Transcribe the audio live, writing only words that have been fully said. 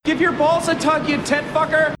Give your balls a tug, you tent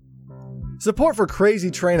fucker! Support for Crazy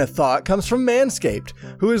Train of Thought comes from Manscaped,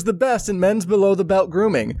 who is the best in men's below-the-belt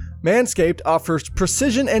grooming. Manscaped offers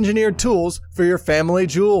precision-engineered tools for your family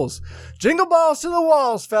jewels. Jingle balls to the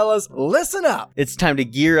walls, fellas. Listen up. It's time to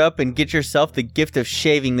gear up and get yourself the gift of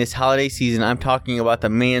shaving this holiday season. I'm talking about the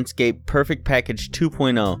Manscaped Perfect Package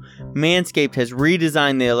 2.0. Manscaped has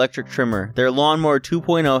redesigned the electric trimmer. Their Lawnmower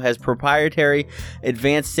 2.0 has proprietary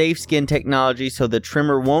advanced safe skin technology so the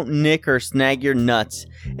trimmer won't nick or snag your nuts.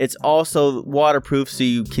 It's also waterproof so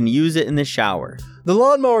you can use it in the shower. The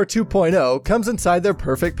Lawnmower 2.0 comes inside their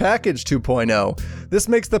Perfect Package 2.0. This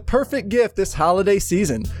makes the perfect gift this holiday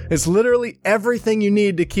season. It's literally everything you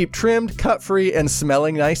need to keep trimmed, cut-free, and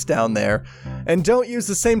smelling nice down there. And don't use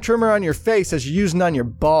the same trimmer on your face as you're using on your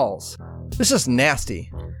balls. It's just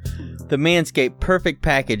nasty. The Manscaped Perfect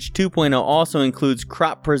Package 2.0 also includes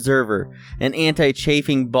Crop Preserver, an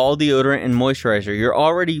anti-chafing ball deodorant and moisturizer.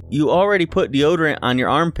 You already put deodorant on your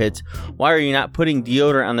armpits. Why are you not putting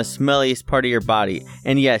deodorant on the smelliest part of your body?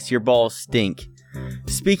 And yes, your balls stink.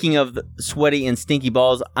 Speaking of sweaty and stinky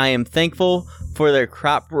balls, I am thankful for their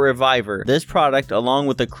Crop Reviver. This product, along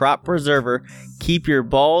with the Crop Preserver, keep your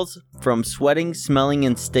balls from sweating, smelling,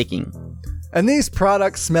 and sticking. And these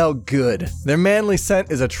products smell good. Their manly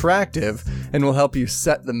scent is attractive and will help you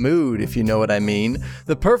set the mood, if you know what I mean.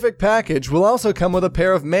 The Perfect Package will also come with a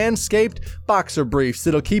pair of Manscaped boxer briefs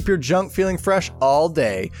that'll keep your junk feeling fresh all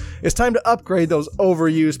day. It's time to upgrade those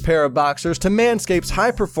overused pair of boxers to Manscaped's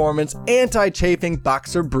high-performance, anti-chafing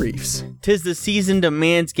boxer briefs. 'Tis the season to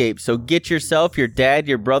Manscaped, so get yourself, your dad,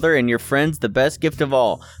 your brother, and your friends the best gift of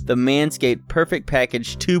all, the Manscaped Perfect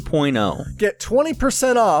Package 2.0. Get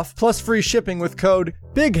 20% off plus free shipping with code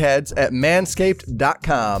BIGHEADS at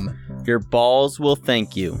manscaped.com. Your balls will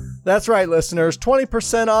thank you. That's right, listeners.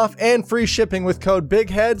 20% off and free shipping with code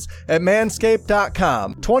BIGHEADS at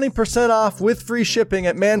manscaped.com. 20% off with free shipping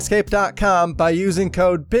at manscaped.com by using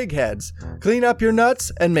code BIGHEADS. Clean up your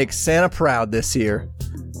nuts and make Santa proud this year.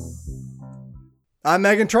 I'm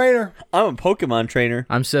Megan Trainer. I'm a Pokemon trainer.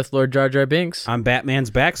 I'm Sith Lord Jar Jar Binks. I'm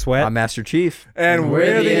Batman's back sweat. I'm Master Chief. And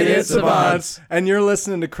we're the Idiot Savants. And you're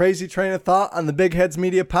listening to Crazy Train of Thought on the Big Heads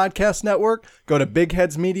Media Podcast Network. Go to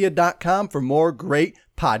bigheadsmedia.com for more great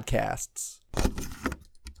podcasts.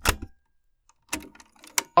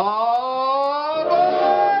 All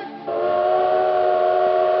aboard!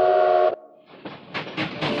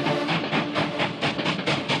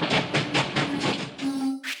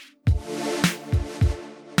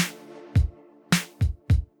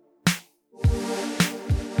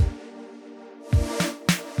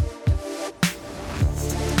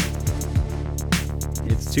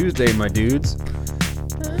 It's Tuesday, my dudes.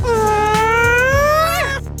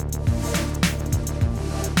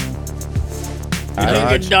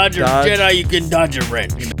 You can dodge a Jedi, you can dodge a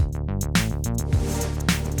wrench.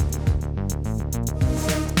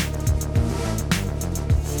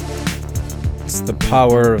 It's the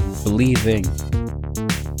power of believing.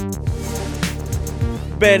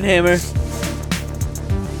 Ben Hammer.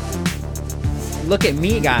 Look at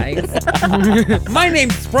me, guys. My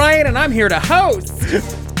name's Brian, and I'm here to host.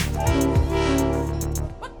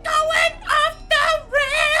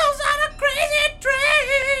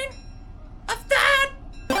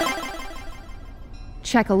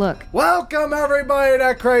 Check a look. Welcome, everybody,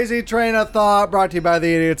 to Crazy Train of Thought, brought to you by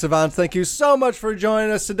the Idiot Savants. Thank you so much for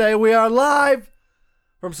joining us today. We are live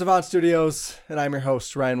from Savant Studios, and I'm your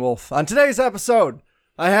host, Ryan Wolf. On today's episode,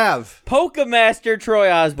 I have Pokemaster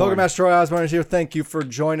Troy Osborne. Pokemaster Troy Osborne is here. Thank you for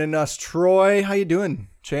joining us, Troy. How you doing,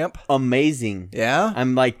 champ? Amazing. Yeah?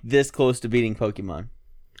 I'm like this close to beating Pokemon.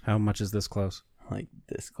 How much is this close? Like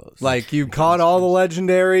this close. Like, you caught all the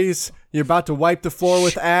legendaries. You're about to wipe the floor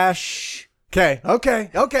with Ash. Okay,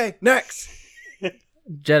 next.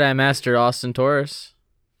 Jedi Master Austin Taurus.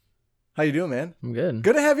 How you doing, man? I'm good.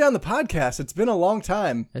 Good to have you on the podcast. It's been a long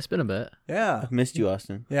time. It's been a bit. Yeah. I've missed you,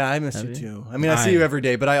 Austin. Yeah, I miss you too. I mean, I see you every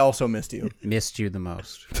day, but I also missed you. Missed you the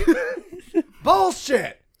most.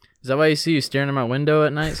 Bullshit! Is that why you see you staring at my window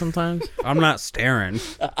at night sometimes? I'm not staring.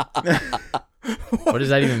 What does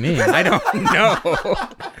that even mean? I don't know.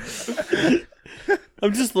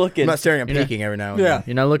 I'm just looking. I'm not staring, I'm peeking every now and then.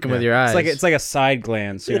 You're not looking with your eyes. It's like a side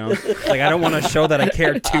glance, you know? Like, I don't want to show that I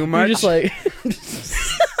care too much. You're just like...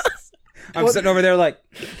 I'm sitting over there like...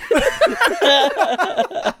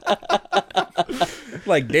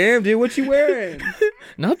 like, damn, dude, what you wearing?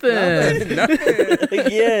 Nothing.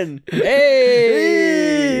 Again.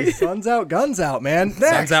 Hey! Sun's out, guns out, man. Next.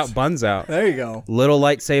 Sun's out, buns out. There you go. Little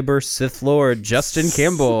lightsaber Sith Lord Justin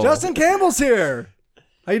Campbell. Justin Campbell's here.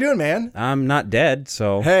 How you doing, man? I'm not dead,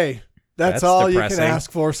 so... Hey, That's all depressing. You can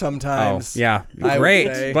ask for sometimes. Oh, yeah. I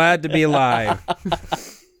Great. Glad to be alive.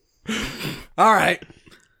 All right.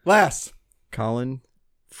 Last. Colin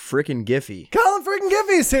freaking Giffey. Colin freaking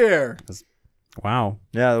Giffey's here. Wow.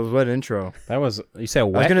 Yeah, that was what intro. That was, you said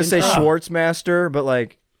what? I was going to say Schwartzmaster, but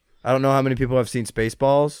like, I don't know how many people have seen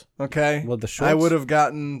Spaceballs. Okay. Well, the Schwartz. I would have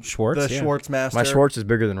gotten Schwartz, the Schwartzmaster. My Schwartz is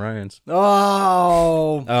bigger than Ryan's.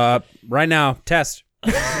 Oh. Right now, test.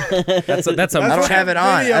 That's I don't have it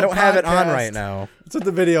on. I don't have it on right now. That's what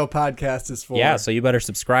the video podcast is for. Yeah, so you better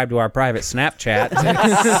subscribe to our private Snapchat.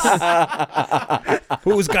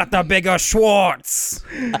 Who's got the bigger Schwartz?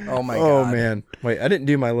 Oh my god. Oh man. Wait, I didn't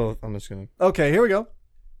do my little. I'm just gonna. Okay, here we go.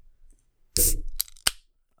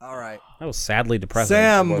 All right. That was sadly depressing.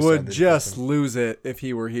 Sam would just lose it if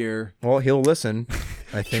he were here. Well, he'll listen.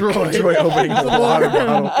 I think. Troy opening the water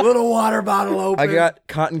bottle. Little water bottle open. I got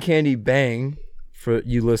Cotton Candy Bang for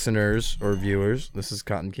you listeners or viewers. This is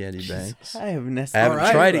Cotton Candy Bang. I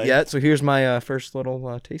haven't tried it yet, so here's my first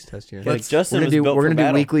little taste test here. Justin we're gonna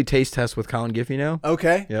do weekly taste tests with Colin Giffey now.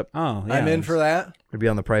 Okay. Yep. Oh, yeah. I'm in for that. It'll be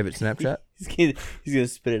on the private Snapchat. He's gonna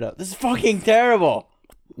spit it out. This is fucking terrible.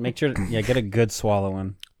 Make sure to get a good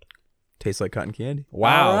swallowing. Tastes like cotton candy.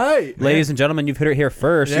 Wow. All right. Ladies and gentlemen, you've heard it here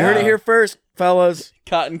first. Yeah. You heard it here first, fellas.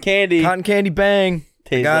 Cotton candy. Cotton Candy Bang.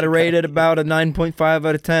 Tastes Got to like rate it about a 9.5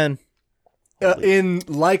 out of 10. In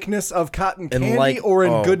likeness of cotton candy or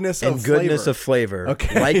in goodness of flavor? In goodness of flavor.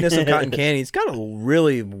 Okay. Likeness of cotton candy. It's got a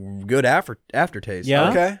really good aftertaste. Yeah?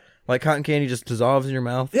 Okay. Like cotton candy just dissolves in your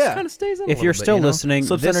mouth. Yeah. It kind of stays in a If little you're bit, still you know? listening,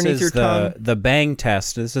 Slips this underneath is your tongue. the bang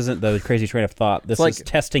test. This isn't the crazy train of thought. This like- is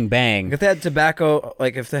testing bang. If they had tobacco,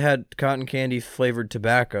 like if they had cotton candy flavored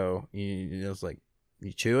tobacco, it's like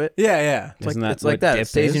you chew it. Yeah. It's like, Isn't that it's like what that. It dip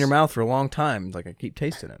stays is? in your mouth for a long time. It's like I keep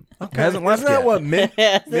tasting it. Okay. It hasn't left Isn't that yet. what mint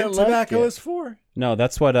left tobacco yet. is for? No,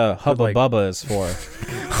 that's what Hubba like- Bubba is for.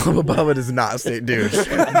 Hubba Bubba does not stay, dude.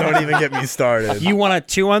 Don't even get me started. You want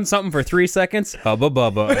to chew on something for 3 seconds? Hubba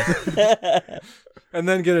Bubba. And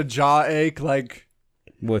then get a jaw ache like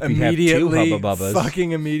Well, if you have two immediately, Hubba Bubbas,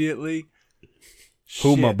 fucking immediately.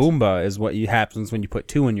 Hooma Shit. Boomba is what happens when you put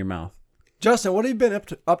 2 in your mouth. Justin, what have you been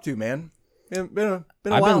up to, man? It's been a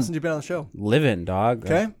I've while been- since you've been on the show. Living, dog.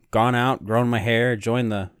 Okay. I've gone out, grown my hair,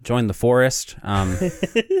 joined the forest.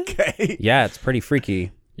 Okay. Yeah, it's pretty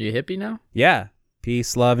freaky. You a hippie now? Yeah.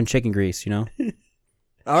 Peace, love, and chicken grease, you know?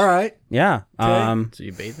 All right. Yeah. So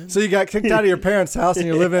you bathing? So you got kicked out of your parents' house and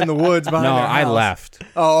you're living in the woods behind No, their I house. left.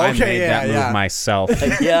 Oh, I okay, made yeah, that move yeah. myself.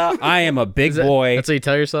 Yeah. I am a big boy. That's what you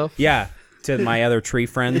tell yourself? Yeah, to my other tree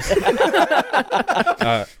friends.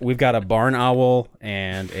 We've got a barn owl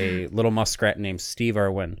and a little muskrat named Steve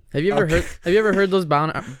Irwin. Have you ever heard those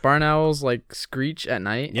barn owls like screech at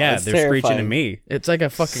night? Yeah, That's they're screeching at terrifying. me. It's like a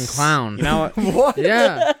fucking clown. You know what? What?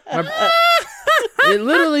 Yeah. It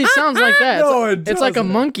literally sounds like that. No, It's like a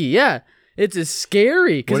doesn't. monkey. Yeah. It's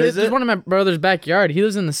scary because What is it's it? one of my brother's backyard. He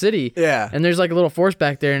lives in the city. Yeah. And there's like a little forest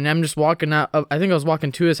back there, and I'm just walking out. I think I was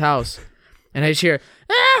walking to his house, and I just hear,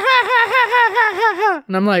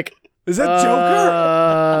 and I'm like, Is that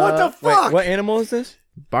Joker? What the Wait, fuck? what animal is this?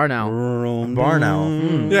 barn owl. Barn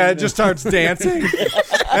owl. Yeah, it just starts dancing.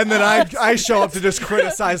 And then I show up to just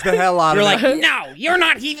criticize the hell out You're of like, it. no, you're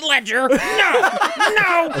not Heath Ledger. No.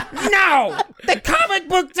 The comic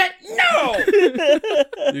book said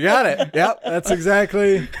no. You got it. Yep, that's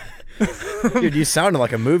exactly. Dude, you sounded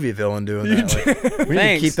like a movie villain doing that. Like, we need to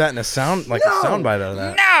Thanks. keep that in a sound, like a sound bite out of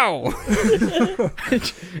that. No.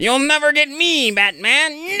 You'll never get me,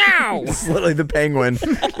 Batman. No. It's literally the penguin.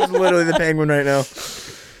 It's literally the penguin right now.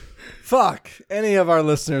 Fuck. Any of our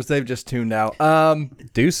listeners, they've just tuned out.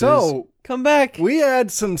 Deuces. So Come back. we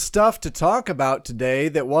had some stuff to talk about today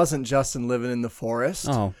that wasn't Justin living in the forest.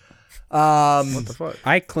 Oh, What the fuck?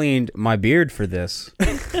 I cleaned my beard for this.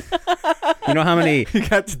 You know how many You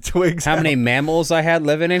got the twigs. how many mammals I had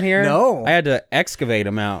living in here? No. I had to excavate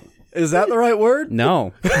them out. Is that the right word?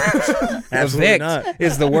 No. Absolutely Evict not.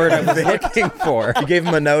 is the word I was looking for. You gave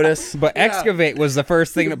him a notice. But excavate was the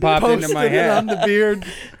first thing that popped into my Posted it on head. the beard.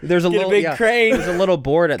 There's a Get a little big crane. There's a little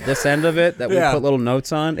board at this end of it that we Yeah. put little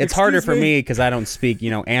notes on. It's harder Excuse for me? me because I don't speak,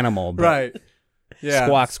 animal. But Right. Yeah.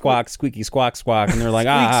 Squawk, squawk, squeaky, squawk, squawk, and they're like,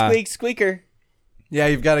 ah, Squeak, squeaker. Yeah,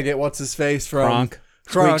 you've got to get what's his face from Kronk.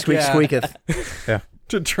 Kronk, Squeak, yeah, squeaketh.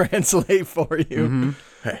 to translate for you. Mm-hmm.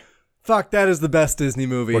 Hey. Fuck, that is the best Disney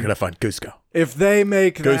movie. Where can I find Cusco? If they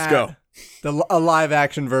make Goose that go. a live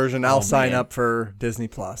action version, I'll sign up for Disney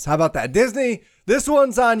Plus. How about that? Disney, this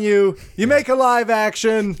one's on you. You make a live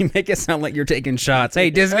action. You make it sound like you're taking shots. Hey,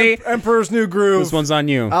 Disney, Emperor's New Groove. this one's on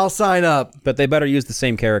you. I'll sign up. But they better use the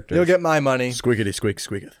same characters. You'll get my money. Squeakity squeak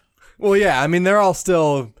squeaketh. Well, yeah, I mean, they're all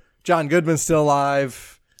still. John Goodman's still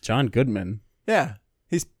alive. John Goodman. Yeah,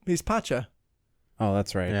 he's Pacha. Oh,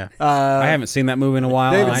 that's right. Yeah. I haven't seen that movie in a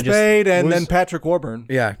while. David and I Spade and was- then Patrick Warburton.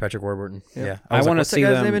 Yeah, Patrick Warburton. Yeah. I was want to what's that see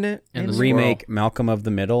guy's them name in it? And the remake Malcolm of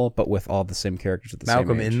the Middle, but with all the same characters at the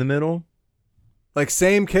Malcolm same age. in the Middle. Like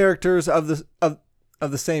same characters of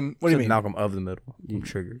the same. What do you Said mean? Malcolm of the Middle. I'm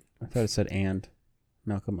triggered. I thought it said and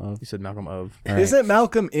Malcolm of. You said Malcolm of. All right. Isn't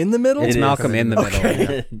Malcolm in the middle? It's It is. Malcolm in the Okay.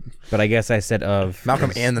 Middle. But I guess I said of.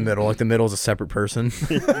 Malcolm and the Middle. Like the middle is a separate person.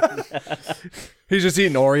 He's just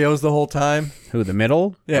eating Oreos the whole time. Who, the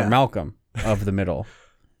middle? Yeah. Or Malcolm of the Middle?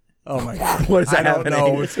 Oh my god! What is I don't happening? know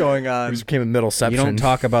what's going on. He just became a middleception. You don't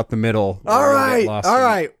talk about the middle. All or you'll get right, lost all in it.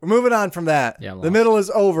 right. We're moving on from that. Yeah, I'm the lost. middle is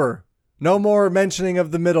over. No more mentioning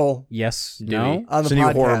of the middle Yes. Do No. we? on It's the a new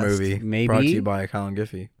podcast. horror movie. Maybe. Brought to you by Colin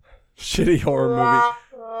Giffey. Shitty horror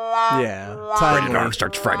movie. Yeah. Timely.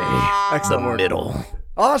 starts Friday. Excellent work. Middle.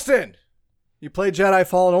 Austin, you played Jedi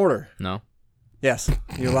Fallen Order. No. Yes,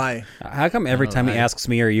 you lie. How come every time he asks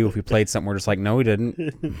me or you if we played something, we're just like, no, we didn't.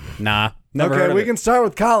 Never heard Okay, of we it. can start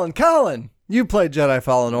with Colin. Colin, you played Jedi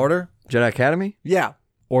Fallen Order. Jedi Academy? Yeah.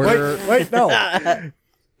 Order. Wait, no.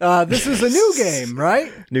 This is a new game,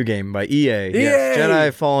 right? New game by EA. Yes. EA.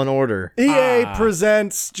 Jedi Fallen Order. EA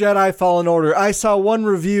presents Jedi Fallen Order. I saw one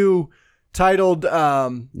review titled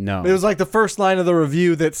No. it was like the first line of the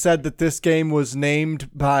review that said that this game was named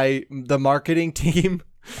by the marketing team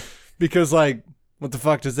because like what the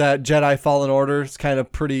fuck does that Jedi Fallen Order? It's kind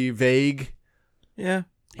of pretty vague. Yeah.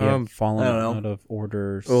 He had fallen I don't know. out of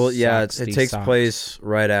order. Well, yeah, it 60 takes socks. place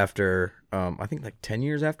right after, I think like 10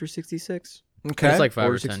 years after 66. Okay. It's like 5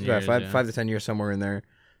 Or or 10 65, years. five, yeah. 5 to 10 years, somewhere in there.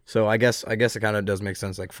 So I guess it kind of does make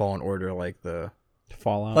sense, like Fallen Order, like the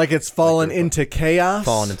Fallout. like it's fallen into chaos.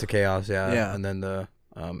 fallen into chaos, yeah. Yeah. And then the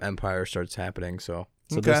Empire starts happening, so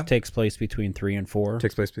So Okay. this takes place between 3 and 4. it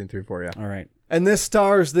takes place between 3 and 4, yeah. All right. And this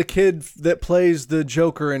stars the kid that plays the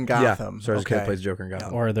Joker in Gotham. Yeah, stars okay. kid plays Joker in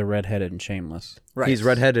Gotham. Or the redheaded and shameless. Right. He's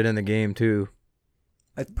redheaded in the game, too.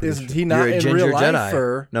 Isn't he not You're a in ginger real life? Jedi.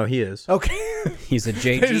 Or? No, he is. Okay. He's a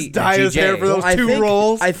JG. They just dye his hair for those I two think,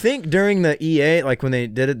 roles. I think during the EA, like when they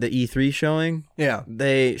did it, the E3 showing, Yeah.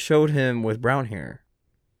 they showed him with brown hair.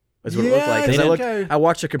 That's what it Yeah, looked like. 'Cause I I, think I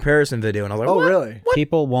watched a comparison video and I was like, Oh, what? really?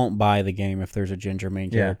 People won't buy the game if there's a ginger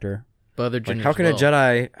main Yeah. character. But other Like, gingers how can a will.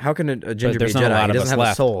 Jedi? How can a ginger be a there's not a Jedi? lot He of doesn't us have a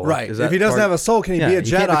left. soul, Right. Is If that he doesn't part- have a soul, can he Yeah, be a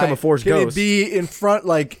he Jedi? can't become a Force can ghost. he be in front,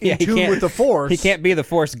 like in he tune can't- with the Force? He can't be the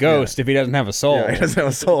Force ghost if he doesn't have a soul. Yeah, he doesn't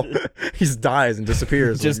have a soul. He just dies and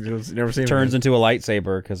disappears. Just You never see him Turns again. into a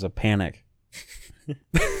lightsaber because of panic.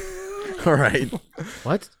 All right.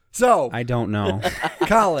 What? So, I don't know.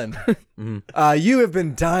 Colin, you have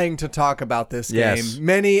been dying to talk about this game. Yes.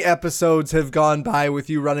 Many episodes have gone by with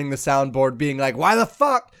you running the soundboard, being like, "Why the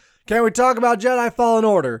fuck can't we talk about Jedi Fallen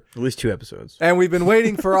Order?" At least 2 episodes. And we've been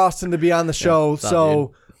waiting for Austin to be on the show,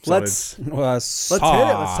 so let's Let's hit it. Let's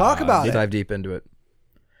talk about it. Dive deep into it.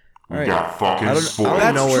 All right. Got fucking I don't spoiled.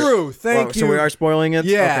 That's know where- true. Thank So you. we are spoiling it?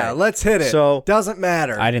 Yeah, Okay. let's hit it. So- doesn't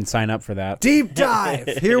matter. I didn't sign up for that. Deep dive.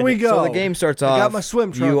 Here we go. So the game starts I off. got my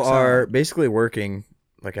swim You trunks are on. basically working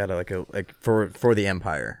like at for the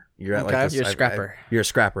Empire. You're at Okay. like this, You're a scrapper. you're a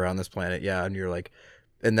scrapper on this planet, yeah. And you're like,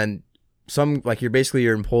 and then some like you're basically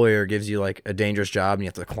your employer gives you like a dangerous job and you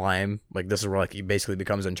have to climb. Like this is where like he basically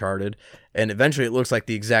becomes Uncharted, and eventually it looks like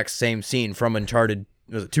the exact same scene from Uncharted.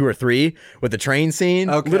 Was it 2 or 3 with the train scene?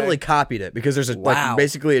 Okay. Literally copied it because there's Wow. like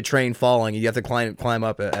basically a train falling and you have to climb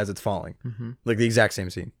up as it's falling, like the exact same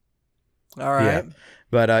scene. All right. Yeah.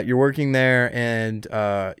 But you're working there, and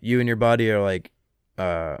you and your buddy are like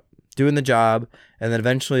doing the job, and then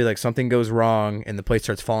eventually like something goes wrong, and the place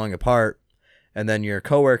starts falling apart, and then your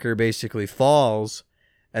coworker basically falls,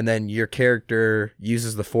 and then your character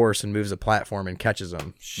uses the Force and moves a platform and catches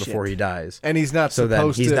him before he dies. And he's not So then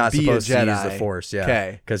supposed he's to not be supposed a Jedi. to use the Force, yeah.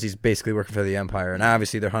 Okay. Because he's basically working for the Empire, and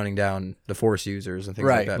obviously they're hunting down the Force users and things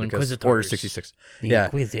Right. like that. Because Inquisitors. Order 66, yeah.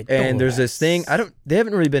 And there's this thing they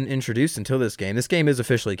haven't really been introduced until this game. This game is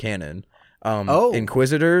officially canon. Oh.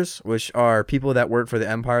 Inquisitors, which are people that work for the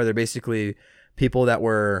Empire, they're basically people that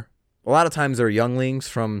were a lot of times they're younglings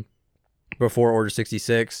from before Order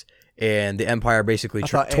 66. And the Empire basically I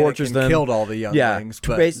thought tortures Anakin them. killed all the younglings,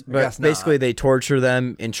 but I guess not. basically they torture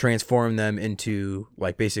them and transform them into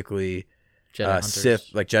like basically Jedi hunters. Sith,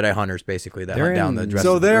 like Jedi hunters, basically that They're hunt down in- the rest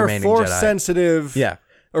So of the they're remaining Force Jedi. sensitive, Yeah,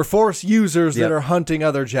 or Force users that Yep. are hunting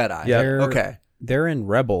other Jedi. Yep. They're- Okay. They're in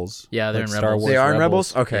Rebels. Yeah, they're like in Star Rebels. Wars they are in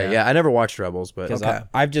Rebels. Okay, Yeah. yeah, I never watched Rebels, but 'Cause Okay.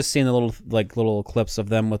 I've just seen the little clips of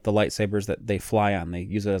them with the lightsabers that they fly on. They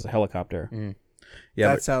use it as a helicopter. yeah,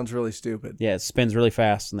 That sounds really stupid. Yeah, it spins really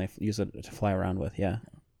fast, and they use it to fly around with. Yeah.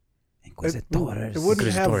 It wouldn't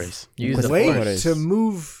have Inquisitores. Use a the way Force. to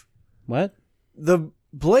move What? the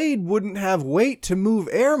blade wouldn't have weight to move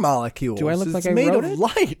air molecules. Do I look it's like I made wrote of it?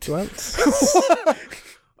 light.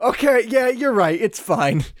 Okay, yeah, you're right. It's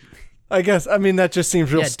fine. I guess. I mean, that just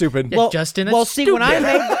seems real stupid. Yeah, Justin, that's Well, see, when I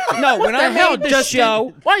stupid. made when I hell, made this Justin?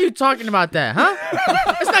 show, Why are you talking about that, huh?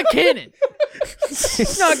 It's not canon.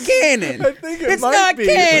 it's not canon. I think It's might not be.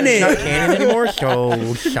 canon. Not canon anymore, so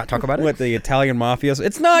not talk about it. What, the Italian mafia?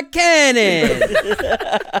 It's not canon.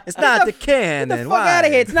 It's not the canon. Fuck out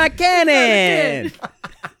of here. It's not canon.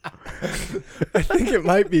 I think it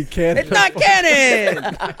might be canon. It's not canon.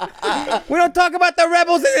 We don't talk about the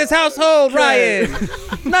rebels in this household, Ryan.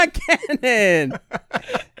 Not canon.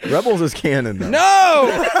 Rebels is canon, though.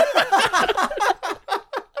 No.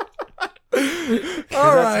 All That's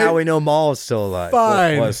right. how we know Maul is still alive.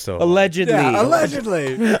 Fine. Was still alive. Allegedly. Yeah,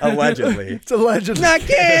 allegedly. Allegedly. It's allegedly. Not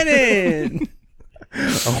canon.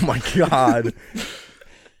 Oh my god.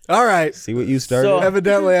 All right. See what you started? So-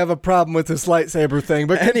 Evidently, I have a problem with this lightsaber thing,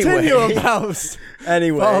 but continue Anyway. about.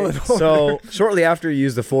 Anyway, Fallen so shortly after you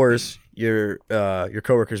use the Force, your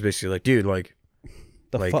coworker's basically like, dude, like,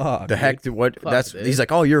 fuck, the heck, what? That's dude. he's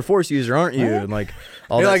like, oh, you're a Force user, aren't you? And like,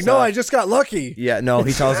 all You're that like, no, stuff. I just got lucky. Yeah, no,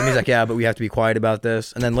 he tells him, he's like, yeah, but we have to be quiet about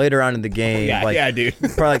this. And then later on in the game, dude.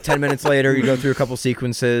 probably like 10 minutes later, you go through a couple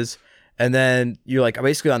sequences, and then you're like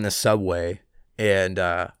basically on this subway, and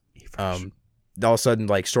all of a sudden,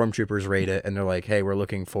 like, stormtroopers raid it, and they're like, hey, we're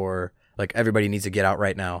looking for, like, everybody needs to get out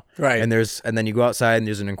right now. Right. And then you go outside, and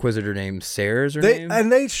there's an Inquisitor named Sayers, or name?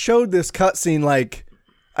 And they showed this cutscene like,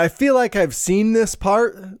 I feel like I've seen this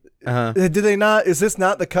part. Uh-huh. Did they not? Is this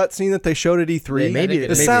not the cutscene that they showed at E3? Yeah, maybe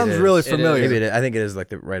it it sounds is. really It is. familiar. Maybe I think it is like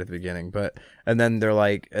right at the beginning, but and then they're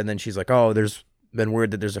like, and then she's like, oh, there's been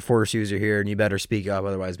word that there's a Force user here, and you better speak up,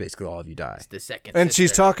 otherwise, basically all of you die. The second And she's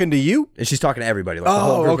sister. talking to you? And she's talking to everybody, like the Oh,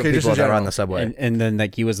 whole group okay, of just people in that are on general. the subway. And then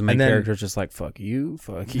like he was the main And then- character, just like fuck you.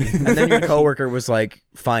 And then your coworker was like,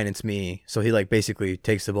 fine, it's me. So he like basically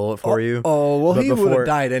takes the bullet for you. Oh, well, But he would have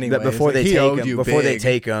died anyway. But before It's like they he take owed him, you before they big.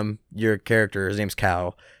 take him, your character, his name's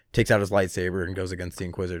Cal, takes out his lightsaber and goes against the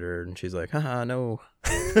Inquisitor, and she's like, haha, no.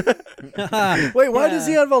 Wait, why does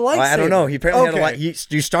he have a lightsaber? I don't know. He apparently had a Okay. light.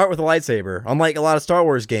 You start with a lightsaber. Unlike a lot of Star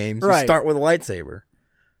Wars games, Right. you start with a lightsaber.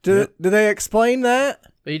 Do they explain that?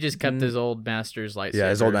 But he just kept his old master's lightsaber. Yeah,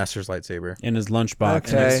 his old master's lightsaber. in his lunchbox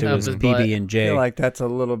Okay. next to Up his his butt. PB and I J. feel like that's a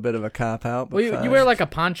little bit of a cop out. Well, you wear like a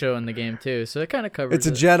poncho in the game too, so it kind of covers. It's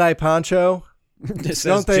a it. Jedi poncho. It says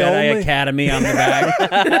Don't they Jedi only- Academy on the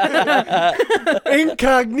back.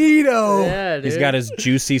 Incognito. Yeah, dude. He's got his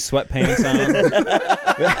juicy sweatpants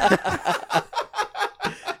on.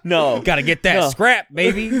 No. Gotta get that No. scrap,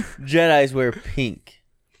 baby. Jedis wear pink.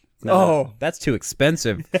 Oh, That's too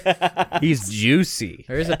expensive. He's juicy.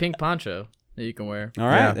 There is a pink poncho that you can wear. All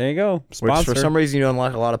right, Yeah. there you go. Which Sponsor. for some reason you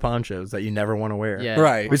unlock a lot of ponchos that you never want to wear. Yeah.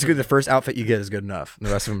 right. Basically, the first outfit you get is good enough. And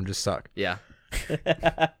the rest of them just suck. Yeah.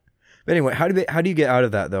 But anyway, how do you get out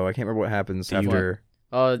of that though? I can't remember what happens after.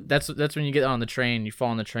 Oh, that's when you get on the train. You fall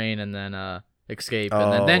on the train and then escape,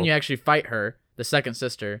 and then Oh. you actually fight her, the second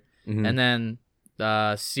sister, Mhm. and then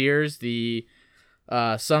Sears, the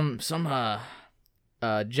some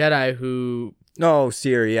Jedi who No,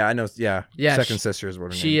 Siri. Yeah, I know. Yeah, Yeah, Second sister is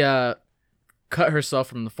what her she name. cut herself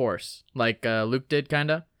from the Force, like Luke did,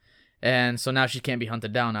 kinda. And so now she can't be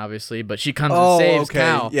hunted down, obviously, but she comes and saves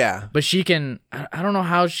Cal. Yeah. But she can. I don't know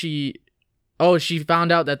how she. Oh, she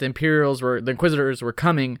found out that the Inquisitors were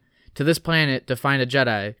coming to this planet to find a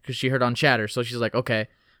Jedi because she heard on chatter. So she's like, okay,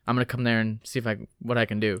 I'm gonna come there and see what I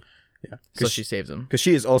can do. Yeah. So she saves him. Because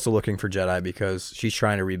she is also looking for Jedi because she's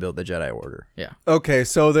trying to rebuild the Jedi Order. Okay,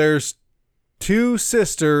 so there's two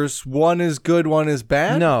sisters. One is good, one is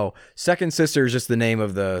bad? No, Second Sister is just the name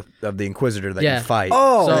of the Inquisitor that Yeah. you fight.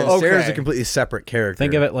 Oh, And okay. Sarah's a completely separate character.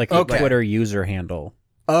 Think of it like Okay. a Twitter user handle.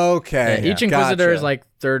 Okay. Each Inquisitor gotcha. is like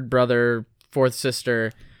third brother, fourth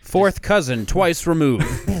sister. Fourth cousin, twice removed.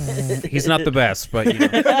 He's not the best, but you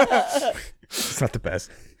know. It's not the best.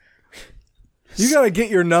 You gotta get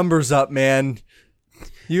your numbers up, man.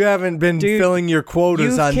 You haven't been Dude, filling your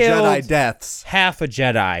quotas you on killed- Jedi deaths. half a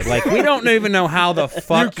Jedi. Like we don't even know how the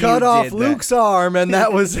fuck You cut off did that. Luke's arm, and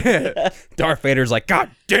that was it. Darth Vader's like, God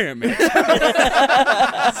damn it.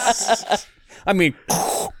 I mean,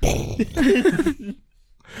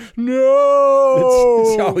 No.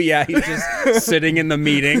 oh yeah, he's just sitting in the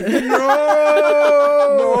meeting No.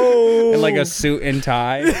 in like a suit and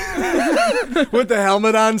tie. With the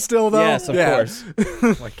helmet on still, though? Yes, of Yeah. course.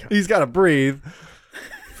 He's got to breathe.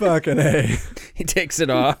 Fucking A. He takes it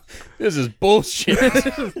off. This is bullshit.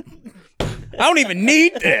 I don't even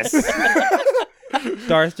need this.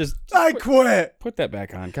 Darth, just I quit. put that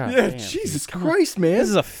back on. God Yeah, damn. Jesus Christ, man. This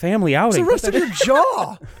is a family What's outing. the rest of your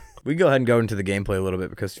jaw? We can go ahead and go into the gameplay a little bit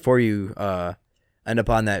because before you end up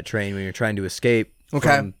on that train when you're trying to escape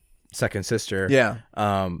from Second Sister,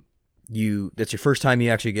 that's your first time you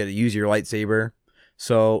actually get to use your lightsaber.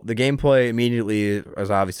 So the gameplay immediately is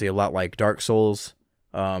obviously a lot like Dark Souls,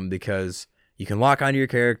 because you can lock onto your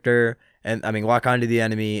character and lock onto the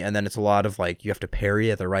enemy, and then it's a lot of like you have to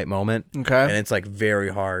parry at the right moment. Okay. And it's like very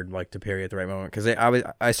hard like to parry at the right moment because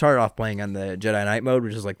I started off playing on the Jedi Knight mode,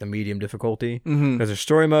 which is like the medium difficulty because there's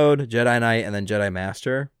story mode, Jedi Knight, and then Jedi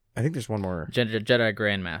Master. I think there's one more. Jedi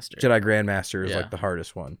Grandmaster. Jedi Grandmaster is Yeah. like the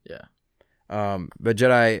hardest one. Yeah. But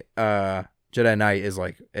Jedi Knight is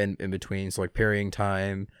like in between, so like parrying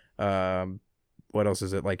time. What else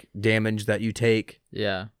is it? Like damage that you take,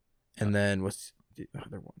 Yeah. and then what's the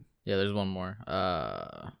other one? Yeah, there's one more.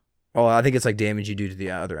 Oh, I think it's like damage you do to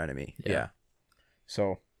the other enemy. Yeah.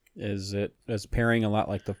 So Is pairing a lot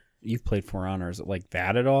like you've played For Honor? Is it like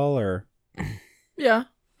that at all, or? Yeah,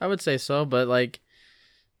 I would say so, but like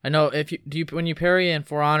I know if when you parry in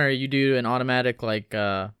For Honor, you do an automatic like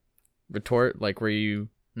retort, like where you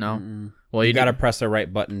well you got to press the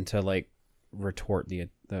right button to like retort the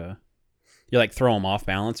you like throw them off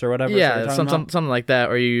balance or whatever. Yeah, something like that,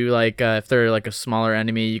 or you like if they're like a smaller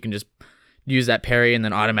enemy, you can just use that parry and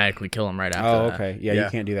then automatically kill them right after. Oh, that. okay. Yeah, Yeah. you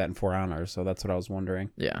can't do that in For Honor, so that's what I was wondering.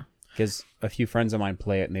 Yeah. Because a few friends of mine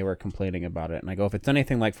play it and they were complaining about it, and I go, if it's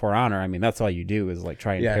anything like For Honor, that's all you do is like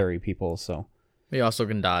try and parry people. So You also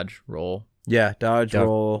can dodge, roll. yeah, dodge, Duck.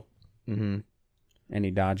 roll. Mm-hmm.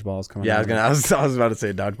 any dodgeballs coming? Yeah, out? I was about to say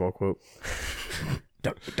a dodgeball quote.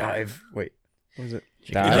 Duck, dive. Wait, what was it?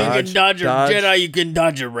 Dodge. dodge. you can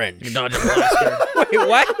dodge a wrench. You can dodge a blaster. Wait,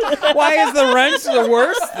 what? Why is the wrench the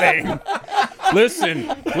worst thing? Listen,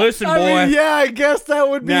 boy. Yeah, I guess that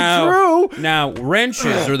would be Now- true. Now,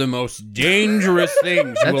 wrenches are the most dangerous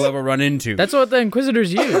things you will ever run into. That's what the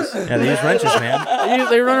Inquisitors use. Yeah, they use wrenches, man.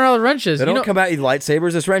 They run around with wrenches. They You don't know- come out with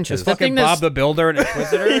lightsabers. It's wrenches. The thing Fucking that's- Bob the Builder and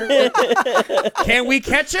Inquisitor. Can we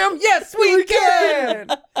catch him? Yes, we can.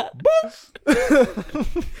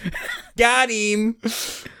 Got him.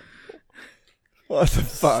 What the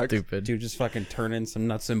fuck? Stupid. Dude, just fucking turn in some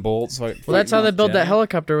nuts and bolts. Well, that's how they build that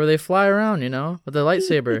helicopter where they fly around, with the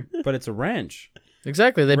lightsaber. But it's a wrench.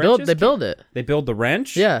 Exactly. They Wrenches build it. They build the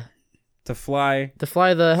wrench. Yeah, To fly. to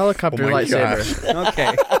fly the helicopter Oh my lightsaber.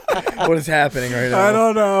 Okay. What is happening right now? I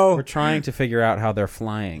don't know. We're trying to figure out how they're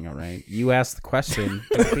flying. All right. You asked the question.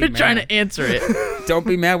 We're trying to answer it. Don't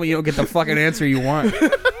be mad when you don't get the fucking answer you want.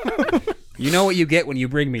 You know what you get when you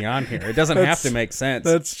bring me on here. It doesn't have to make sense.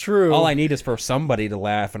 That's true. All I need is for somebody to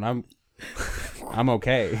laugh, and I'm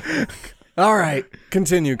okay. All right,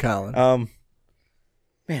 continue, Colin.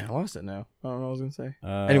 Man, I lost it now. I don't know what I was gonna say.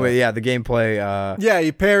 Anyway, yeah, the gameplay. yeah,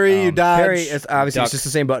 you parry, you dodge. Parry, it's obviously duck. it's just the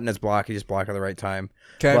same button as block. You just block at the right time.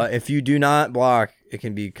 'Kay. But if you do not block, it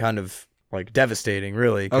can be kind of like devastating,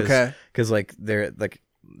 really. Okay. Because like they're like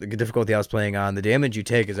the difficulty I was playing on, the damage you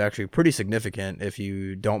take is actually pretty significant if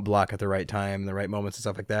you don't block at the right time, the right moments, and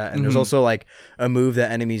stuff like that. And there's also like a move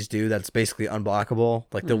that enemies do that's basically unblockable.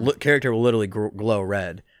 Like the character will literally glow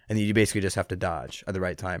red, and you basically just have to dodge at the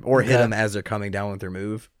right time or hit them as they're coming down with their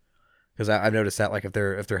move. Because I've noticed that like if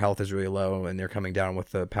their health is really low and they're coming down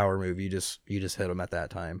with the power move, you just hit them at that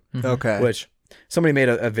time. Okay. Which somebody made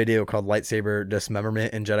a video called lightsaber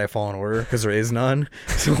dismemberment in Jedi Fallen Order because there is none.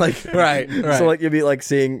 So like Right. so like you'll be like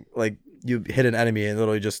seeing like you hit an enemy and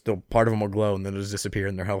literally just part of them will glow and then it'll just disappear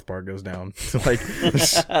and their health bar goes down. So like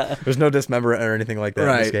there's no dismemberment or anything like that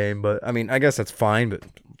in this Right. game. But I mean I guess that's fine, but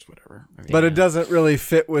it's whatever. I mean, But it doesn't really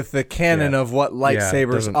fit with the canon Yeah. of what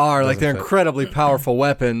lightsabers doesn't- are. Like doesn't they're fit. incredibly powerful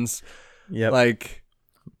weapons. yep. Like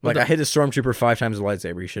I hit a stormtrooper 5 times with a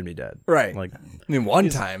lightsaber, you shouldn't be dead. right. Like I mean, one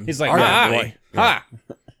time. He's like, arguably. ha,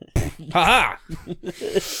 ha.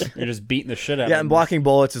 You're just beating the shit out of yeah, him. and blocking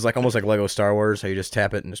bullets is like almost like Lego Star Wars, how you just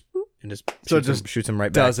tap it and just So it just shoots them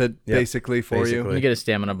right back. does it Yep. basically for you. Basically. You get a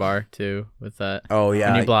stamina bar too with that. Oh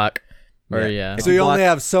yeah. When you block. Or Yeah. yeah. So you block- only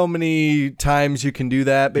have so many times you can do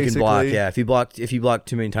that. You Basically, can block, yeah. If you block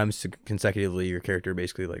too many times consecutively, your character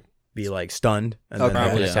basbasically like be like stunned and Okay. then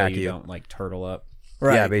Probably they'll so attack you you. don't like turtle up.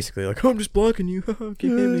 Right. Yeah, basically like, oh, I'm just blocking you. Can't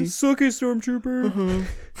hit me. Suck it, stormtrooper.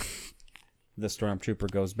 The stormtrooper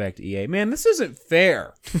goes back to EA. Man, this isn't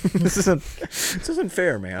fair. this isn't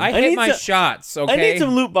fair, man. I hit need my to- shots. Okay. I need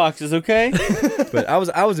some loot boxes, okay? But I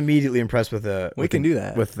was immediately impressed with We can do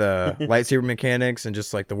that. with the lightsaber mechanics and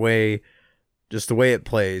just like the way it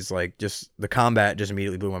plays. Like just the combat just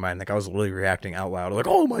immediately blew my mind. Like I was literally reacting out loud. Like,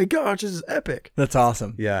 oh my gosh, this is epic. That's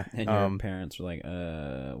awesome. Yeah. And your parents were like,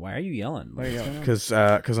 why are you yelling? Why are you yelling? Because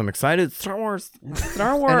I'm excited. Star Wars.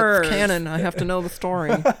 Star And Wars. it's canon. I have to know the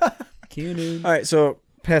story. Canon. All right, so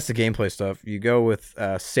past the gameplay stuff, you go with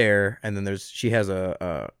Sarah, and then she has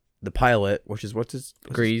the pilot, which is what's his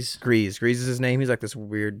Grease. Grease is his name. He's like this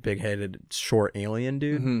weird, big-headed, short alien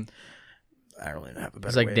dude. Mm-hmm. I don't really have a better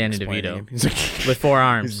He's like way Danny of explaining DeVito. him. He's like With 4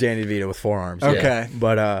 arms. He's Danny DeVito with 4 arms. Okay. Yeah.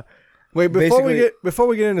 But Wait, before basically-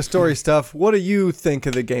 we get into story stuff, what do you think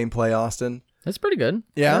of the gameplay, Austin? That's pretty good.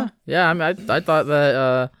 Yeah? Yeah. I mean, I thought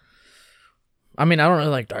that. I mean, I don't really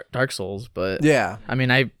like Dark Souls, but Yeah. I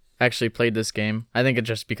mean, I actually played this game. I think it's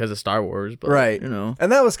just because of Star Wars, but Right. you know.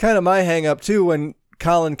 And that was kind of my hang up too when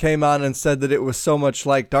Colin came on and said that it was so much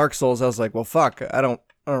like Dark Souls. I was like, well, fuck, I don't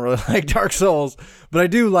really like Dark Souls, but I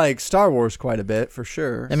do like Star Wars quite a bit for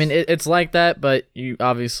sure. I mean, it's like that, but you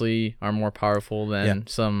obviously are more powerful than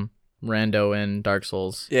some rando in Dark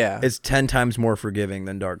Souls. Yeah. it's 10 times more forgiving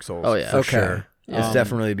than Dark Souls. Oh, yeah. For Okay. sure. It's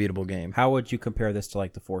definitely a beatable game. How would you compare this to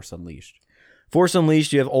like the Force Unleashed? Force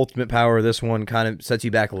Unleashed, you have ultimate power. This one kind of sets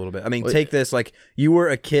you back a little bit. I mean, take this, like, you were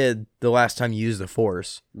a kid the last time you used the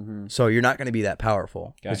Force, so you're not going to be that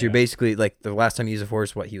powerful. Because Gotcha. you're basically, like, the last time you used the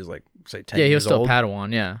Force, he was, like, say, 10 Yeah, years he was still old.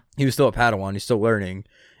 Padawan, yeah. He was still a Padawan. He's still learning.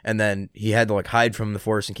 And then he had to, like, hide from the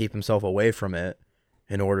Force and keep himself away from it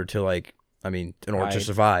in order to, like, to Right.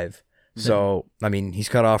 survive. So, I mean, he's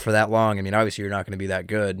cut off for that long. I mean, obviously, you're not going to be that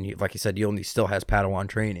good. And like he said, he still has Padawan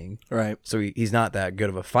training. right. So he's not that good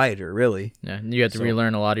of a fighter, really. Yeah, and you have to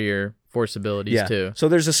relearn a lot of your Force abilities too. So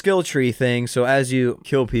there's a skill tree thing. So as you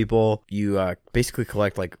kill people, you basically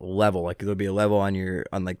collect like level. Like there'll be a level on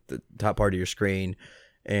like the top part of your screen,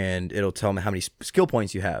 and it'll tell me how many skill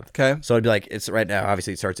points you have. Okay. So it'd be like, it's right now,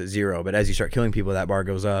 obviously it starts at 0, but as you start killing people, that bar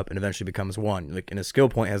goes up and eventually becomes 1. Like, and a skill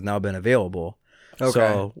point has now been available. Okay.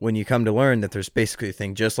 So when you come to learn that there's basically a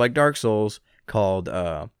thing just like Dark Souls called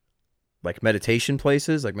like meditation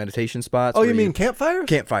places, like meditation spots. Oh, where you mean campfires?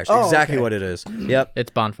 campfires? Oh, exactly okay. what it is. Yep.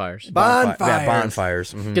 It's bonfires. Bonfires. Yeah,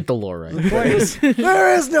 bonfires. Mhm. Get the lore right.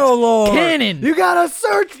 There is no lore. Canon. You gotta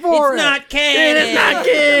search for it. Not canon. It's not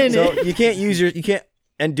canon. So you can't you can't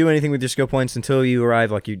and do anything with your skill points until you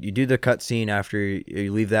arrive. Like you do the cutscene after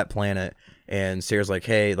you leave that planet, and Sarah's like,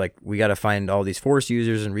 hey, like we got to find all these Force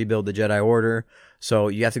users and rebuild the Jedi Order. So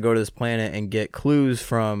you have to go to this planet and get clues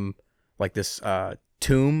from like this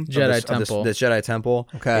tomb, Temple. this Jedi temple.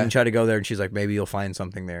 Okay. And you try to go there, and she's like, maybe you'll find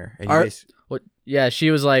something there. And Are- What? Yeah,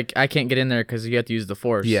 she was like, I can't get in there because you have to use the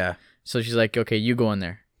Force. yeah, So she's like, okay, you go in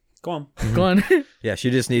there. Go on. Go on. yeah.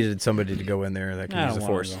 She just needed somebody to go in there that I can use don't the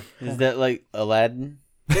wanna Force. go. Is that like Aladdin?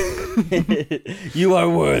 You are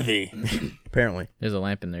worthy. Apparently. There's a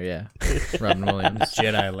lamp in there, yeah. Robin Williams.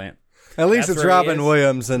 Jedi lamp. At least That's it's where he Robin is.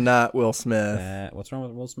 Williams and not Will Smith. What's wrong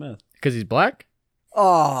with Will Smith? Because he's black?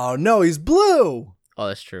 Oh no, he's blue. Oh,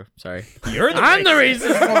 that's true. Sorry. You're the I'm the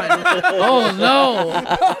racist one. Oh, no.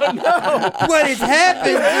 What has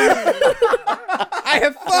happened? I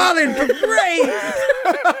have fallen from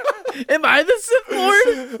grace. Am I the Sith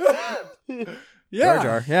Lord? Yeah. Jar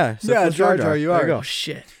Jar. Yeah. so Yeah, was Jar Jar, you There are. you go. Oh,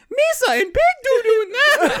 shit. Misa and Pig doing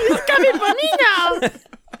that. He's coming for me now.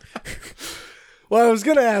 Well, I was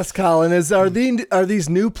gonna ask Colin, are these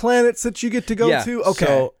new planets that you get to go yeah. to? Okay.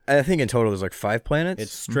 So I think in total there's like 5 planets.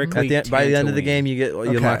 It's strictly by the end of the Tatooine. game you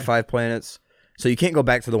Okay. unlock 5 planets. So you can't go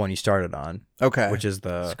back to the one you started on, okay. which is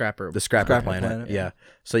the Scrapper. Scrapper Planet, planet. yeah. Yeah.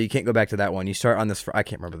 So you can't go back to that one. You start on this. I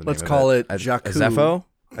can't remember the name. Let's of call it it Jakku. Zepho.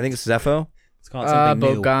 I think it's Zepho. It's called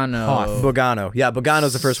something new. Bogano. Hoth. Bogano. Yeah,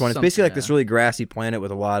 Bogano's the first one. It's basically like Something, this really grassy planet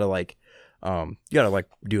with a lot of like, you gotta like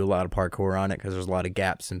do a lot of parkour on it because there's a lot of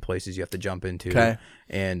gaps and places you have to jump into. Okay.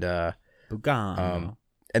 And Bugano.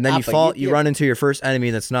 and then you run into your first enemy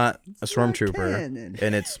that's not a stormtrooper,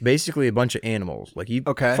 and it's basically a bunch of animals. Like you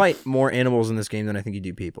Okay. fight more animals in this game than I think you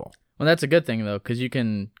do people. Well, that's a good thing, though, because you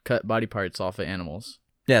can cut body parts off of animals.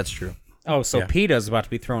 Yeah, it's true. Oh, so yeah. PETA's about to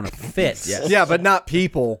be throwing a fit. Yeah, but not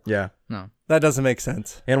people. Yeah, That doesn't make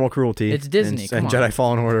sense. animal cruelty. It's Disney, and come on. Jedi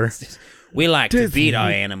Fallen Order. We like to beat our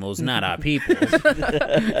animals, not our people.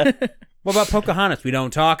 What about Pocahontas? We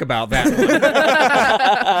don't talk about that one.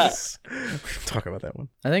 Talk about that one.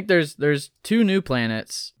 I think there's 2 new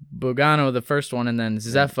planets. Bogano, the first one, and then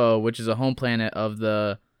Zepho, which is a home planet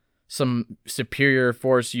of some superior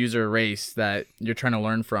Force user race that you're trying to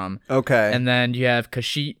learn from. Okay. And then you have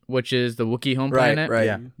Kashyyyk, which is the Wookiee home right, planet. right.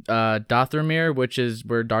 Yeah. Dathomir, which is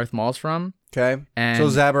where Darth Maul's from. Okay. And So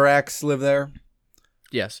Zabaraks live there.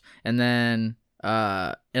 yes. And then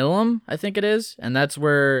Ilum, I think it is. And that's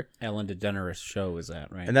where Ellen DeGeneres show is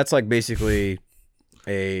that, right? And that's like basically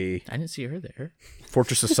a I didn't see her there.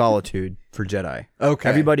 Fortress of Solitude for Jedi. Okay.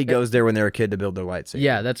 Everybody goes there when they're a kid to build their lightsaber.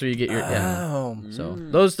 Yeah, that's where you get your yeah. Oh. So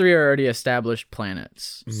those 3 are already established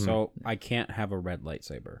planets. So I can't have a red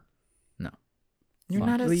lightsaber. You're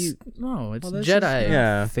not a no. It's this Jedi.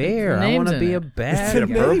 Yeah. Fair. I Names want to in be it. a bad Get a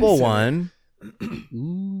guy. purple one.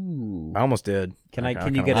 Ooh. I almost did. Can Like, you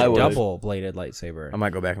kinda get I a would. double bladed lightsaber? I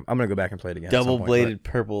might go back. I'm gonna go back and play it again. at some Double point, bladed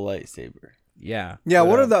purple lightsaber. Yeah. Yeah,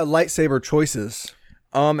 what are the lightsaber choices?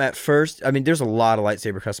 but, at first, I mean, there's a lot of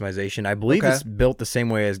lightsaber customization. I believe Okay. it's built the same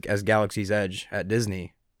way as Galaxy's Edge at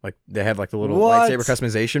Disney. Like they have like the little What? lightsaber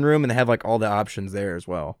customization room, and they have like all the options there as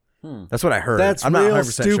well. Hmm. That's what I heard. That's I'm not real 100% sure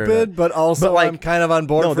of stupid, that. but also But, like, I'm kind of on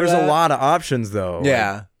board. No, for there's that. a lot of options though.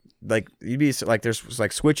 Yeah, like you'd be like there's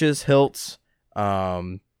like switches, hilts,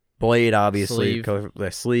 blade, obviously, Sleeve. color,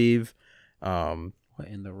 the sleeve. What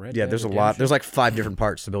in the Red Yeah, Dead there's a lot. Redemption? There's like 5 different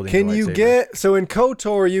parts to building. can a you lightsaber. get so in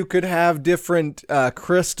KOTOR you could have different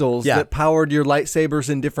crystals Yeah. that powered your lightsabers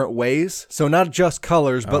in different ways. So not just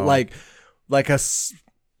colors, but Oh. like a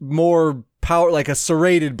more power, like a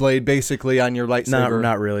serrated blade, basically on your lightsaber.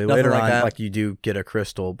 Not really. Nothing Later like on, that? like you do get a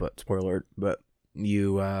crystal, but spoiler alert. But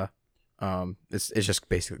you, it's just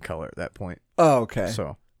basically color at that point. Oh, okay.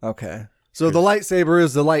 So Okay. So the lightsaber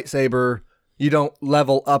is the lightsaber. You don't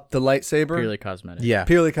level up the lightsaber. Purely cosmetic. yeah,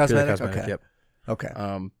 Purely cosmetic. Okay. Yep. Okay.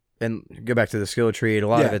 And go back to the skill tree. A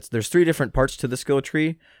lot of Yeah. there's 3 different parts to the skill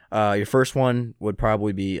tree. Your first one would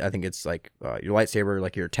probably be, I think it's like your lightsaber,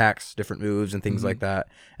 like your attacks, different moves and things like that.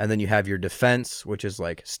 And then you have your defense, which is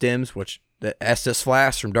like stims, which the Estus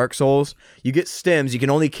flask from Dark Souls. You get stims. You can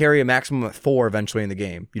only carry a maximum of 4 eventually in the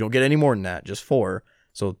game. You don't get any more than that, just 4.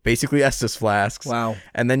 So basically Estus flasks. Wow.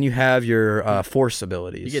 And then you have your force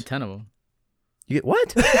abilities. You get 10 of them. You get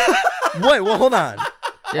what? Wait, well, hold on.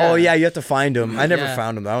 Oh yeah, you have to find them. I never Yeah.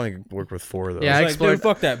 found them. I only worked with 4 of those. Yeah, I Like, explored. dude,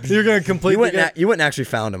 fuck that. You're gonna complete. You wouldn't actually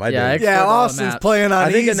found them. I Yeah, did. I Yeah, explored all the Austin's maps. playing on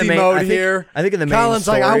I think in easy the main- mode I think- here. I think in the main Colin's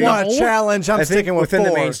like, I story- want a No. challenge. I'm I think sticking with within 4.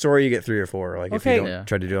 the main story, you get 3 or 4. Like if Okay. you don't Yeah.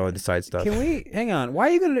 try to do all the side stuff. Can we hang on? Why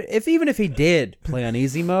are you gonna? Even if he did play on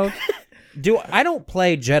easy mode, I don't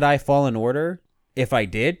play Jedi Fallen Order. If I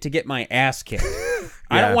did, to get my ass kicked.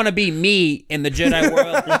 I Yeah. don't want to be me in the Jedi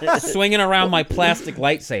world, swinging around my plastic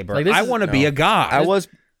lightsaber. Like, this I is- want to be a god. I was.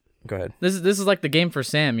 Go ahead. This is like the game for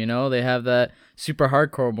Sam, you know? They have that super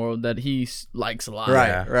hardcore mode that he likes a lot. Right.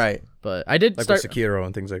 Yeah. Right. But I did Like start with Sekiro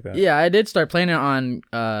and things like that. Yeah, I did start playing it on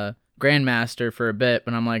Grandmaster for a bit,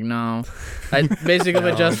 but I'm like, no. I basically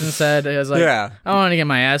what Justin said is like, Yeah. I want to get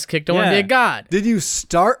my ass kicked. I want to be Yeah. a god. Did you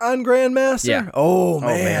start on Grandmaster? Yeah. Oh Oh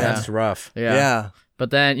man. man, that's rough. Yeah. But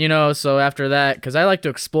then, you know, so after that, because I like to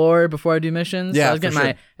explore before I do missions. Yeah, so I was for getting sure.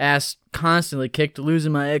 my ass constantly kicked,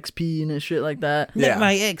 losing my XP and shit like that. Yeah.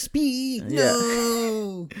 my XP.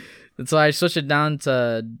 No. And so I switched it down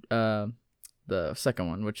to the second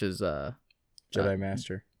one, which is Jedi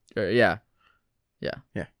Master. yeah.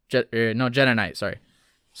 Yeah. Jedi Knight, sorry.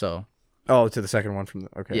 So Oh, to the second one from the.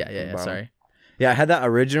 Okay. from the yeah, bottom. sorry. Yeah, I had that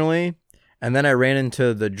originally, and then I ran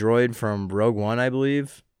into the droid from Rogue One, I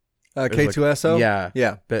believe. K2SO. Yeah.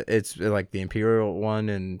 Yeah. But it's like the Imperial one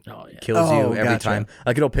and Oh, yeah. kills Oh, you every gotcha. time.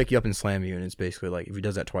 Like it'll pick you up and slam you, and it's basically like if he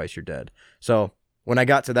does that twice, you're dead. So when I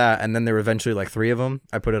got to that, and then there were eventually like 3 of them,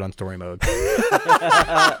 I put it on story mode.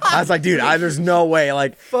 I was like, dude, there's no way.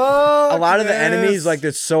 Like Fuck a lot of the this. enemies, like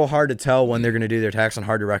it's so hard to tell when they're gonna do their attacks and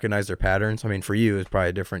hard to recognize their patterns. I mean, for you, it's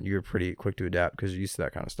probably different. You're pretty quick to adapt because you're used to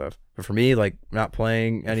that kind of stuff. But for me, like not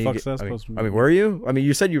playing any. fuck's that I mean, supposed to I mean, were you? I mean,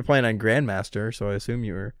 you said you were playing on Grandmaster, so I assume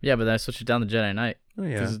you were. Yeah, but then I switched it down to Jedi Knight. Oh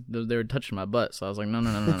yeah. Because they were touching my butt, so I was like, no.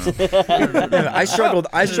 Yeah, I struggled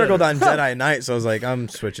on Jedi Knight, so I was like, I'm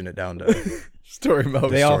switching it down to story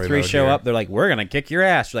mode. They all Story 3 mode show here. up. They're like, "We're gonna kick your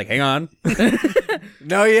ass." You're like, "Hang on,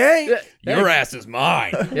 No, you ain't. your ass is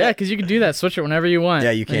mine." Yeah, because you can do that. Switch it whenever you want.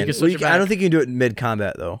 Yeah, you And can. You can Well, switch you it can- I back. don't think you can do it mid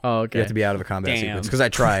combat though. Oh, okay. You have to be out of a combat Damn. sequence because I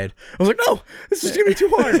tried. I was like, no, this is gonna be too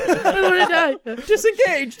hard. I don't want to die.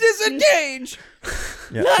 Disengage.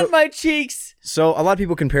 Yeah, Not so, my cheeks. so a lot of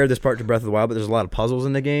people compare this part to Breath of the Wild, but there's a lot of puzzles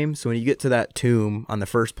in the game. So when you get to that tomb on the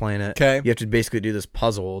first planet, Okay. you have to basically do this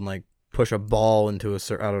puzzle and like push a ball into a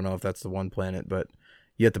certain. I don't know if that's the one planet, but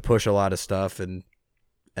you have to push a lot of stuff and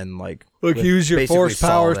like Like use your basically force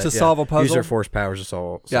powers solve to it. Yeah. solve a puzzle. Use your force powers to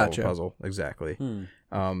solve Gotcha. a puzzle. Exactly. Hmm.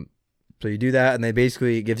 So you do that, and they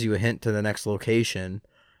basically it gives you a hint to the next location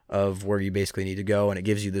of where you basically need to go, and it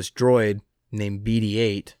gives you this droid named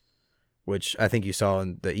BD-8, which I think you saw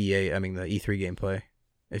in the the E3 gameplay.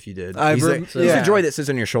 If you did, I he's, rem- he's yeah. the droid that sits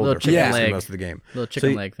on your shoulder Little for chicken basically leg. most of the game. Little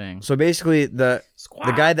chicken you- leg thing. So basically, the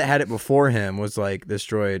guy that had it before him was like this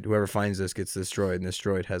droid. Whoever finds this gets this droid, and this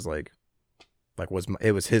droid has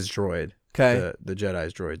it was his droid. Okay. The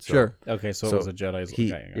Jedi's droid. So Sure. Okay, so, So it was a Jedi's.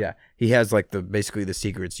 he has like basically the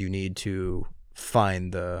secrets you need to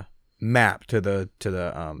find the map to the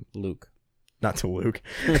Luke. not to Luke.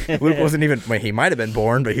 Luke wasn't even he might have been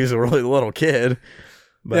born, but he was a really little kid.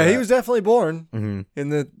 But, yeah, he was definitely born mhm. in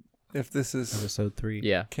the. If this is Episode 3.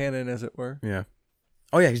 Yeah. canon, as it were. Yeah.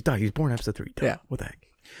 Oh yeah, he's died. He was born episode 3. Duh. Yeah. What the heck?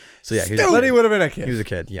 So yeah, But he would have been a kid. he was a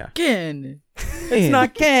kid. Yeah. It's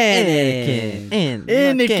not canon. Anakin.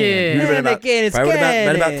 He would've been about, Anakin, it's probably would've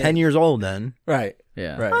been about canon. 10 years old then. Right.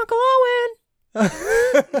 Yeah. Right. Uncle Owen.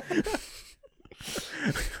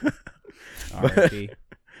 R.I.P.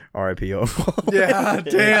 R.I.P. Uncle. Yeah.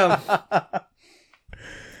 Damn.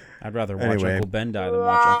 I'd rather watch Anyway. Uncle Ben die than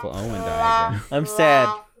watch Uncle Owen die again. I'm sad.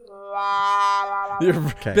 You're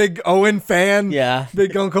a big Owen fan. Yeah.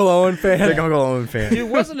 Big Uncle Owen fan. Big Uncle Owen fan. Dude,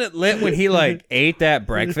 wasn't it lit when he like ate that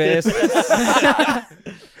breakfast?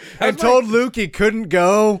 I told Luke he couldn't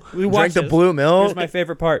go. We Drank watched the this. blue milk. Here's my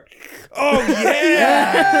favorite part. Oh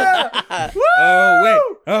yeah! Oh wait!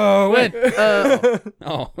 Oh wait!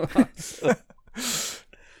 Oh.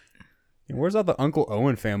 Where's all the Uncle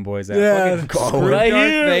Owen fanboys at? Yeah. Fucking Uncle screw Owen. Darth Right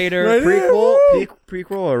here. Vader. Right here.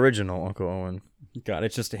 Prequel or original Uncle Owen? God,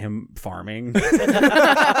 it's just him farming.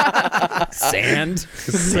 Sand.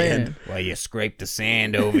 Man. Well, you scrape the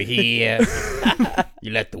sand over here.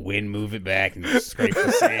 You let the wind move it back and you scrape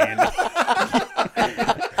the sand.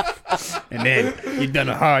 And then you've done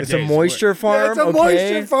a hard It's a moisture farm. It's a okay?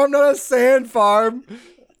 moisture farm, not a sand farm.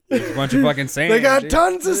 There's a bunch of fucking sand. They got dude.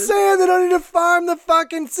 tons of sand. They don't need to farm the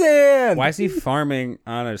fucking sand. Why is he farming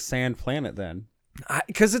on a sand planet then?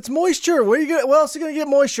 Because it's moisture. Where else are you gonna get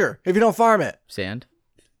moisture if you don't farm it? Sand.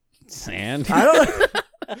 Sand? I don't.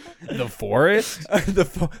 The forest?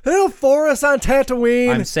 The little forest on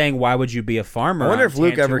Tatooine. I'm saying, why would you be a farmer? I wonder on if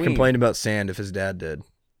Luke ever Tatooine? complained about sand if his dad did.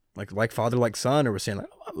 Like father, like son, or was saying like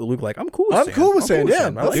Luke, like I'm cool with I'm sand. cool with sand, yeah. I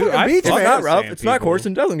like Dude, it. I It's fuck not with rough. sand It's not people. coarse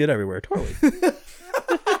and doesn't get everywhere. Totally.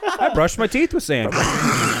 I brush my teeth with sand.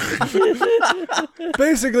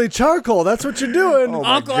 Basically charcoal. That's what you're doing.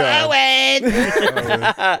 Uncle Owen!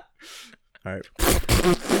 All right.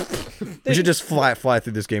 We should just fly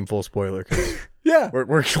through this game full spoiler. 'Cause Yeah.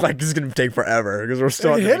 we're like this is gonna take forever because we're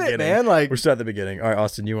still at the Hit beginning. it, man. Like We're still at the beginning. All right,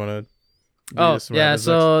 Austin, you want to? Oh, yeah.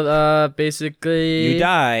 So, basically, You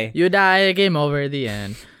die. You die. Game over. The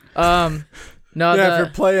end. No, yeah, if you're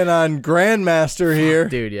playing on Grandmaster here.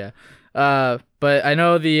 dude, yeah. But I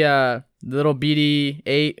know the little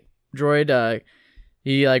BD-8 droid.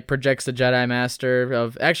 He like projects the Jedi Master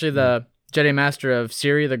of the Jedi Master of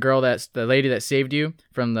Siri, the lady that saved you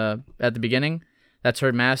from at the beginning. That's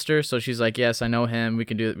her master. So she's like, yes, I know him. We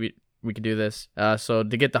can do this. So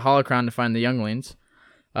to get the holocron to find the younglings.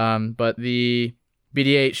 But the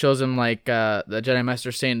BD-8 shows him like the Jedi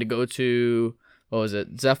Master saying to go to, what was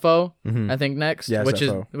it, Zepho? I think next, Yeah,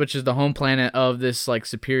 Zepho. which is the home planet of this like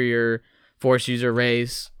superior Force user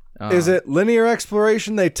race. Is it linear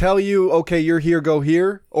exploration? They tell you, okay, you're here, go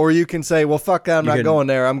here, or you can say, well, fuck that, I'm not going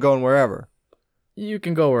there. I'm going wherever. You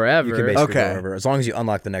can go wherever. You can basically Okay. go wherever as long as you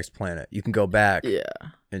unlock the next planet. You can go back. Yeah.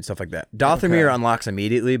 And stuff like that. Dathomir unlocks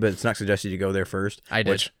immediately, but it's not suggested you go there first. I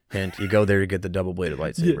did. Which, hint, you go there to get the double-bladed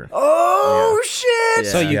lightsaber. Oh, shit.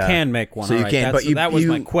 So you Yeah. can make one. So you alright, can't, that's- but that was you,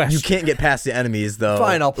 my question. You can't get past the enemies though.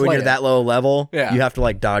 Fine, I'll When play you're it. that low level, Yeah. you have to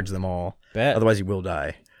like dodge them all. Bet. Otherwise, you will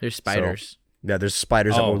die. There's spiders. Yeah, there's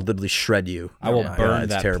spiders that Oh. will literally shred you. I will Oh my burn God,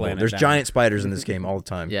 it's that terrible. planet There's down. giant spiders in this game all the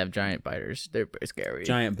time. Yeah, giant biters. They're pretty scary.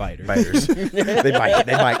 Giant biters. Spiders. They bite.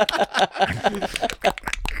 They bite.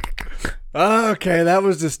 Okay, that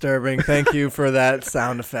was disturbing. Thank you for that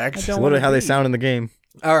sound effect. It's literally how they sound in the game.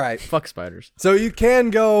 All right. Fuck spiders. So you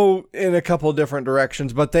can go in a couple different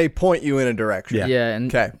directions, but they point you in a direction. Yeah. Yeah,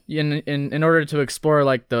 and Okay. in order to explore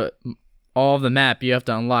like all of the map, you have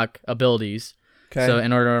to unlock abilities. Okay. So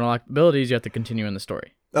in order to unlock abilities, you have to continue in the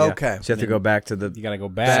story. Okay. So you have to go back to the. You gotta go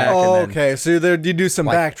back. Oh, and then- okay. So there you do some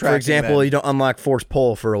Like, backtracking. for example, then. you don't unlock force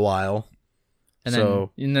pull for a while. And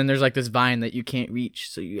So- then there's like this vine that you can't reach,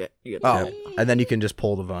 so you get Oh. And then you can just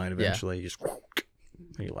pull the vine eventually. You just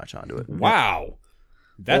and you latch onto it. Wow.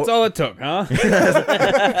 That's all it took, huh?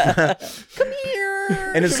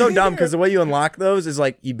 And it's so dumb because the way you unlock those is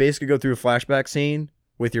like you basically go through a flashback scene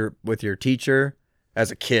with your teacher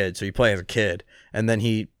as a kid. So you play as a kid, and then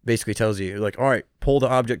he basically tells you like, all right, pull the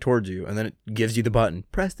object towards you, and then it gives you the button.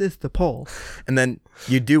 Press this to pull, and then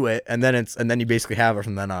you do it, and then you basically have it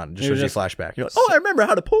from then on. It just You're shows just- you a flashback. You're like, oh, I remember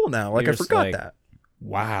how to pull now. Like I You're just forgot like- that.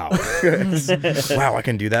 Wow. Wow, I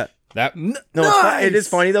can do that. That No, it is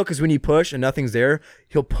funny though, because when you push and nothing's there,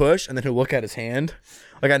 he'll push and then he'll look at his hand.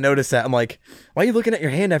 Like I noticed that. I'm like, why are you looking at your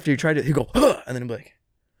hand after you tried it? He'll go, huh, and then I'm like,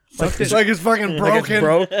 it's like it's fucking like it's broken.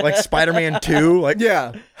 broke, like Spider-Man 2. Like,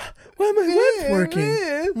 Yeah. why are my legs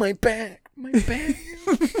working? My back.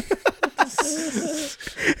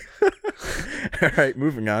 All right,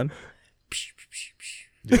 moving on.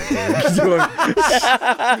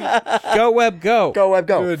 Go web, go. Go web,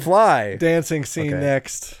 go. Good. Fly. Dancing scene Okay.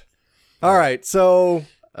 next. All right, so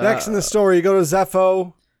next in the story, you go to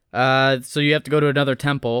Zepho. So you have to go to another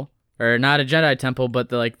temple, or not a Jedi temple, but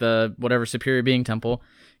the whatever superior being temple.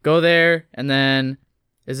 Go there, and then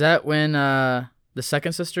is that when the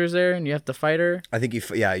second sister is there, and you have to fight her? I think you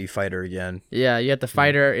fight her again. Yeah, you have to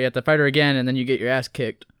fight her. You have to fight her again, and then you get your ass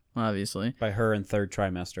kicked. Obviously, By her in third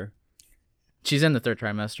trimester. she's in the third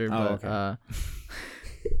trimester, Oh,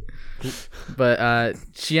 but but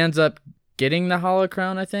she ends up getting the hollow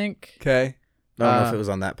crown, I think. Okay. I don't know if it was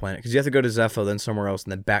on that planet because you have to go to Zepho, then somewhere else,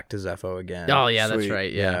 and then back to Zepho again. Oh yeah, that's Sweet.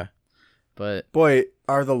 right. Yeah, but Boy,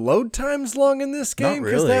 are the load times long in this Not game?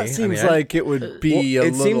 Because really. that I seems mean, like it would be Well, a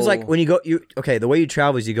it little... seems like when you go, the way you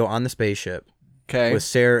travel is you go on the spaceship Okay. with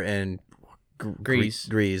Sarah and Grease.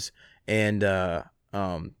 Grease, and it'll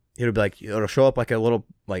be like it'll show up like a little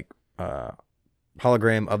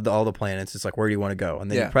hologram of all the planets. It's like, where do you want to go? And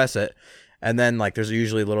then Yeah. you press it, and then like there's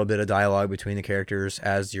usually a little bit of dialogue between the characters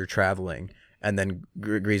as you're traveling, and then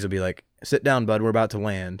Grease will be like, "Sit down, bud. We're about to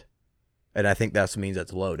land." And I think that means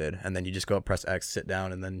it's loaded, and then you just go up, press X, sit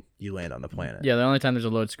down, and then you land on the planet. yeah, the only time there's a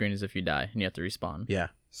load screen is if you die and you have to respawn. Yeah.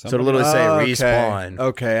 So Somebody- it'll literally say Oh, okay. respawn.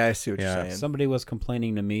 Okay, I see what Yeah. you're saying. Somebody was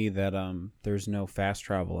complaining to me that there's no fast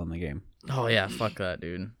travel in the game. Oh yeah, fuck that,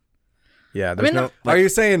 dude. Yeah. There's mean, no. Are you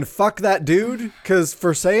saying fuck that dude? Because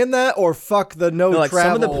for saying that, or fuck the no, No, like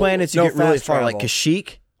travel? some of the planets you no get really fast far, like travel.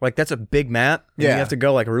 Kashyyyk, like that's a big map. And Yeah. you have to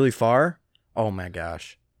go like really far. Oh my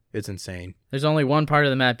gosh, it's insane. There's only one part of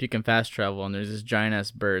the map you can fast travel, and there's this giant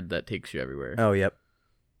ass bird that takes you everywhere. Oh yep.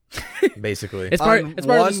 Basically, It's part. On It's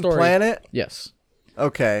part of one the story. planet? Yes.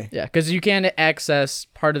 Okay. Yeah, because you can't access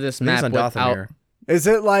part of this I think it's map on without. Dathomir. Is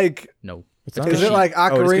it like... No. It's It's on Is it Kashyyyk. like Oh,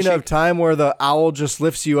 it's Ocarina of Kashyyyk. Time where the owl just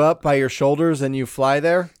lifts you up by your shoulders and you fly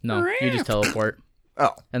there? No, you just teleport,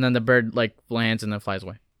 Oh. and then the bird like lands and then flies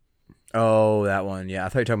away. Oh, that one. Yeah, I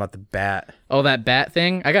thought you were talking about the bat. Oh, that bat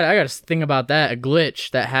thing! I got a thing about that. A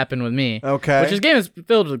glitch that happened with me. Okay. Which this game is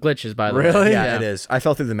filled with glitches, by the way. Really? Yeah, it is. I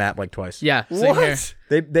fell through the map like twice. Yeah. Same here.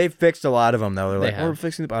 What? They fixed a lot of them though. They're They like, have. we're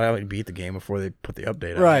fixing the. But I already beat the game before they put the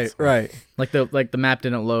update out. Right, So- right. Like the map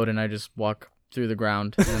didn't load, and I just walk through the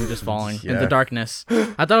ground and I'm just falling Yeah. into darkness. I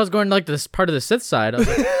thought I was going like this part of the Sith side. I was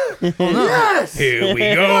like, oh no. Here we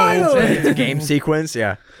go. It's a game sequence.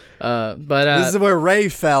 Yeah. But This is where Ray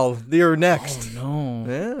fell. You're next. no.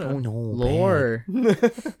 Yeah. Oh no. Lore.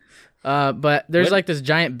 But there's like this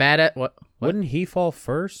giant bat at what? Wouldn't he fall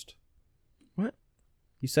first? What?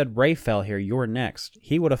 You said Ray fell here. You're next.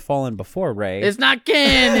 He would have fallen before Ray. It's not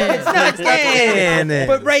canon. It's not Canon.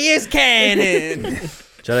 but Ray is canon.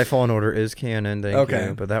 Jedi Fallen Order is canon. Thank Okay.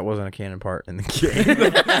 you. But that wasn't a canon part in the game.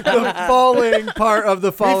 The falling part of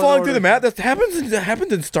the falling falling order. through the map. That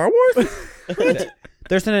happens in Star Wars.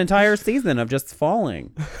 There's an entire season of just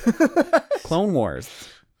falling. Clone Wars.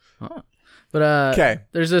 But Okay.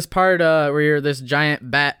 there's this part where this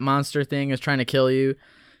giant bat monster thing is trying to kill you,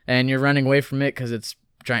 and you're running away from it because it's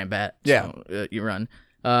giant bat. Yeah. So, you run.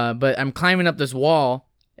 But I'm climbing up this wall,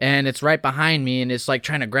 and it's right behind me, and it's like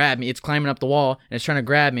trying to grab me. It's climbing up the wall, and it's trying to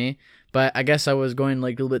grab me. But I guess I was going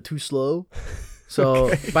like a little bit too slow. So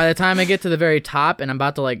by the time I get to the very top, and I'm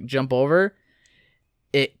about to like jump over,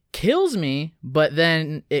 it kills me. But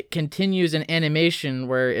then it continues an animation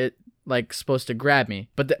where it like supposed to grab me,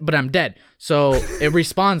 but I'm dead. So it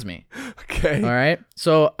respawns me. Okay. All right.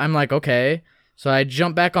 So I'm like, okay. So I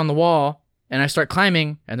jump back on the wall and I start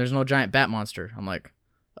climbing, and there's no giant bat monster. I'm like,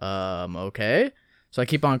 okay. So I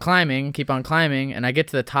keep on climbing, and I get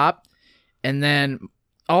to the top, and then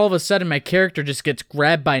all of a sudden my character just gets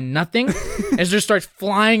grabbed by nothing and just starts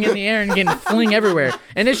flying in the air and getting fling everywhere.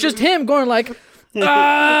 And it's just him going like,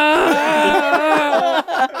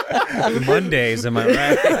 Mondays, am I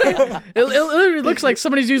right? it literally looks like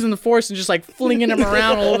somebody's using the force and just like flinging him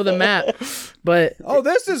around all over the map. But Oh,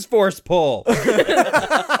 this is force pull.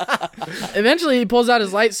 eventually he pulls out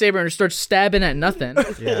his lightsaber and starts stabbing at nothing.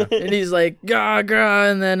 Yeah. And he's like, gah, gah,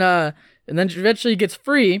 and then eventually he gets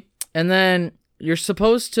free, and then you're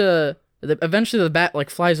supposed to eventually the bat like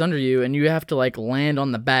flies under you, and you have to like land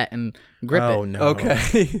on the bat and grip Oh it. no.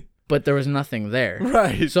 Okay. But there was nothing there.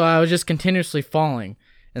 Right. So I was just continuously falling.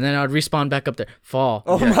 And then I would respawn back up there. Fall.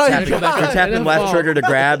 Oh my Tap it back up, You're and tapping then left fall. trigger to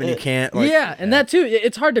grab, and you can't. Like, yeah, and that too.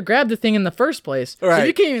 It's hard to grab the thing in the first place. So Right.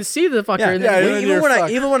 you can't even see the fucker. Yeah, and yeah, then- and then you're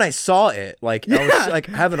fucked. even when I saw it, like I was like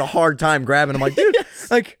having a hard time grabbing. I'm like, dude,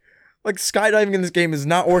 like skydiving in this game is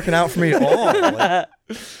not working out for me at all. Like,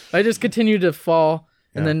 I just continued to fall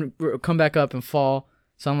and Yeah. then come back up and fall.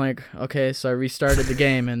 So I'm like, okay, so I restarted the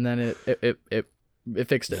game, and then it it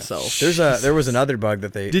fixed itself. There was another bug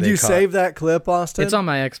that Did you caught. save that clip, Austin? It's on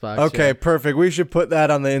my Xbox. Okay, yeah. perfect. We should put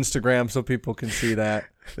that on the Instagram so people can see that.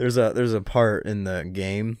 There's a part in the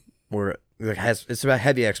game where it's about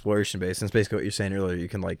heavy exploration based, and it's basically what you're saying earlier. You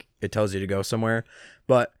can it tells you to go somewhere,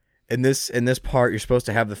 but in this part you're supposed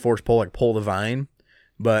to have the force pull pull the vine,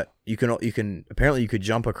 but you can apparently you could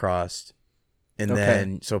jump across, and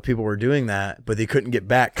then so people were doing that, but they couldn't get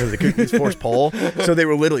back because they couldn't use force pull, so they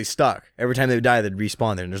were literally stuck. Every time they would die, they'd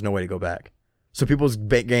respawn there, and there's no way to go back. So people's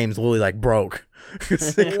games literally broke.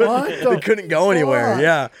 They couldn't go anywhere. fuck?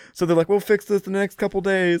 Yeah. So they're like, we'll fix this in the next couple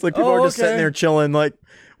days. People are just sitting there chilling,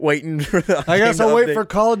 waiting for the I guess game to I'll wait update. for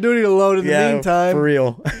Call of Duty to load in the meantime. For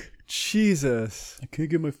real. Jesus. I can't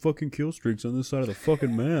get my fucking kill streaks on this side of the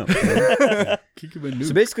fucking map. Can't get my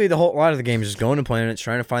So basically, a lot of the game is just going to planets,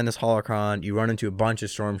 trying to find this holocron. You run into a bunch of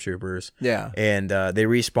stormtroopers. Yeah. And they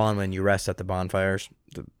respawn when you rest at the bonfires.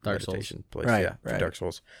 The Dark Souls. meditation place. Right, Yeah, right. Dark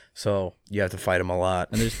Souls. So you have to fight them a lot.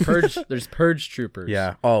 And there's purge troopers.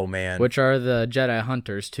 Yeah. Oh, man. Which are the Jedi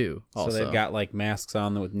hunters too. Also. So they've got masks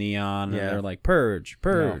on with neon, Yeah. and they're like purge.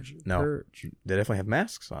 No. Purge. They definitely have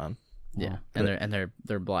masks on. yeah, and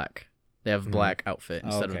they're black. They have black outfit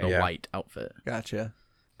instead of Okay. the Yeah. white outfit. Gotcha.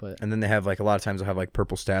 But And then they have a lot of times they'll have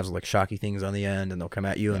purple stabs with shocky things on the end, and they'll come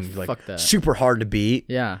at you and fuck that. super hard to beat.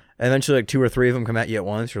 yeah. And eventually 2 or 3 of them come at you at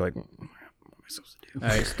once. You're like, what am I supposed to do? All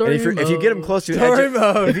right. And Story if you get them close to the Story edge,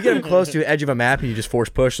 mode. if you get them close to the edge of a map and you just force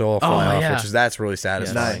push, they'll all fly off, yeah. that's really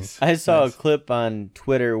satisfying. Nice. I saw a clip on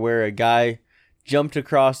Twitter where a guy jumped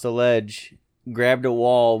across the ledge, grabbed a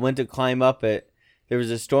wall, went to climb up it. There was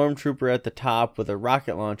a stormtrooper at the top with a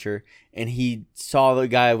rocket launcher, and he saw the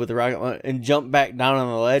guy with the rocket launcher and jumped back down on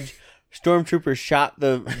the ledge. Stormtrooper shot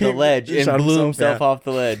the ledge He and shot blew himself, himself yeah. off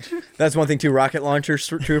the ledge. That's one thing too. Rocket launcher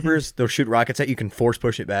troopers, they'll shoot rockets at you. You can force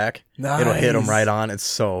push it back. It'll hit them Nice. right on. It's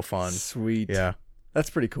so fun. Sweet. Yeah, That's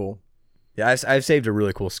pretty cool. yeah. I've saved a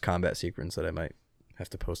really cool combat sequence that I might have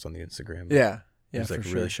to post on the Instagram. Yeah. It Yeah, was for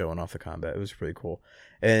sure. really showing off the combat. It was pretty cool.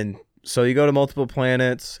 And so you go to multiple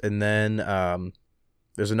planets, and then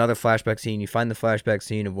there's another flashback scene. You find the flashback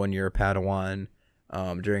scene of when you're a Padawan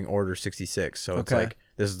during Order 66. So it's Okay.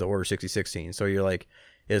 this is the Order 66 scene. So you're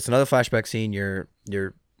it's another flashback scene. You're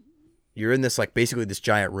in this basically this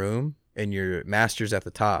giant room, and your master's at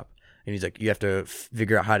the top, and he's like, you have to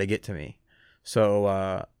figure out how to get to me. So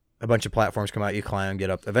a bunch of platforms come out. You climb, get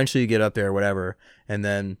up. Eventually, you get up there, or whatever, and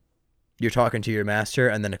then you're talking to your master,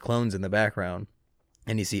 and then a clone's in the background,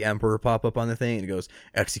 and you see Emperor pop up on the thing, and it goes,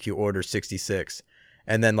 execute Order 66.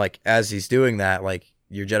 And then as he's doing that,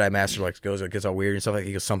 your Jedi Master gets all weird and stuff,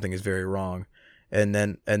 he goes, something is very wrong. And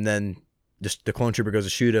then just the clone trooper goes to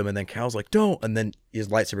shoot him, and then Cal's like, don't, and then his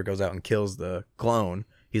lightsaber goes out and kills the clone.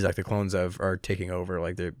 He's like, the clones are taking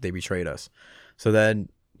over, they betrayed us. So then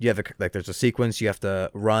you have there's a sequence, you have to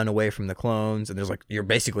run away from the clones, and there's you're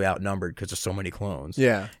basically outnumbered because there's so many clones.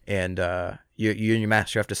 Yeah. And you and your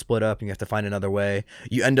master have to split up, and you have to find another way.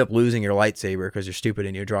 You end up losing your lightsaber because you're stupid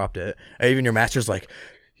and you dropped it. And even your master's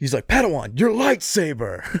he's like, Padawan, your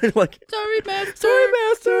lightsaber.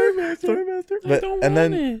 Sorry, master. But, and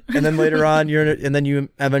then later on, and then you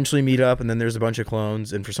eventually meet up, and then there's a bunch of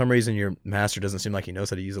clones, and for some reason your master doesn't seem like he knows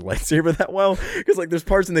how to use a lightsaber that well, because there's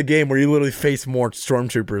parts in the game where you literally face more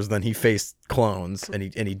stormtroopers than he faced clones, and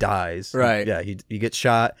he dies. Right. Yeah. He gets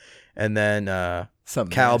shot, and then Some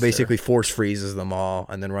Cal master. basically force freezes them all,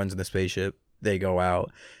 and then runs in the spaceship. They go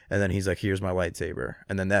out, and then he's like, here's my lightsaber,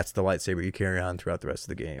 and then that's the lightsaber you carry on throughout the rest of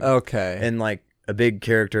the game. Okay. And a big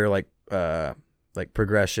character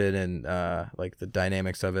progression and the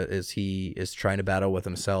dynamics of it is he is trying to battle with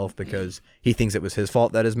himself because he thinks it was his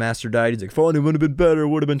fault that his master died. He's like, if only it would have been better,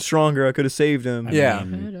 would have been stronger, I could have saved him. yeah.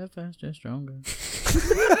 Better, faster, stronger.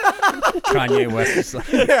 Kanye West is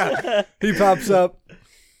like, Yeah. He pops up.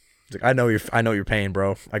 He's like, I know your pain,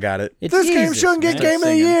 bro. I got it. it's This game Jesus, shouldn't get man. Game of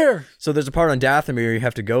the Year. So there's a part on Dathomir you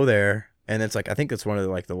have to go there, and it's I think it's one of the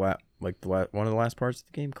one of the last parts of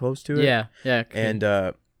the game, close to it. Yeah. Yeah.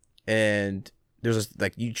 And there's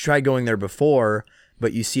you try going there before,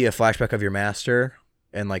 but you see a flashback of your master,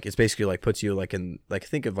 and it's basically puts you in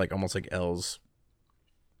think of almost like Elle's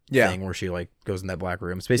thing where she goes in that black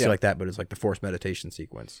room. It's basically like that, but it's the forced meditation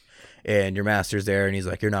sequence, and your master's there, and he's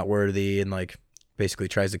like, you're not worthy, and basically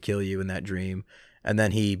tries to kill you in that dream, and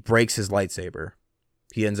then he breaks his lightsaber.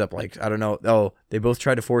 He ends up I don't know. Oh, they both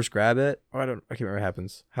try to force grab it. Oh, I can't remember what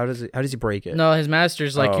happens. How does he break it? No, his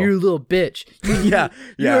master's like, Oh. "You little bitch, yeah.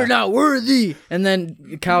 you're not worthy." And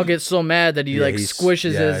then Cal gets so mad that he Yeah,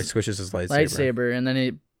 squishes he his squishes his lightsaber. lightsaber, and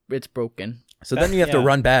then it's broken. So then you have to Yeah.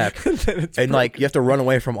 run back, and like you have to run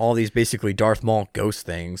away from all these basically Darth Maul ghost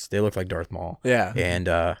things. They look like Darth Maul. Yeah. And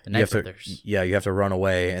you Night have to, Brothers. you have to run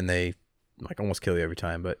away, and they like almost kill you every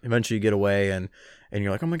time. But eventually you get away, and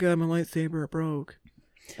you're like, oh my god, my lightsaber broke.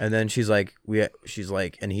 And then she's like,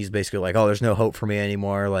 and he's basically like, oh, there's no hope for me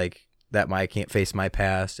anymore. Like I can't face my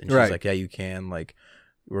past. And she's Right. like, yeah, you can. Like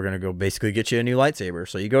we're gonna go basically get you a new lightsaber.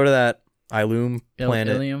 So you go to that Ilum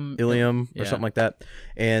planet, Ilium or Yeah. something like that,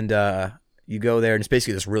 and you go there, and it's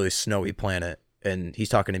basically this really snowy planet. And he's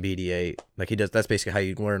talking to BD-8, like he does. That's basically how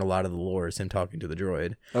you learn a lot of the lore. Is him talking to the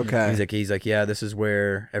droid. Okay. He's like, yeah, this is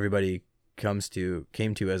where everybody came to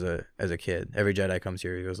as a kid. Every Jedi comes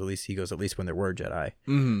here. He goes at least when there were Jedi.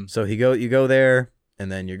 Mm-hmm. So you go there,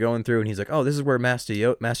 and then you're going through, and he's like, oh, this is where Master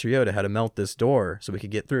Yoda had to melt this door so we could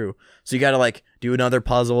get through. So you got to like do another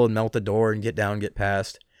puzzle and melt the door and get down, get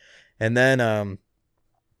past, and then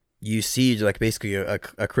you see like basically a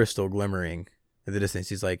crystal glimmering in the distance.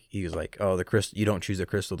 He was like, oh, the crystal. You don't choose the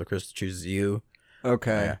crystal chooses you.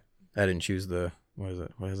 Okay. Yeah. I didn't choose the what is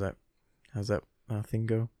that? How's that thing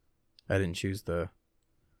go? I didn't choose the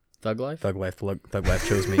Thug Life. Thug Life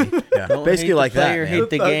chose me. Yeah, Don't basically hate like the player, that. hate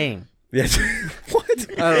the game. Yes. What?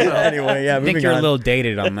 I don't know. Anyway, yeah. I think moving you're on. a little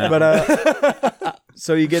dated on that. But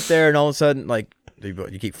so you get there, and all of a sudden, like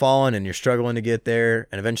you keep falling, and you're struggling to get there,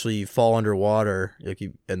 and eventually you fall underwater,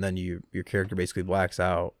 and then your character basically blacks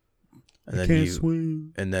out, and then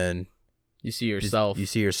swim. and then You see yourself. you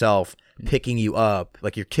see yourself picking you up,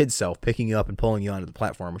 like your kid self picking you up and pulling you onto the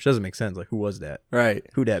platform, which doesn't make sense. Like, who was that? Right.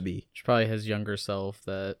 Who'd that be? It's probably his younger self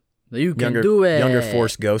that you can Younger, do it. younger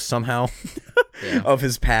Force ghost somehow Yeah. of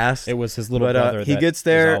his past. It was his little But brother. he that gets is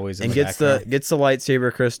there always in and the gets background. the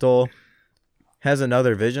lightsaber crystal, has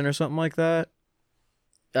another vision or something like that.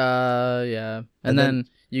 Yeah. And And then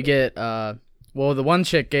you get well, the one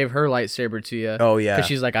chick gave her lightsaber to you. Oh yeah, Because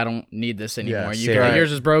she's like, I don't need this anymore. same. Like, Right.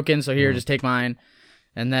 yours is broken, so here, just take mine.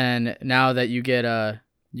 And then now that you get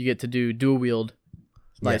to do dual wield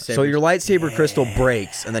Yeah. lightsabers. So your lightsaber crystal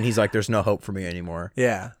breaks, and then he's like, "There's no hope for me anymore."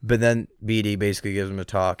 Yeah. But then BD basically gives him a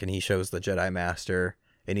talk, and he shows the Jedi Master,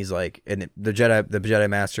 and he's like, and the Jedi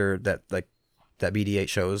Master that BD-8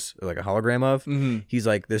 shows like a hologram of. Mm-hmm. He's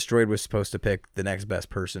like, this droid was supposed to pick the next best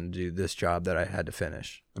person to do this job that I had to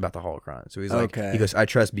finish about the holocron. So he's like, Okay. he goes, I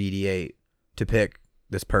trust BD-8 to pick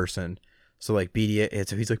this person. So like BD-8,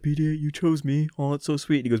 so he's like, BD-8, you chose me. Oh, that's so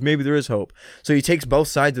sweet. And he goes, maybe there is hope. So he takes both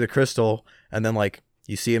sides of the crystal, and then like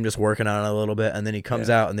you see him just working on it a little bit, and then he comes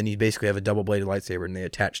out, and then you basically have a double-bladed lightsaber, and they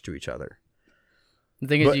attach to each other. The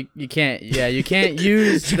thing is, you can't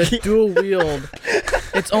use the dual wield.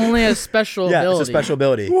 It's only a special Yeah, ability. it's a special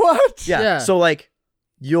ability. What? Yeah. Yeah. So like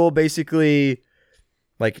you'll basically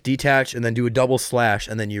like detach and then do a double slash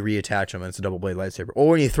and then you reattach them and it's a double blade lightsaber. Or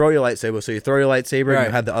when you throw your lightsaber, so you throw your lightsaber and Right.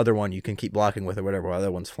 you have the other one you can keep blocking with or whatever while the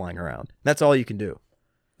other one's flying around. That's all you can do.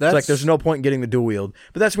 That's It's like there's no point in getting the dual wield.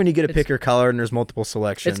 But that's when you get to pick your color and there's multiple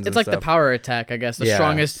selections. It's and like the stuff. power attack, I guess. The Yeah,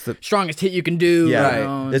 strongest it's strongest hit you can do. Yeah. you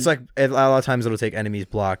know, It's like a lot of times it'll take enemies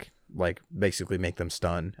block, like basically make them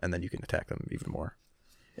stun and then you can attack them even more.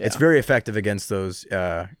 It's very effective against those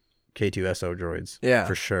K2SO droids. Yeah.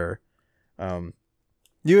 For sure.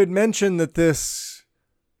 You had mentioned that this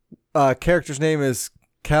character's name is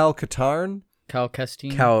Cal Katarn? Cal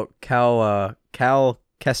Kestin. Cal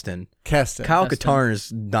Keston. Keston. Cal Keston. Katarn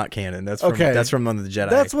is not canon. That's from Okay. that's from one of the Jedi.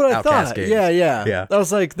 That's what I Outcast thought. games. Yeah. Yeah. I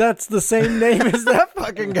was like, that's the same name as that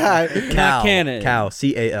fucking guy. Cal. canon. Cal.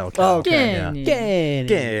 CAL. Oh, okay. Cannon.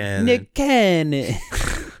 Cannon. Nick Cannon.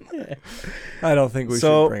 I don't think we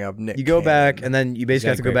So should bring up Nick. you go Cannon. back and then you basically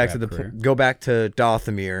have He's to got go a back to great the rap career. go back to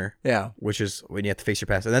Dothamir, Yeah. which is when you have to face your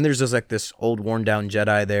past. And then there's just like this old worn down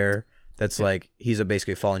Jedi there that's like he's a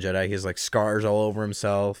basically fallen Jedi. He has like scars all over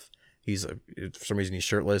himself. He's for some reason he's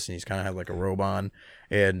shirtless and he's kind of have like a robe on.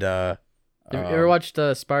 And You ever watched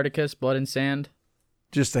Spartacus, Blood and Sand?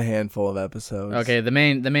 Just a handful of episodes. Okay, the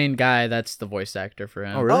main guy, that's the voice actor for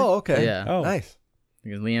him. Oh, really? Oh, okay. Yeah. Oh. Nice.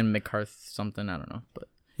 Liam McCarthy something, I don't know. But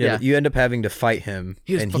yeah, but you end up having to fight him,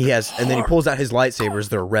 was and fucking and then he pulls out his lightsabers.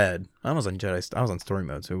 They're red. I was on story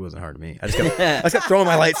mode, so it wasn't hard to me. I just kept throwing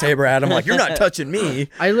my lightsaber at him, like you're not touching me.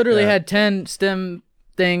 I literally had 10 stem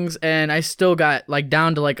things and I still got like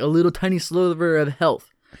down to like a little tiny sliver of health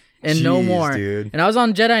and no Jeez, more. dude. And I was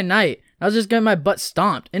on Jedi Knight. I was just getting my butt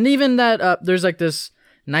stomped. And even that there's like this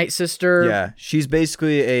Night Sister. Yeah, she's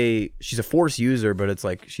basically she's a Force user, but it's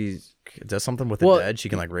like she does something with the Well, dead. She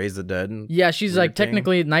can like raise the dead. And Yeah, she's like weird thing.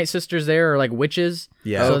 technically Night Sisters there are like witches.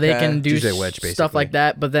 Yeah. So they Okay. can do She's a witch, stuff basically. like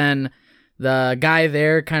that. But then the guy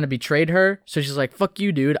there kind of betrayed her, so she's like, "Fuck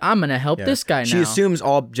you, dude! I'm gonna help this guy now." She assumes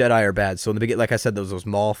all Jedi are bad. So in the beginning, like I said, those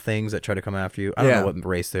Maul things that try to come after you. I don't Yeah. know what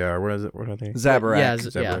race they are. What is it? What are they? Zabarak. yeah,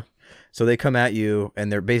 Zabarak. So they come at you,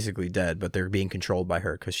 and they're basically dead, but they're being controlled by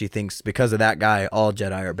her because she thinks because of that guy, all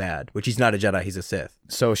Jedi are bad. Which he's not a Jedi; he's a Sith.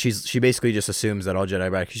 So she basically just assumes that all Jedi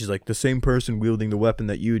are bad. 'Cause she's like, the same person wielding the weapon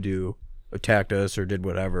that you do attacked us or did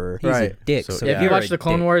whatever. He's Right. a dick. So, So, yeah. If you you're watch a the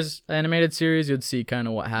Clone dick. Wars animated series, you'd see kind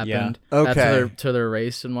of what happened Okay. to their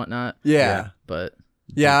race and whatnot. Yeah. But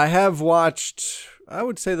Yeah, I have watched, I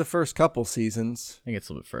would say, the first couple seasons. I think it's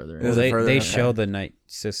a little bit further. Is it They further? they Okay. show the Night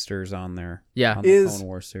Sisters on there. Yeah. on the Is- Clone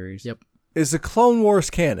Wars series. Yep. Is the Clone Wars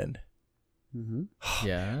canon?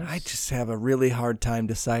 Yeah. I just have a really hard time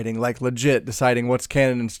deciding, like legit deciding what's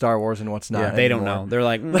canon in Star Wars and what's not. Yeah, They don't anymore. know. They're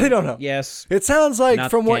like, They don't know. Yes, It sounds like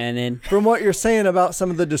not from what canon. you're saying about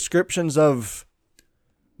some of the descriptions of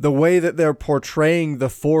the way that they're portraying the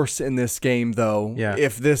Force in this game, though. Yeah.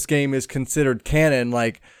 If this game is considered canon,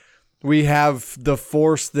 like we have the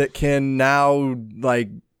Force that can now like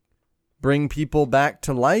bring people back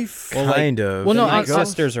to life. Well, like- Kind of. Well, no, The Night I-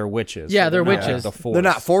 Sisters are witches. Yeah, so they're not witches. The Force. They're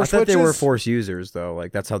not I Force thought witches. they were Force users though.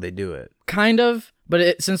 Like that's how they do it. Kind of,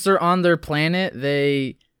 but since they're on their planet,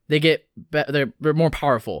 they get they're more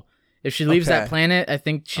powerful. If she leaves Okay. that planet, I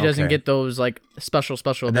think she doesn't Okay. get those like special And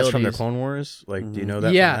that's abilities. from the Clone Wars. Like, do you know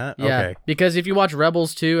that? yeah, From that? yeah. Okay. Because if you watch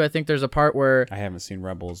Rebels too, I think there's a part where I haven't seen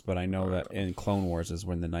Rebels, but I know that in Clone Wars is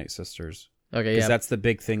when the Night Sisters. okay, Because yeah, that's the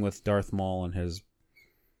big thing with Darth Maul and his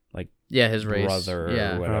his race, brother or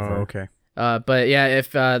yeah. whatever. Oh, okay. But yeah,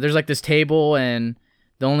 if there's like this table and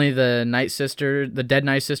only the dead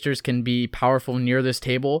Night Sisters can be powerful near this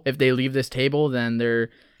table. If they leave this table, then they're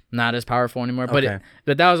not as powerful anymore. But Okay.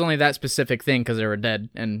 but that was only that specific thing because they were dead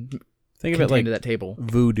and Think of it contained like to that table.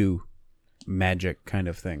 voodoo magic kind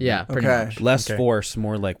of thing. Yeah, pretty Okay. much. Less force,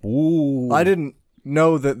 more like woo. I didn't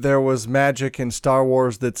know that there was magic in Star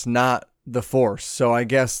Wars that's not the Force. So I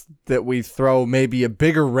guess that we throw maybe a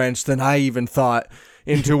bigger wrench than I even thought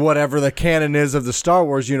into whatever the canon is of the Star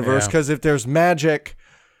Wars universe. Yeah. Because if there's magic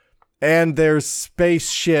and there's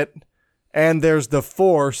space shit and there's the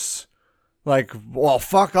Force, like, well,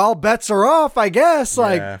 fuck, all bets are off, I guess.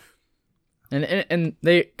 Like, Yeah. And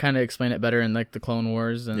they kind of explain it better in like the Clone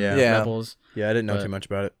Wars and Yeah. Yeah. Rebels. Yeah, I didn't know But- too much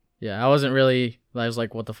about it. Yeah, I wasn't really. I was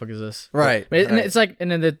like, "What the fuck is this?" Right, But and right. it's like,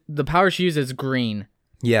 and then the power she uses is green.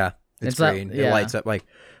 Yeah, it's It's not- green. It yeah. lights up like,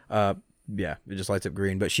 yeah, it just lights up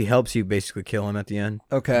green. But she helps you basically kill him at the end.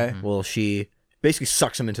 okay. Well, she basically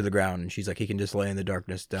sucks him into the ground, and she's like, he can just lay in the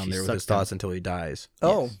darkness down She there with his sucked him. thoughts until he dies.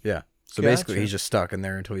 Oh, Yeah. So Gotcha. basically, he's just stuck in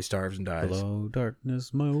there until he starves and dies. Hello,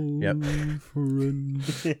 darkness, my old Yep. friend.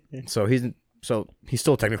 So he's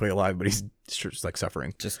still technically alive, but he's just like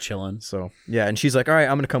suffering. Just chilling. So yeah, and she's like, all right,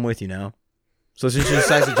 I'm gonna come with you now. So she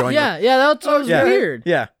decides to join. Yeah, yeah, that was Yeah. weird.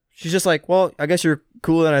 Yeah. She's just like, well, I guess you're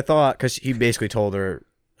cooler than I thought, because he basically told her,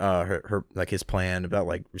 her like his plan about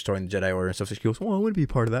like restoring the Jedi Order and stuff. So she goes, well, I want to be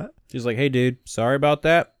part of that. She's like, hey, dude, sorry about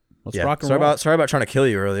that. Let's Yeah. rock and Sorry roll. about trying to kill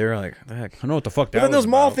you earlier. Like, what the heck. I know what the fuck that But then was those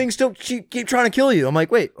Maul about. things still keep trying to kill you. I'm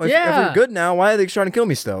like, wait, if Yeah. we're good now, why are they trying to kill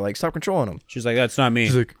me still? Like, stop controlling them. She's like, that's not me.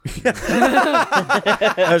 She's like,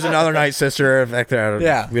 there's another Night Sister. Back there.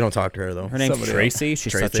 Yeah. We don't talk to her though. Her name's Somebody Tracy.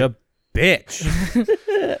 She's Tracy. such a bitch.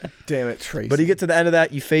 damn it, Tracy. But you get to the end of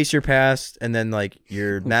that, you face your past, and then like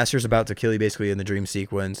your master's about to kill you basically in the dream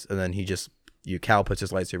sequence, and then Cal puts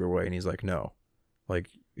his lightsaber away, and he's like, no, like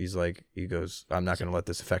he goes, I'm not gonna let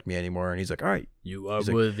this affect me anymore, and he's like, all right, You are He's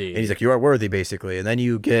like- worthy. and he's like, you are worthy, basically, and then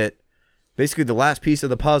you get basically the last piece of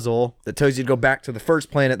the puzzle that tells you to go back to the first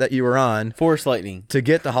planet that you were on Force lightning. to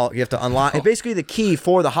get the you have to unlock it's basically the key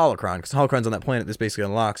for the holocron, because the holocron's on that planet. This basically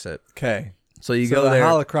unlocks it. okay. So you So go the there.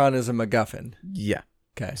 holocron is a MacGuffin. Yeah.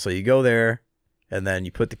 Okay. So you go there, and then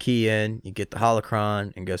you put the key in, you get the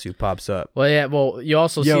holocron, and guess who pops up? Well, yeah. Well, you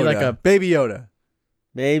also see Yoda. like a Baby Yoda.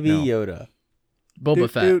 Baby No. Yoda. Boba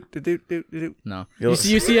Fett. Fett. No, You'll-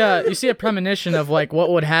 you see a premonition of like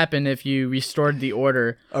what would happen if you restored the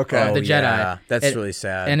order. Okay. of the Jedi. Yeah, that's It- really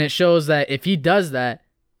sad. And it shows that if he does that,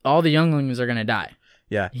 all the younglings are gonna die.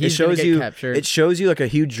 yeah, it he's gonna shows get you. captured. It shows you like a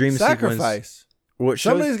huge dream sequence. Sacrifice. Well, it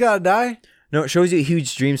shows, Somebody's got to die. no, it shows you a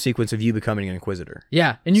huge dream sequence of you becoming an Inquisitor.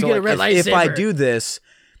 Yeah, and you So, get a like, red if lightsaber.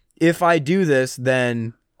 if I do this,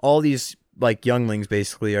 then all these like younglings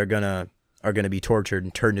basically are gonna be tortured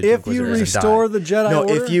and turned into If you Inquisitors restore and the die. Jedi No,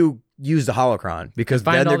 Order? if you use the holocron, because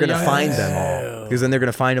Find then all they're the gonna find younglings. them all. Because then they're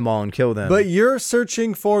gonna find them all and kill them. But you're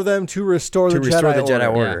searching for them to restore to the restore Jedi the Jedi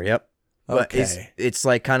Order. Order. Yep. But Okay. it's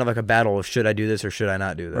like kind of like a battle of should I do this or should I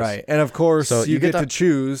not do this? Right. And of course, So you you get get the- to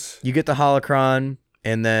choose. You get the holocron,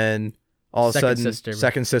 and then all of a Second sudden, sister.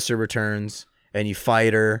 second sister returns, and you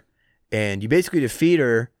fight her, and you basically defeat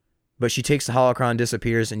her, but she takes the holocron,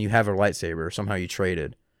 disappears, and you have her lightsaber. Somehow you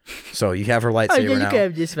traded. So you have her lightsaber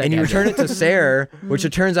now. And you return it to Sarah, which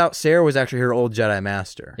it turns out Sarah was actually her old Jedi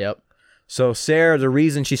Master. Yep. So Sarah, the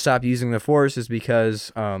reason she stopped using the Force is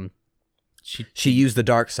because she used the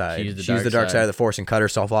dark side. She used the She used the dark dark side. side of the Force and cut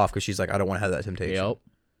herself off because she's like, I don't want to have that temptation. Yep.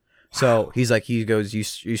 So he goes, you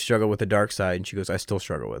struggle with the dark side, and she goes, I still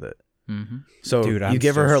struggle with it. Mm-hmm. So Dude, I'm you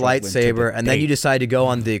give her still her struggling to lightsaber, the and then you date. decide to go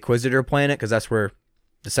on the Inquisitor planet because that's where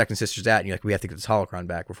the second sister's at. And you're like, we have to get this holocron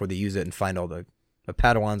back before they use it and find all the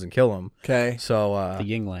Padawans and kill them. Okay. So The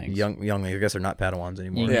Yinglings. younglings, I guess they're not Padawans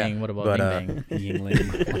anymore. Yin Yeah. Yang, what about But, Bing Bang?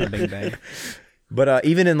 Yingling. Bing Bang. But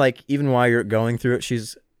even while you're going through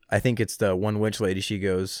it, I think it's the one witch lady. She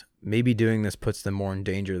goes, maybe doing this puts them more in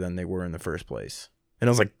danger than they were in the first place. And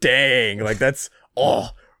I was like, dang, like that's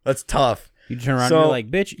tough. You turn around So- and you're like,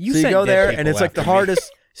 bitch, you So you sent go dead there, people and it's like the after me.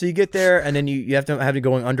 hardest. So you get there, and then you have to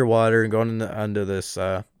going underwater and going under this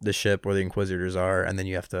the ship where the Inquisitors are, and then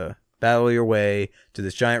you have to battle your way to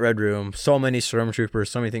this giant red room. So many stormtroopers,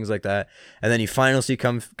 so many things like that, and then you finally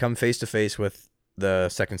come face to face with the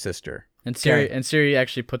second sister. And Siri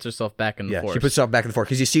actually puts herself back in the Yeah, Force. she puts herself back and forth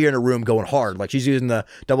because you see her in a room going hard. Like she's using the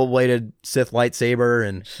double-bladed Sith lightsaber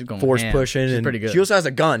and She's going force ham. pushing. She's and pretty good. She also has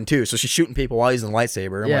a gun too, so she's shooting people while using the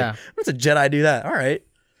lightsaber. I'm Yeah. like, what's a Jedi do that? All right.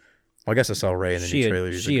 Well, I guess I saw Rey in the new trailer.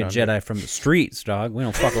 use She a gun. Jedi from the streets, dog. We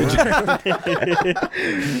don't fuck around.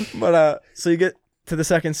 But so you get to the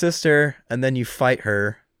second sister, and then you fight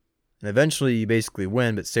her, and eventually you basically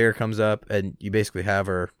win. But Sarah comes up, and you basically have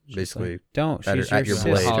her Don't. at, She's her, at your your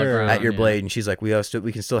blade, sister. at your Yeah. blade, and she's like, we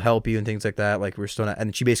can still help you and things like that. Like we're still not.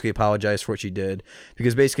 And she basically apologized for what she did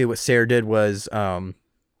because basically what Sarah did was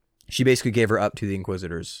she basically gave her up to the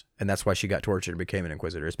Inquisitors, and that's why she got tortured and became an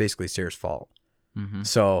Inquisitor. It's basically Sarah's fault. Mhm.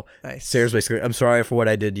 So Nice. Sarah's basically, I'm sorry for what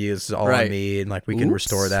I did to you. This is all Right. on me, and like we can Oops.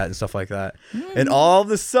 restore that and stuff like that. And all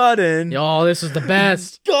of a sudden, Yo, this is the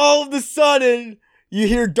best. all of a sudden, you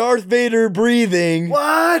hear Darth Vader breathing.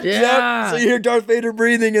 What? Yeah. So you hear Darth Vader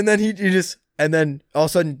breathing, and then and then all of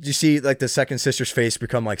a sudden you see like the second sister's face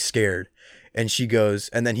become like scared. And she goes,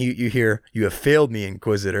 and then you hear, you have failed me,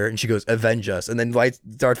 Inquisitor. And she goes, avenge us. And then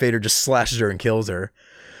Darth Vader just slashes her and kills her.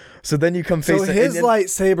 So then you come face So his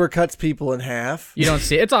lightsaber cuts people in half. You don't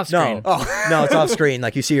see it. It's off screen. No, no, it's off screen.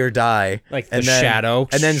 Like you see her die, Like and the then, shadow.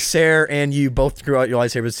 and then Sarah and you both threw out your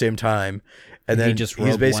lightsaber at the same time, and And he then just he's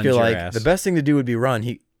Rogue basically One's your like, ass. the best thing to do would be run.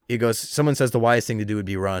 He goes, someone says the wisest thing to do would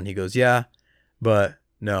be run. He goes, yeah, but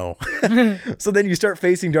no. So then you start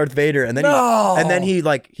facing Darth Vader, and then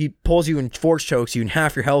he pulls you and force chokes you, and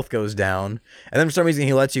half your health goes down, and then for some reason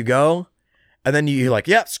he lets you go. And then you're like,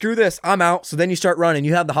 yeah, screw this, I'm out. So then you start running.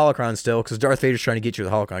 You have the holocron still because Darth Vader's trying to get you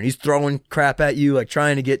with the holocron. He's throwing crap at you, like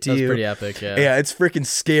trying to get to That's you. pretty epic. Yeah. Yeah, it's freaking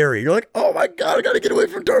scary. You're like, oh my god, I gotta get away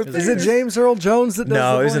from Darth Vader. Is it James Earl Jones that does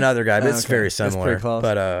No, the it was voice? another guy, but it's Okay. very That's similar. pretty close.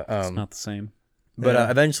 But It's not the same.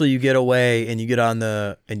 eventually you get away and you get on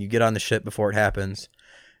the ship before it happens,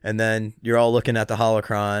 and then you're all looking at the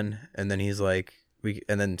holocron, and then he's like,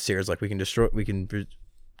 and then Sarah's like, we can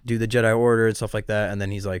do the Jedi Order and stuff like that, and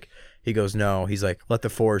then he goes, no, he's like, let the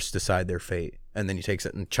Force decide their fate, and then he takes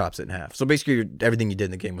it and chops it in half. So basically, everything you did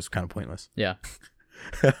in the game was kind of pointless. Yeah.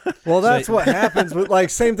 Well, that's what happens. With like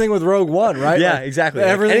same thing with Rogue One, right? Yeah, Like, exactly. Like,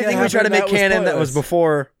 everything anything that we try to happened, make canon that was pointless.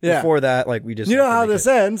 before Yeah. that, like we just You know have to how make this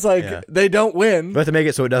it. ends? Like Yeah. they don't win. We have to make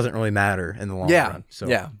it so it doesn't really matter in the long yeah, run. So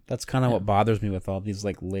yeah. That's kind of what bothers me with all these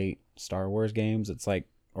like late Star Wars games. It's like,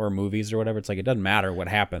 or movies or whatever. It's like it doesn't matter what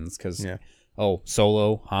happens because Yeah. Han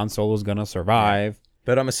Solo's gonna survive.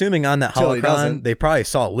 But I'm assuming on that Till he holocron, doesn't. they probably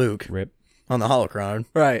saw Luke Rip. on the holocron,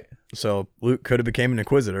 Right. so Luke could have became an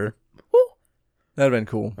Inquisitor. That'd have been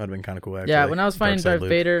cool. That'd have been kind of cool. Actually. Yeah. When I was fighting Dark side Darth Luke.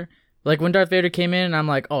 Vader, like when Darth Vader came in, and I'm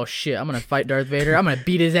like, oh shit, I'm gonna fight Darth Vader. I'm gonna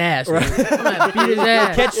beat his ass. Man. I'm gonna beat his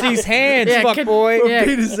ass. Catch these hands, Yeah, fuck catch- boy. yeah.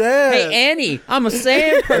 Beat his ass. Hey Annie, I'm a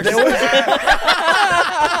sand person.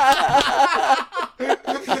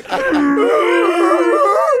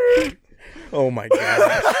 Oh my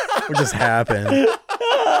god, what just happened?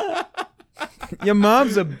 Your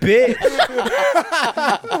mom's a bitch.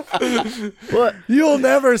 You'll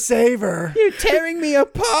never save her. You're tearing me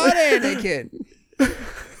apart, Anakin.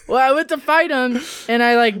 Well, I went to fight him, and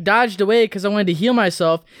I like dodged away because I wanted to heal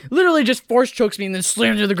myself. Literally, just force chokes me and then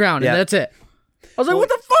slams to the ground, Yeah. and that's it. I was like, what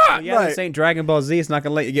the fuck? Yeah, Right. this ain't Dragon Ball Z. It's not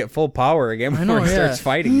gonna let you get full power again before know, he yeah. starts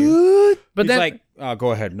fighting you. But He's then, like, oh,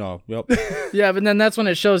 go ahead. No, yep. yeah, but then that's when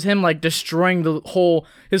it shows him like destroying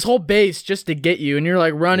his whole base just to get you, and you're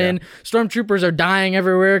like running. Stormtroopers are dying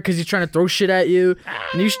everywhere because he's trying to throw shit at you.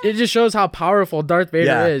 And it just shows how powerful Darth Vader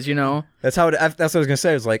Yeah. is, you know. That's how. That's what I was gonna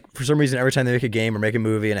say. It's like for some reason, every time they make a game or make a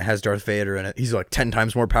movie and it has Darth Vader in it, he's like 10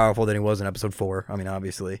 times more powerful than he was in Episode 4. I mean,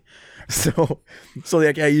 obviously. So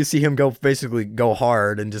like, yeah, you see him basically go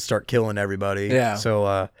hard and just start killing everybody. Yeah.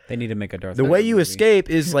 So They need to make a Darth the Vader way you movie. escape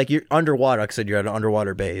is like you're underwater. Like I said, you're at an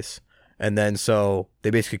underwater base, and then so they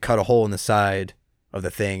basically cut a hole in the side of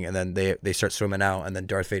the thing, and then they start swimming out, and then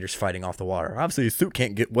Darth Vader's fighting off the water. Obviously, his suit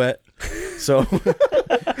can't get wet, so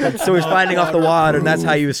so he's fighting off the water, and that's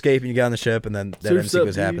how you escape and you get on the ship, and then that end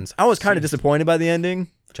sequence happens. I was kind of disappointed by the ending.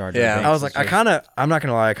 Jar Jar Yeah. Binks I was is like, just- I'm not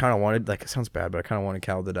gonna lie, I kind of wanted, like, it sounds bad, but I kind of wanted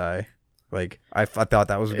Cal to die. Like, I thought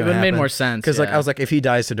that was It gonna would have happen. made more sense. Because like yeah. I was like, if he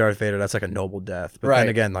dies to Darth Vader, that's like a noble death. But Right. then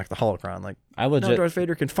again, like the holocron, like I no, legit Darth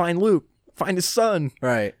Vader can find Luke, find his son,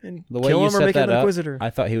 Right. and the way kill you him or set make him that an up. Inquisitor.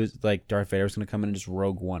 I thought he was like Darth Vader was gonna come in and just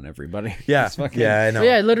Rogue One everybody. Yeah, Just fucking- yeah, I know. But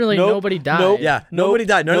yeah, literally Nope. nobody died. Nope. Yeah, nobody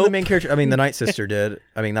died. None of the Nope. main characters. I mean, the Night Sister did.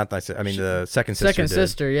 I mean, not Night Sister. I mean, the second sister Second did.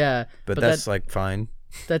 sister, yeah. But that's like fine.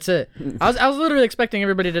 That's it. I was literally expecting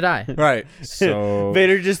everybody to die. Right. So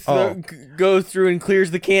Vader just Oh. goes through and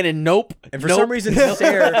clears the cannon. Nope. And for Nope. some reason,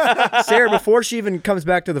 Sarah, before she even comes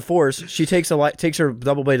back to the Force, she takes her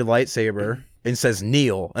double-bladed lightsaber and says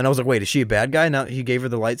kneel. And I was like, wait, is she a bad guy? Now he gave her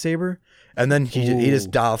the lightsaber, and then he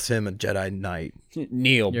just doffs him a Jedi Knight.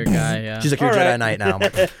 Neil. Your guy, yeah. She's like, you're a Jedi Knight now. I'm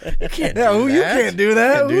like, you can't. Yeah, do you that. can't do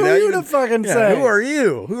that. Can't do Who that. are you You- to fucking Yeah, say? who are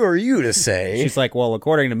you? Who are you to say? She's like, well,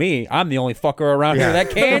 according to me, I'm the only fucker around here that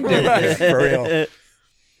can do this. For real.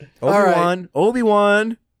 right.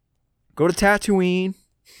 Obi-Wan, go to Tatooine.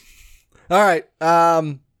 All right.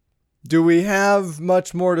 Do we have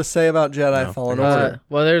much more to say about Jedi Fallen Order?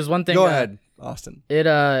 Well, there's one thing. Go ahead, Austin.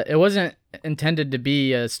 It wasn't intended to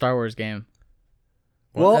be a Star Wars game.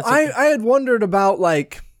 Well, I had wondered about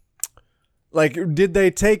like did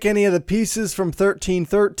they take any of the pieces from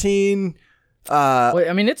 1313? Well,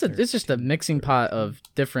 I mean, it's just a mixing pot of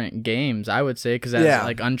different games, I would say, because that's Yeah.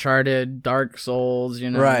 like Uncharted, Dark Souls,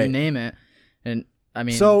 you Right. name it. And I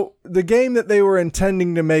mean, So the game that they were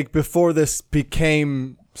intending to make before this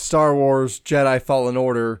became Star Wars Jedi Fallen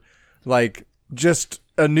Order, like just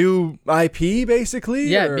a new IP basically?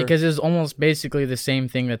 yeah, or- because it's almost basically the same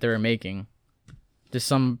thing that they were making. Just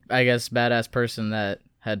some, I guess, badass person that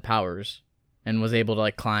had powers and was able to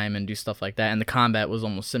like climb and do stuff like that, and the combat was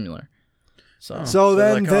almost similar. So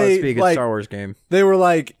then like, oh, let's be a they good like Star Wars game. they were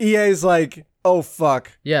like EA's like, oh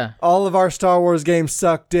fuck, Yeah, all of our Star Wars games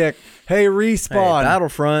suck dick. Hey, Respawn, Hey,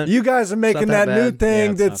 Battlefront. you guys are making not that that new bad. thing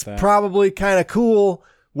Yeah, it's not that's bad. probably kind of cool.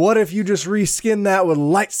 What if you just reskin that with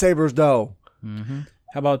lightsabers, though?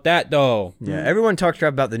 How about that though? Yeah, everyone talks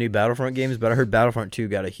crap about the new Battlefront games, but I heard Battlefront 2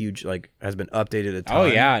 got a huge has been updated a ton. Oh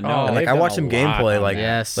yeah, no. And like they've I done watched a some lot gameplay, on like that.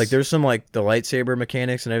 Yes. like there's some like the lightsaber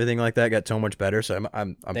mechanics and everything like that got so much better. So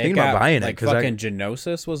I'm They thinking got, about buying it like because fucking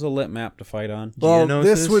Genosis was a lit map to fight on. Well, Geonosis?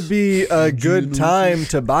 this would be a good time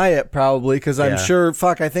to buy it probably because I'm Yeah. sure.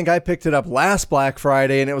 Fuck, I think I picked it up last Black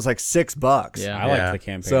Friday and it was like $6. Yeah. I like Yeah. the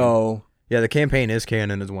campaign. So the campaign is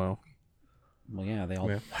canon as well. well, yeah, they all.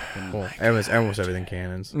 fucking- Well, almost everything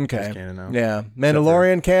canons. okay, Is canon now. yeah,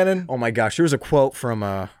 Mandalorian canon. Oh my gosh, there was a quote from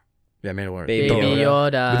Mandalorian. Baby Baby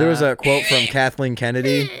Yoda. Yoda. But there was a quote from Kathleen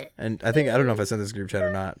Kennedy, and I don't know if I sent this group chat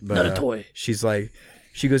or not, but Not a toy. She's like,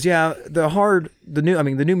 she goes, yeah, the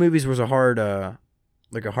new movies was a hard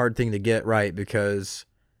thing to get right because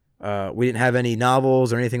we didn't have any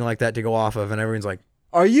novels or anything like that to go off of, and everyone's like,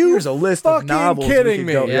 Are you here's a list of fucking novels. we kidding could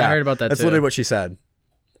me? go- Yeah, I heard about that That's too. literally what she said.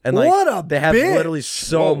 And like, What a they have bitch. literally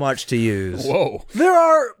so much to use. Whoa.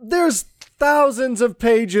 There's thousands of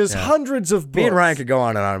pages, hundreds of books. Me and Ryan could go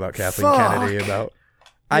on and on about Kathleen Fuck. Kennedy about.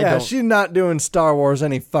 Yeah, she's not doing Star Wars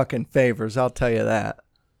any fucking favors. I'll tell you that.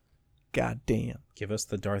 God damn. Give us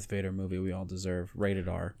the Darth Vader movie we all deserve. Rated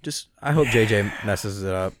R. I hope JJ messes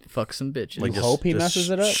it up. Fuck some bitches. Like You hope he messes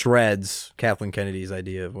it up? Shreds Kathleen Kennedy's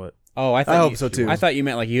idea of what. Oh, I thought hope so, too. I thought you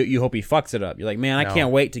meant like you hope he fucks it up. You're like, man, I No. can't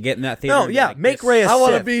wait to get in that theater. No, and be yeah, like, make this- Rey a Sith. I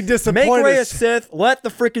want to be disappointed. Make Rey a Sith. Let the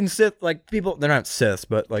freaking Sith, like people, they're not Siths,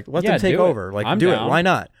 but like let Yeah, them take do it. over. Like I'm do down. it. Why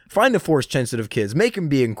not? Find the Force-sensitive kids. Make them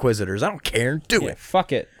be Inquisitors. I don't care. Do Yeah, it.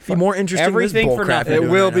 fuck it. Be more interesting. Everything than this for bullcrap nothing. you're It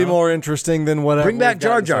doing will right be now. more interesting than whatever. Bring back we've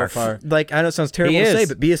Jar gotten Jar. So far. Like I know it sounds terrible He to say, is.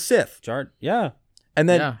 but be a Sith. Yeah. And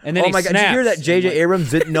then, Yeah. And then oh he my god, did you hear that snaps. J.J. I'm like- Abrams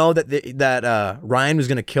didn't know that Ryan was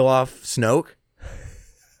gonna kill off Snoke?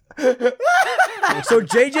 So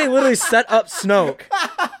J.J. literally set up Snoke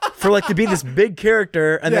for like to be this big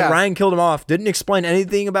character, and Yeah. then Ryan killed him off. Didn't explain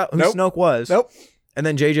anything about who Nope. Snoke was. Nope. And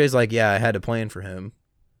then JJ's like, "Yeah, I had a plan for him."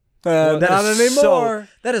 Not That is anymore.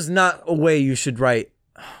 that is not a way you should write.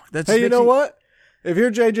 That's Hey, you know what? If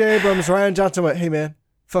you're J.J. Abrams, Ryan Johnson went, hey man,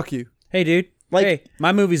 fuck you. Hey, dude. Like, hey,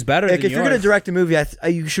 my movie's better like than if you're gonna yours. direct a movie,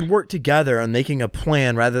 you should work together on making a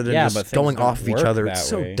plan rather than Yeah, but just things going don't off of each work other. that It's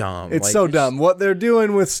so way. dumb. It's Like, so dumb. What they're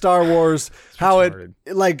doing with Star Wars, how retarded.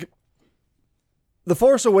 it like The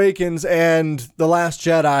Force Awakens and The Last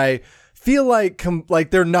Jedi feel like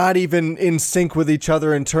like they're not even in sync with each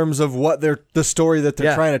other in terms of what the story that they're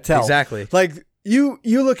Yeah, trying to tell. exactly. Like you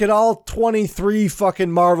look at all 23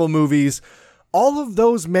 fucking Marvel movies, all of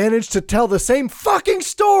those managed to tell the same fucking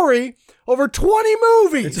story over 20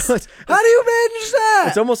 movies. It's- How do you manage that?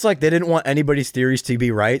 It's almost like they didn't want anybody's theories to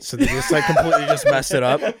be right, so they just like completely just messed it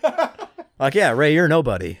up. Like, yeah, Ray, you're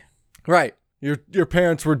nobody. right. Your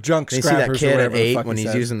parents were junk They see that scrappers or kid at whatever the 8 fuck when he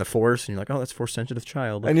he's said. using the Force, and you're like, oh, that's Force sensitive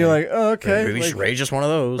child. And you're Okay. like, oh, okay. Maybe like, Ray's just one of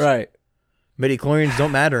those. right. Midi-chlorians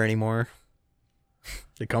don't matter anymore.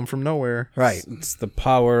 They come from nowhere. Right. It's the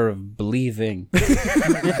power of believing. People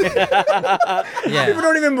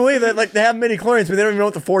don't even believe that. Like, they have midi-chlorians, but they don't even know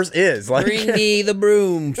what the Force is. Like, Bring me the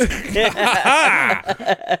brooms.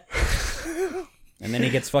 And then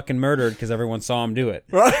he gets fucking murdered because everyone saw him do it.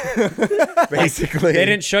 basically. They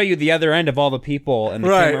didn't show you the other end of all the people, and the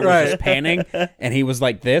Right, camera right. was just panning, and he was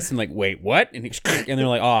like this, and like, wait, what? And, and they're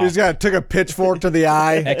like, He just oh, took a pitchfork to the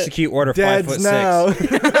eye. execute order Dead's 5'6". now.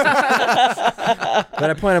 But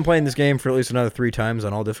I plan on playing this game for at least another 3 times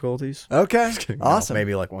on all difficulties. Okay. No, Awesome.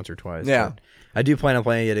 maybe like once or twice. Yeah. but I do plan on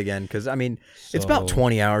playing it again because, I mean, it's about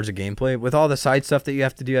 20 hours of gameplay. With all the side stuff that you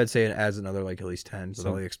have to do, I'd say it adds another like at least 10 with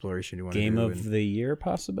all the exploration you want to do. Game of and- the year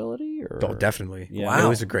possibility? Or? Oh, definitely. Yeah. Wow. It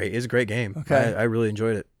was a great game. Okay. I really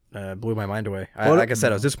enjoyed it. Blew my mind away. What- Like I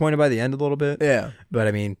said, I was disappointed by the end a little bit. Yeah. But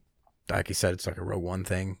I mean, like you said, it's like a Rogue One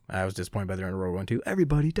thing. I was disappointed by the end of Rogue One too.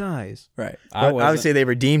 Everybody dies. Right. But obviously, they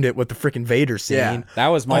redeemed it with the freaking Vader scene. Yeah. That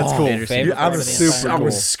was my That's cool. favorite I part was of the super I entire-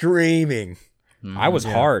 was screaming I was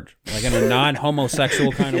hard, like in a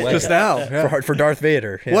non-homosexual kind of way. Just now. Yeah. for Darth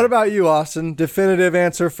Vader. Yeah. What about you, Austin? Definitive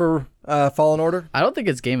answer for Fallen Order? I don't think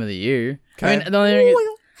it's game of the year. Okay. I mean, the only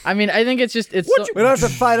thing I think it's just it's. So, We don't have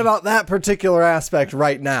to fight about that particular aspect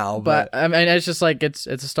right now, but but I mean, it's just like it's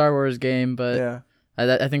a Star Wars game, but yeah.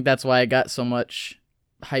 I think that's why I got so much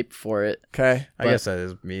hype for it. Okay. I guess that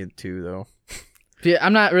is me too, though. Yeah,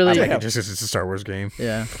 I'm not really. I think it's a Star Wars game.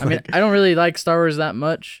 Yeah, I mean, I don't really like Star Wars that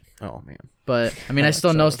much, Oh man. but I mean, I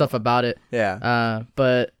still know stuff about it. Yeah.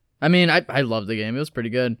 But I mean, I loved the game. It was pretty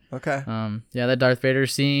good. Okay. Yeah, that Darth Vader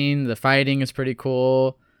scene, the fighting is pretty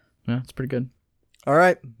cool. Yeah, it's pretty good. All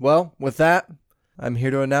right. Well, with that, I'm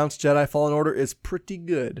here to announce Jedi Fallen Order is pretty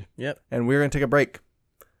good. Yep. And we're going to take a break.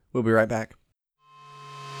 We'll be right back.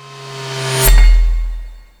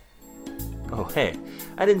 Oh, hey,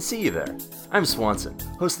 I didn't see you there. I'm Swanson,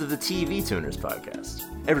 host of the TV Tuners podcast.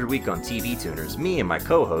 Every week on TV Tuners, me and my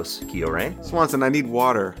co-hosts, Keo Rain Swanson, I need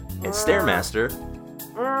water. and Stairmaster,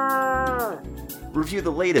 review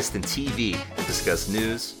the latest in TV and discuss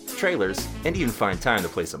news, trailers, and even find time to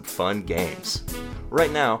play some fun games.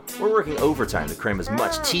 Right now, we're working overtime to cram as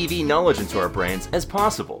much TV knowledge into our brains as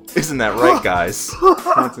possible. Isn't that right, guys?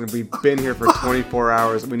 Swanson, we've been here for 24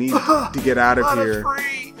 hours. We need to get out of here.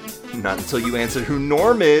 Not until you answer who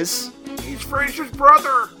Norm is. He's Fraser's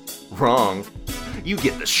brother. Wrong. You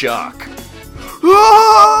get the shock.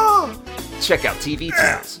 Check out TV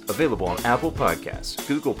Tuners, available on Apple Podcasts,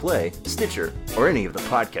 Google Play, Stitcher, or any of the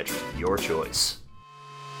podcatchers of your choice.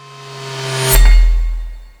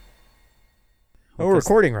 Oh, we're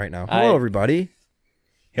recording right now. Hello, everybody.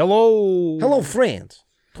 Hello. Hello, friends.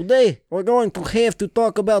 Today, we're going to have to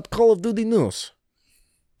talk about Call of Duty news.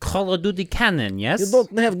 Call of Duty canon, yes? You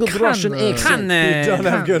don't have good Russian accent. Canon. Don't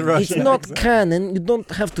have good Russian. It's not canon. You don't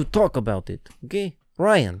have to talk about it. Okay?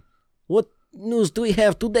 Ryan, what news do we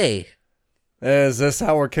have today? Is this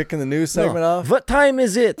how we're kicking the news segment No. off? What time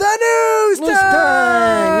is it? The news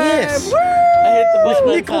time! Yes. I hit the button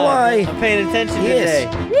on Nikolai. time. I'm paying attention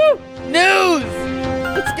Yes. today. News!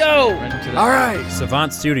 Let's go! All right.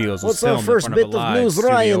 Savant Studios was What's our filmed first in front bit of a of live news, studio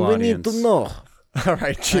Ryan? We audience. need to know. All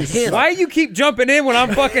right. Jesus. Hit. Why you keep jumping in when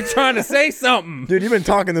I'm fucking trying to say something? Dude, you've been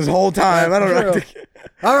talking this whole time. I don't know.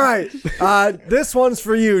 All right. This one's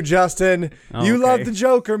for you, Justin. You okay. love the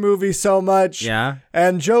Joker movie so much. Yeah.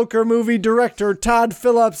 And Joker movie director Todd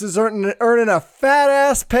Phillips is earning a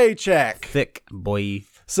fat-ass paycheck. Thick boy.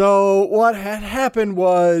 So what had happened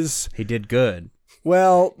was, He did good.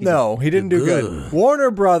 well, no, he didn't do good. Warner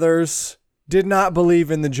Brothers did not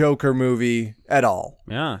believe in the Joker movie at all.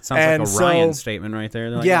 Yeah, it sounds And like a so- Ryan statement right there.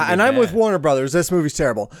 They're like, Yeah, "You and did I'm with bad." Warner Brothers. This movie's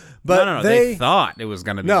terrible. But No. They thought it was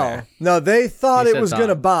gonna be bad. No, they thought He it said was thought. going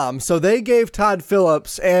to bomb. So they gave Todd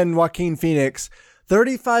Phillips and Joaquin Phoenix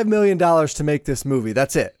 $35 million to make this movie.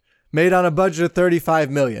 That's it. Made on a budget of $35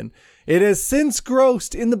 million. It has since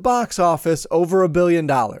grossed in the box office over $1 billion.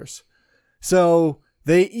 So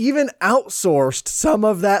they even outsourced some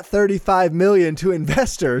of that $35 million to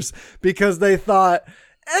investors because they thought,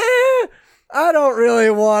 I don't really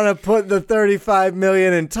want to put the $35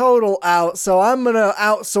 million in total out, so I'm going to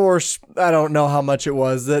outsource. I don't know how much it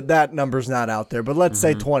was. That number's not out there, but let's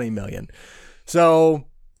say $20 million. So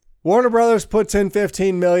Warner Brothers puts in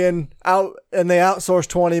 $15 million out, and they outsource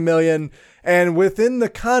 $20 million. And within the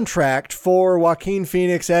contract for Joaquin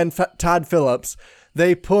Phoenix and Todd Phillips,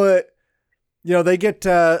 they put, they get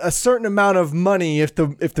a certain amount of money if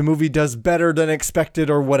the movie does better than expected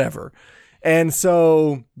or whatever. And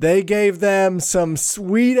so they gave them some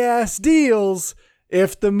sweet ass deals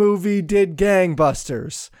if the movie did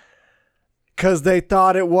gangbusters. Because they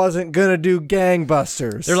thought it wasn't going to do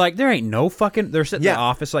gangbusters. They're like, there ain't no fucking... They're sitting in the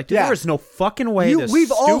office like, there is no fucking way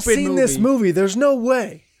we've all seen this movie. There's no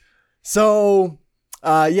way. So,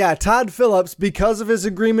 Todd Phillips, because of his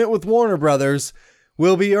agreement with Warner Brothers,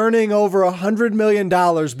 will be earning over $100 million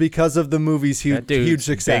because of the movie's huge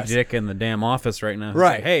success. Big dick in the damn office right now.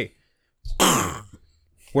 Right. Like, hey,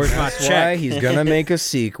 where's my That's check? why he's gonna make a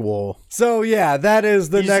sequel. So, that is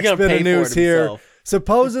the He's next gonna bit pay of for news it here. himself.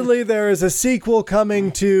 Supposedly, there is a sequel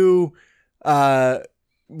coming to...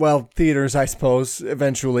 theaters, I suppose,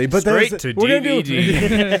 eventually. But Straight to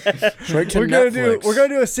DVD. Straight to we're gonna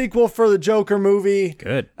do a sequel for the Joker movie.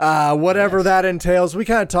 Good. Whatever that entails. We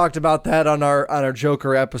kind of talked about that on our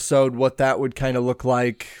Joker episode, what that would kind of look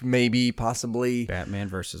like, maybe, possibly. Batman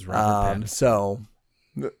versus Robert Pattinson. So,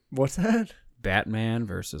 what's that? Batman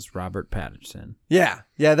versus Robert Pattinson. Yeah,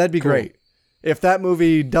 that'd be great. If that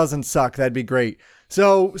movie doesn't suck, that'd be great.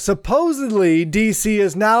 So, supposedly, DC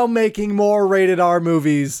is now making more rated R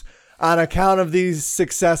movies on account of the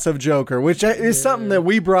success of Joker, which is something that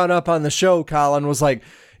we brought up on the show, Colin, was like,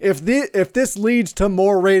 if this leads to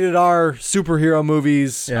more rated R superhero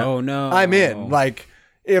movies, Oh, no. I'm in. Like,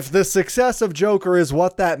 if the success of Joker is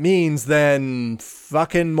what that means, then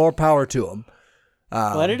fucking more power to him.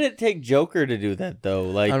 Why did it take Joker to do that though?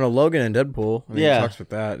 I Like don't know, Logan and Deadpool. I mean, Yeah. he talks about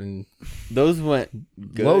that, and those went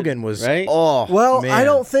good, Logan was right. Well, man. I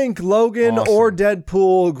don't think Logan Awesome. or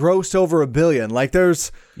Deadpool grossed over $1 billion. Like,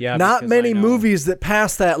 there's not because many I know. movies that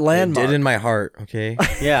pass that It landmark. did in my heart. Okay,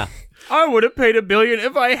 Yeah, I would have paid $1 billion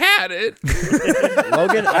if I had it.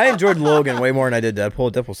 Logan. I enjoyed Logan way more than I did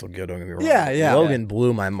Deadpool. Deadpool's still good. Don't get me wrong. Yeah. Logan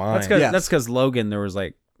blew my mind. That's because Logan, there was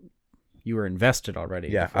like, you were invested already.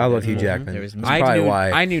 Yeah, before I love Deadpool. Hugh Jackman. There was- That's probably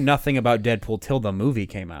why. I knew nothing about Deadpool till the movie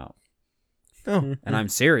came out. Oh. And I'm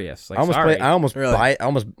serious. Like, I almost sorry. played. I almost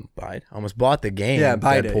Really? bought the game. Yeah,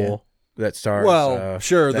 buyed it, Deadpool that stars. Well,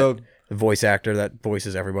 sure, the voice actor that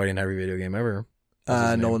voices everybody in every video game ever. What's his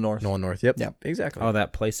name? Nolan North. Nolan North. Yep. Yep. Exactly. Oh,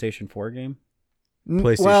 that PlayStation 4 game?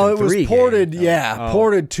 PlayStation Well, it was 3 ported, game. Oh.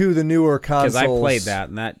 ported to the newer consoles. Because I played that,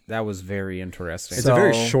 and that was very interesting. It's a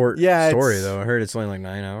very So, short yeah, story, it's- though. I heard it's only like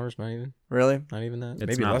 9 hours. Not even Really? that. It's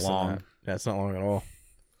Maybe not less long. than that. Yeah, it's not long at all.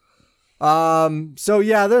 So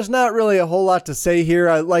there's not really a whole lot to say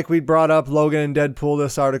here. Like we brought up Logan and Deadpool,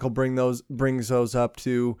 this article brings those up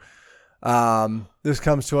too. This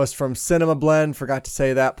comes to us from Cinema Blend. Forgot to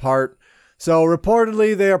say that part. So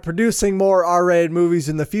reportedly, they are producing more R-rated movies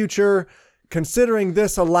in the future. Considering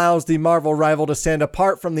this allows the Marvel rival to stand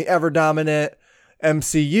apart from the ever-dominant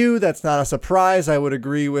MCU, that's not a surprise. I would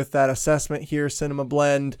agree with that assessment here, Cinema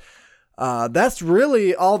Blend. That's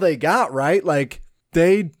really all they got, right? Like,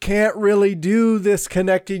 they can't really do this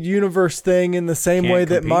connected universe thing in the same Can't way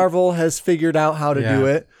that compete. Marvel has figured out how to do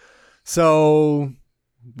Yeah. it. So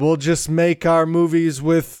we'll just make our movies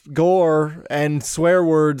with gore and swear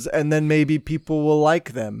words, and then maybe people will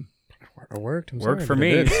like them. It worked. I'm Worked sorry, for but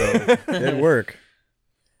me. It did. So It did work.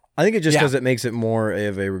 I think it just Yeah. because it makes it more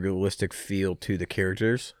of a realistic feel to the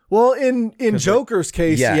characters. Well, in Joker's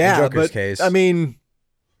case, yeah, yeah, in Joker's but case. I mean,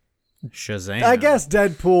 Shazam. I guess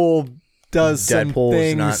Deadpool does some Deadpool's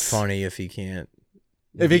things. not funny if he can't.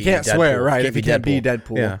 If he be can't swear, Deadpool. right? If he can't be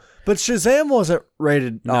Deadpool. Yeah. But Shazam wasn't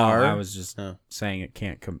rated No, R. I was just saying it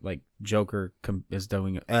can't like Joker is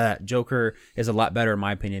doing. Joker is a lot better in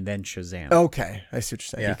my opinion than Shazam. Okay, I see what you're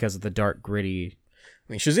saying. Yeah. Because of the dark, gritty.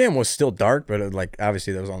 I mean, Shazam was still dark, but like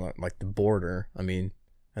obviously that was on the border. I mean,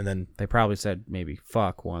 and then They probably said maybe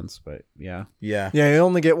fuck once, but yeah. yeah, Yeah, you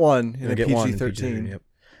only get one in you a get one in PG-13. Yep.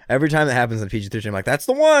 Every time that happens in PG-13, I'm like, that's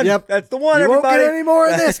the one. Yep. that's the one. You won't everybody. get any more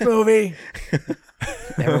in this movie.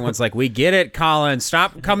 Everyone's like, we get it, Colin.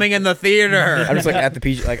 Stop coming in the theater. I'm just like at the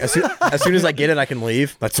PG. Like as soon as I get it, I can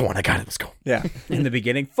leave. That's the one. I got it. Let's go. Yeah. in the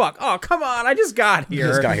beginning. Fuck. Oh, come on. I just got here.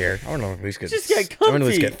 Just got here. I don't know. At least get. Just get I want to at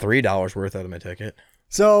least comfy. get $3 worth out of my ticket.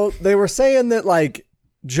 So they were saying that, like,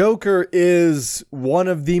 Joker is one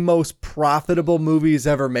of the most profitable movies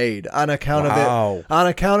ever made on account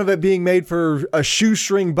of it being made for a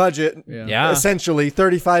shoestring budget, Yeah. essentially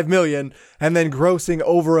 35 million, and then grossing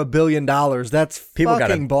over $1 billion. That's People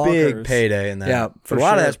got a fucking bonkers. big payday in that. Yeah, for But a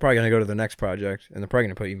lot of sure. that's probably going to go to the next project, and they're probably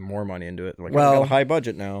going to put even more money into it. Like, Well- we got a high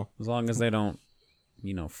budget now. As long as they don't,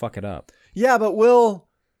 fuck it up. Yeah, but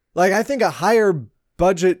I think a higher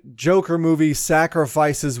budget Joker movie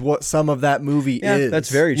sacrifices what some of that movie Yeah, is. that's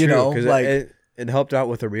very true. You know, Because like, it helped out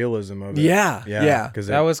with the realism of it. Yeah. Because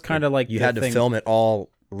That was kind of like you the had to thing- film it all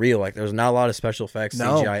real. Like there was not a lot of special effects,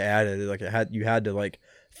 No. CGI added. Like you had to like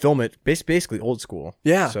film it basically old school.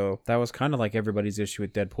 Yeah. So That was kind of like everybody's issue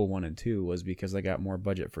with Deadpool 1 and 2 was because they got more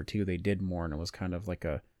budget for 2, they did more, and it was kind of like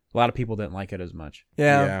a lot of people didn't like it as much,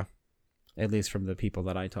 yeah. at least from the people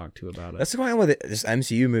that I talked to about it. That's the point with this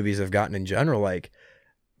MCU movies have gotten in general. Like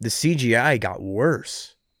the CGI got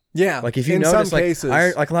worse. Yeah. Like if you in notice, some like cases.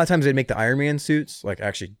 like a lot of times they'd make the Iron Man suits, like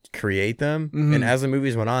actually create them, Mhm. and as the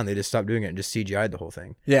movies went on, they just stopped doing it and just CGI'd the whole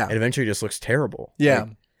thing. Yeah. It eventually just looks terrible. Yeah. Like,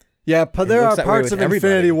 Yeah, but it there looks are that way parts with of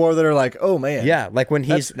everybody. Infinity War that are like, oh man. yeah, like when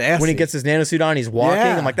That's when nasty. he gets his nanosuit on, he's walking.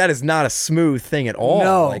 Yeah. I'm like, that is not a smooth thing at all.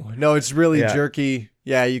 No, Like, no, it's really Yeah. jerky.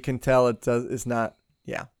 Yeah, you can tell it's not.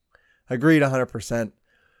 Yeah. Agreed 100%.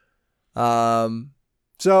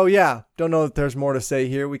 So yeah, don't know if there's more to say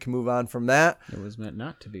here. We can move on from that. It was meant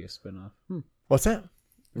not to be a spinoff. What's that?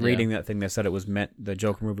 Reading that thing that said it was the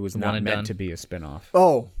Joker movie was One not and meant done. to be a spinoff.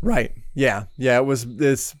 Oh, right. Yeah. Yeah, it was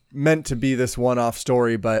this meant to be this one-off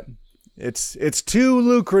story, but it's too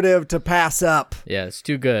lucrative to pass up. Yeah, it's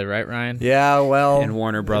too good, right, Ryan? Yeah, well, And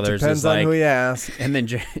Warner it Brothers depends is on like, who you ask. and then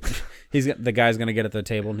the guy's gonna get at the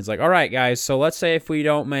table and he's like, "All right, guys, so let's say if we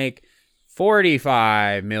don't make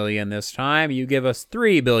 45 million this time, you give us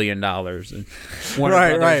 $3 billion." And Warner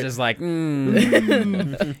Right, Brothers right. is like,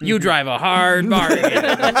 "You drive a hard bargain."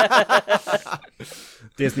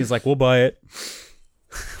 Disney's like, "We'll buy it."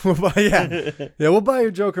 We'll buy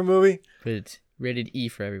your Joker movie. But it's rated E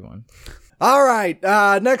for everyone. All right,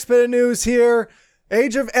 next bit of news here.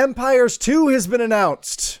 Age of Empires 2 has been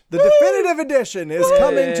announced. The definitive edition is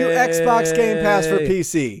coming to Xbox Game Pass for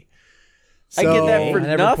PC. I get that So- for I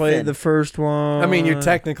never nothing. played the first one. I mean, you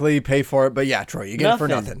technically pay for it, but yeah, Troy, you get it for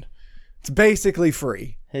nothing. It's basically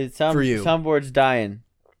free. Hey, for you. soundboard's dying.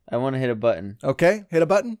 I want to hit a button. Okay, hit a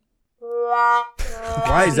button.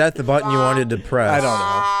 Why is that the button you wanted to press? I don't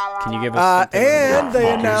know. Can you give us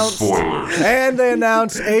something? And they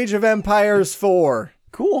announced Age of Empires 4.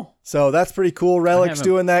 Cool. So that's pretty cool. Relic's haven't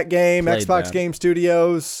doing that game. played Xbox that. Game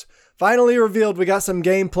Studios finally revealed. We got some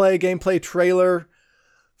gameplay trailer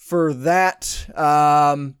for that.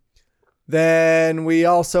 Then we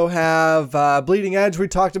also have Bleeding Edge. We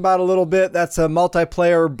talked about a little bit. That's a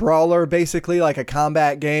multiplayer brawler, basically like a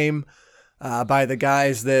combat game by the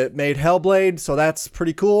guys that made Hellblade. So that's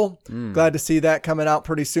pretty cool. Glad to see that coming out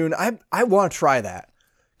pretty soon. I want to try that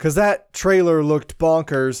because that trailer looked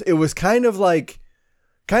bonkers. It was kind of like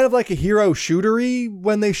a hero shootery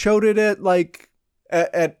when they showed it at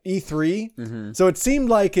at E3. So it seemed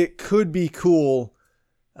like it could be cool.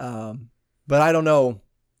 But I don't know.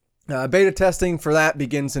 Beta testing for that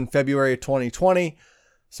begins in February of 2020.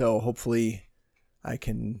 So hopefully I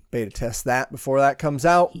can beta test that before that comes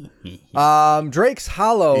out. Drake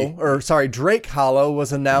Hollow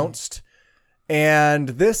was announced. And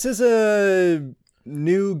this is a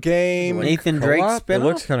new game. Nathan Drake Co-op? It spinoff?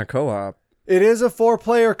 looks kind of co-op. It is a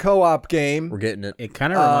 4-player co-op game. We're getting it. It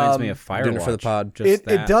kind of reminds me of Firewatch. Doing it for the pod. Just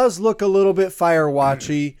It does look a little bit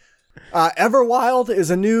Firewatchy. Everwild is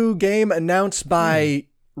a new game announced by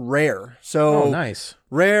Rare. So Oh, nice.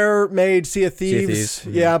 Rare made Sea of Thieves. Thieves,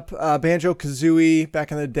 mhm. Yep. Banjo-Kazooie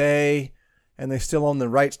back in the day. And they still own the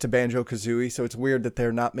rights to Banjo-Kazooie. So it's weird that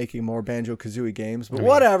they're not making more Banjo-Kazooie games. But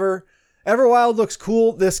whatever. Everwild looks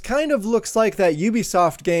cool. This kind of looks like that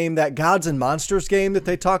Ubisoft game, that Gods and Monsters game that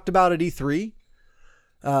they talked about at E3.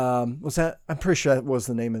 Was that? I'm pretty sure that was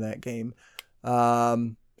the name of that game.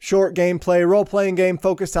 Short gameplay, role-playing game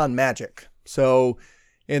focused on magic. So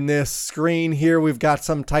in this screen here, we've got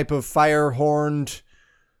some type of fire-horned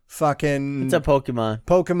fucking It's a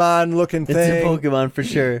Pokemon-looking It's thing. a Pokemon for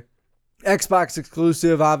sure. Xbox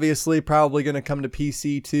exclusive, obviously, probably going to come to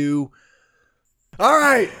PC too. All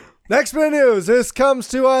right, next bit of news. This comes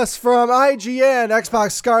to us from IGN.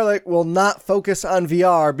 Xbox Scarlet will not focus on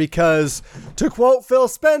VR because, to quote Phil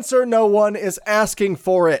Spencer, no one is asking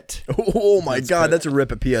for it. Oh my god, that's a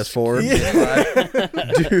rip at PS4.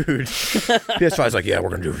 Dude. PS5's like, yeah, we're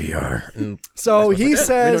going to do VR. And So he we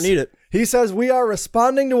says don't need it. He says, we are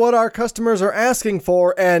responding to what our customers are asking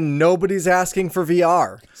for, and nobody's asking for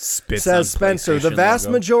VR. Says Spencer, the vast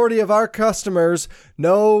majority of our customers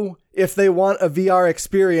know if they want a VR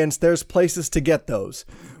experience, there's places to get those.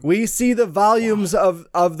 We see the volumes of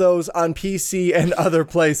those on PC and other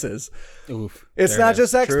places. Oof. It's not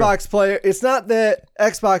just Xbox player. It's not that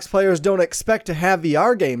Xbox players don't expect to have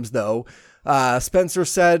VR games, though. Spencer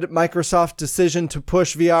said Microsoft's decision to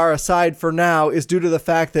push VR aside for now is due to the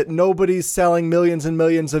fact that nobody's selling millions and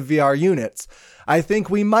millions of VR units. I think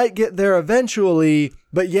we might get there eventually,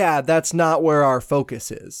 but yeah, that's not where our focus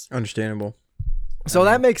is. Understandable. So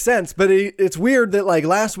that makes sense, but it's weird that like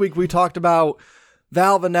last week we talked about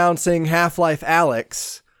Valve announcing Half-Life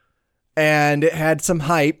Alyx, and it had some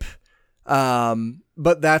hype,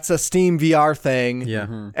 but that's a Steam VR thing.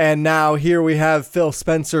 Yeah. And now here we have Phil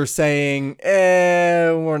Spencer saying,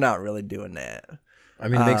 we're not really doing that. I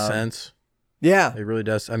mean, it makes sense. Yeah. It really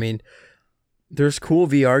does. I mean, there's cool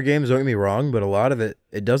VR games, don't get me wrong, but a lot of it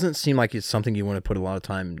doesn't seem like it's something you want to put a lot of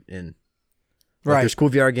time in. Like, Right. there's cool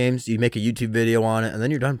VR games, you make a YouTube video on it, and then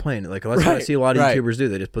you're done playing it. Like, that's what I Right, see a lot of right. YouTubers do.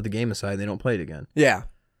 They just put the game aside and they don't play it again. Yeah.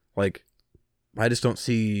 Like, I just don't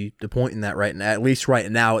see the point in that right now, at least right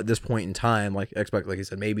now at this point in time. Like, Xbox, like you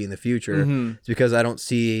said, maybe in the future. Mhm. It's because I don't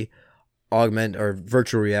see augment or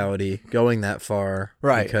virtual reality going that far.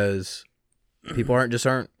 Right. Because people aren't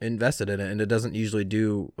invested in it, and it doesn't usually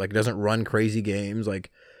it doesn't run crazy games. Like,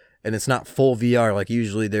 and it's not full VR. Like,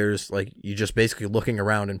 usually there's, like, you're just basically looking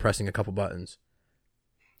around and pressing a couple buttons.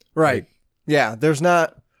 Right. Yeah. There's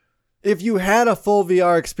not. If you had a full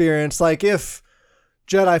VR experience, like if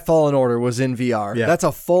Jedi Fallen Order was in VR, Yeah. that's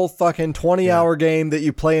a full fucking 20-hour game that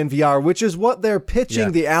you play in VR, which is what they're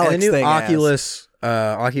pitching the Alex and the new thing Oculus,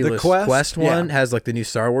 Oculus Quest? Quest one Yeah. has like the new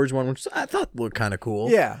Star Wars one, which I thought looked kind of cool.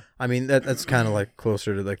 as. Yeah. I mean that's kind of like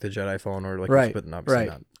closer to like the Jedi Fallen Order, like Right, but obviously right.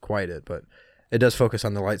 not quite it, but it does focus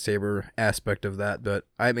on the lightsaber aspect of that. But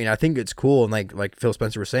I mean, I think it's cool, and like Phil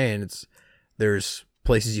Spencer was saying, there's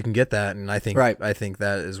places you can get that, and I think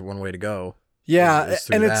that is one way to go. Yeah. is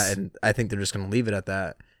through And that, and I think they're just going to leave it at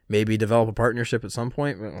that. Maybe develop a partnership at some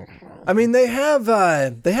point. I mean, they have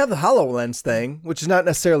the HoloLens thing, which is not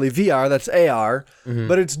necessarily VR, that's AR,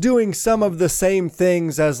 but it's doing some of the same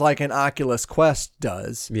things as like an Oculus Quest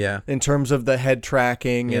does. Yeah. In terms of the head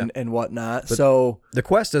tracking and whatnot. So The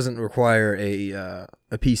Quest doesn't require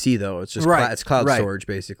a PC though. It's just Right, it's cloud right. storage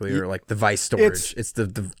basically, or like device storage. It's the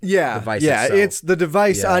device itself. it's the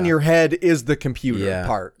device Yeah. on your head is the computer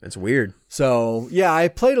part. It's weird. So yeah, I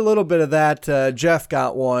played a little bit of that. Jeff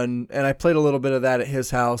got one, and I played a little bit of that at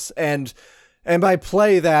his house. And by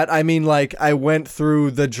play that, I mean like I went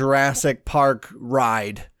through the Jurassic Park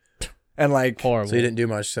ride, and like Horrible. So you didn't do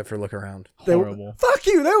much except for look around. Horrible. fuck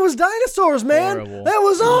you, there was dinosaurs, man. Horrible. That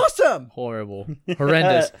was awesome. Horrible.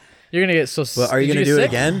 Horrendous. You're gonna get so. Well, are you did going to get do it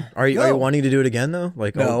sick? again? Are you No. wanting to do it again though?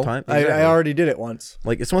 Like all No, the time? I Exactly. already did it once.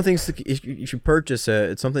 Like it's one thing if you purchase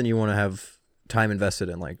it, it's something you want to have time invested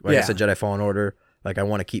in. Like I Yeah. said, Jedi Fallen Order. Like I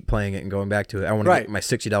want to keep playing it and going back to it. I want to Right. get my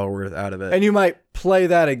 $60 worth out of it. And you might play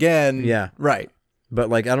that again. Yeah. Right. But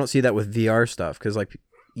like I don't see that with VR stuff, because like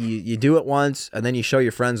you do it once and then you show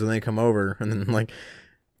your friends when they come over, and then like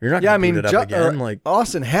you're not Yeah, I gonna mean, boot it up again. Like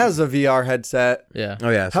Austin has a VR headset. Yeah. oh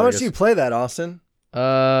yeah, so How I much guess- do you play that, Austin?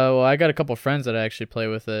 Well, I got a couple friends that actually play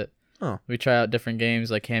with it. Oh. We try out different games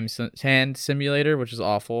like Hand Simulator, which is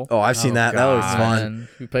awful. Oh, I've seen that. That was fun. And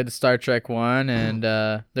we played the Star Trek one, and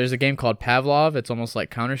there's a game called Pavlov. It's almost like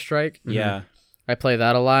Counter-Strike. Yeah. I play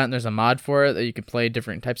that a lot, and there's a mod for it that you can play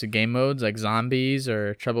different types of game modes, like zombies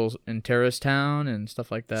or Trouble in Terrorist Town and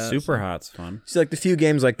stuff like that. Super So- Hot's fun. See, like the few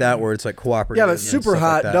games like that where it's like cooperative. Yeah, but and Super stuff like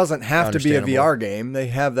Hot that. doesn't have to be a Understandable. VR game. They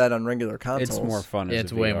have that on regular consoles. It's more fun. Yeah, as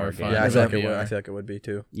it's a way VR more game. fun. Yeah, I It's feel on like it would. VR. I feel like it would be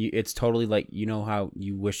too. It's totally like, you know how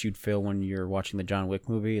you wish you'd feel when you're watching the John Wick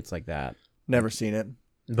movie? It's like that. Never seen it.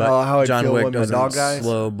 But how I'd John feel Wick when the doesn't dog dies?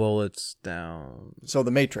 slow bullets down. So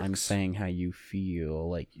the Matrix. I'm saying how you feel.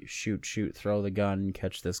 Like you shoot, throw the gun,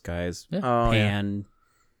 catch this guy's Yeah. Oh, yeah. pan.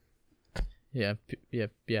 Yeah.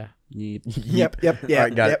 Yep. Yep. Yeah. All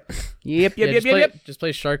right, got yep. Yep. Yeah, just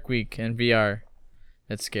play Shark Week in VR.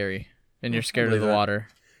 It's scary, and you're scared of believe the that. water.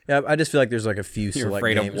 Yeah, I just feel like there's like a few You're select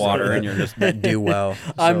afraid of games water that, and you're just that do well.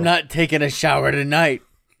 I'm So- not taking a shower tonight.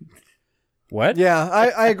 What? Yeah,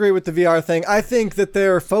 I agree with the VR thing. I think that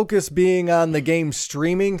their focus being on the game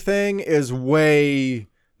streaming thing is way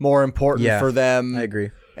more important Yeah, for them. I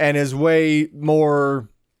agree. And is way more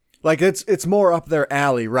like it's more up their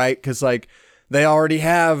alley, right? Because like they already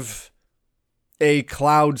have a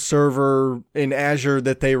cloud server in Azure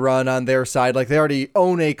that they run on their side. Like they already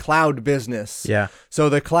own a cloud business. Yeah. So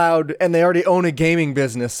the cloud, and they already own a gaming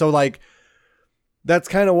business. So like that's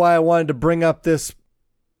kind of why I wanted to bring up this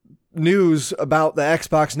news about the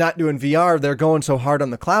Xbox not doing VR. They're going so hard on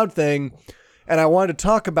the cloud thing. And I wanted to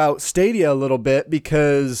talk about Stadia a little bit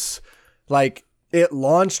because, like, it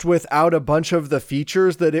launched without a bunch of the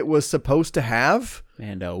features that it was supposed to have.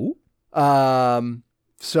 And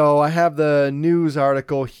So I have the news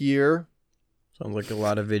article here. Sounds like a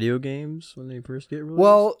lot of video games when they first get released.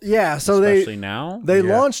 Well, yeah, so especially now. they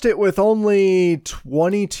launched it with only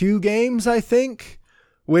 22 games, I think,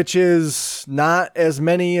 which is not as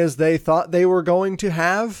many as they thought they were going to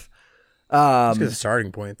have. That's a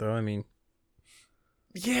starting point, though. I mean,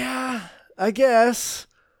 yeah, I guess.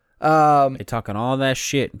 They talking all that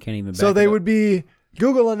shit and can't even. So they would be.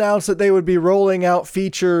 Google announced that they would be rolling out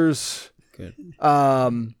features. Good.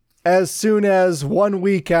 As soon as 1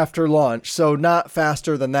 week after launch, so not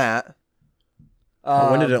faster than that.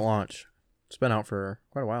 when did it launch? It's been out for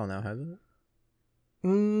quite a while now, hasn't it?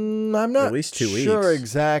 I'm not at least 2 weeks. Sure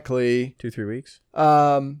exactly. 2-3 weeks.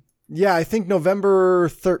 Yeah, I think November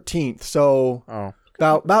 13th. So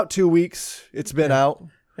about 2 weeks it's been out.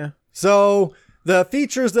 Yeah. So the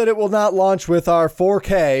features that it will not launch with are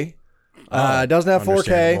 4K. It doesn't have 4K,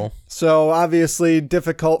 understandable. so obviously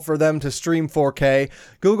difficult for them to stream 4K.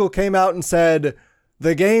 Google came out and said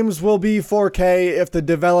the games will be 4K if the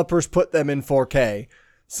developers put them in 4K.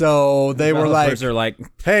 So they were like,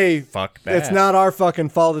 hey, fuck that. it's not our fucking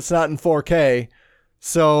fault it's not in 4K.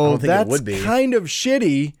 So that's would be. kind of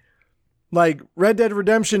shitty. Like Red Dead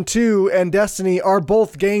Redemption 2 and Destiny are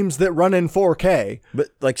both games that run in 4K. But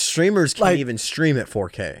like streamers can't even stream at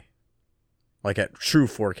 4K. Like at true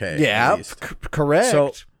 4K. Yeah, correct.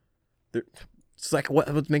 So it's like,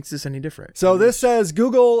 what makes this any different? So this says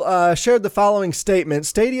Google shared the following statement.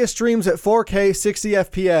 Stadia streams at 4K 60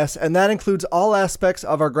 FPS, and that includes all aspects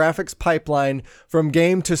of our graphics pipeline from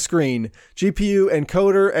game to screen, GPU,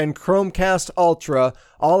 encoder, and Chromecast Ultra,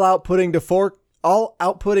 all outputting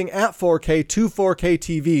at 4K to 4K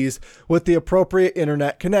TVs with the appropriate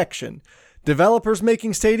internet connection. Developers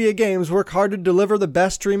making Stadia games work hard to deliver the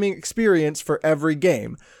best streaming experience for every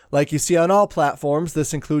game. Like you see on all platforms,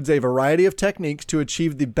 this includes a variety of techniques to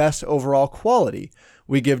achieve the best overall quality.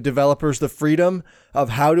 We give developers the freedom of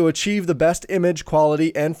how to achieve the best image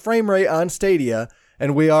quality and frame rate on Stadia,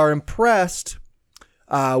 and we are impressed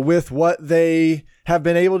with what they have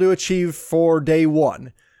been able to achieve for day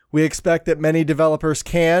one. We expect that many developers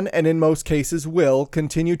can, and in most cases will,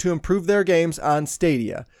 continue to improve their games on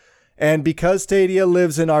Stadia. And because Stadia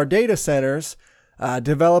lives in our data centers,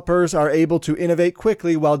 developers are able to innovate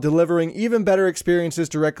quickly while delivering even better experiences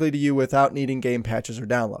directly to you without needing game patches or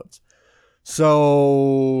downloads.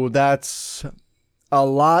 So that's a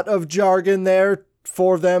lot of jargon there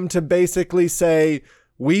for them to basically say,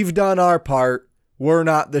 we've done our part, we're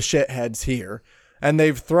not the shitheads here. And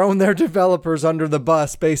they've thrown their developers under the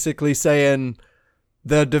bus, basically saying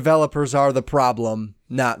the developers are the problem,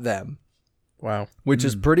 not them. Wow. Which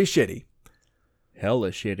is pretty shitty.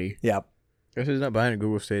 Hella shitty. Yep. Guess who's not buying a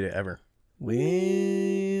Google Stadia ever?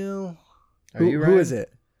 Well, Are you, who Ryan? is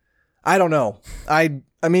it? I don't know. I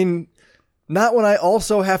mean, not when I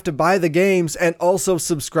also have to buy the games and also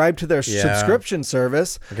subscribe to their subscription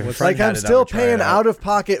service. Like I'm still paying out of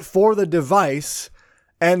pocket for the device,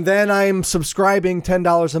 and then I'm subscribing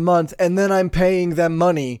 $10 a month, and then I'm paying them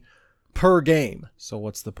money per game. So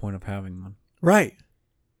what's the point of having one? Right.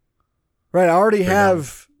 I already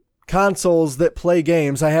have consoles that play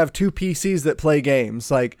games. I have 2 PCs that play games.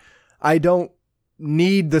 Like, I don't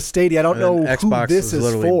need the Stadia. I don't know Xbox who this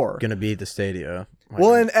is for. Going to be the Stadia.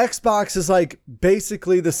 Well, and Xbox is like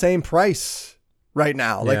basically the same price right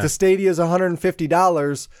now. Like the Stadia is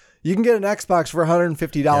 $150. You can get an Xbox for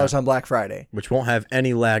 $150 on Black Friday. Which won't have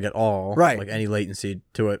any lag at all. Right. Like any latency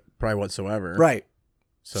to it, probably whatsoever. Right.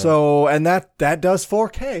 So and that does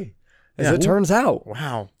 4K. As it turns out.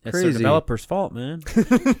 Wow. It's Crazy. the developer's fault, man.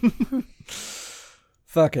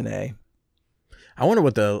 Fucking A. I wonder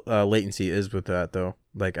what the latency is with that, though.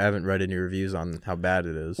 Like, I haven't read any reviews on how bad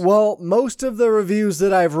it is. Well, most of the reviews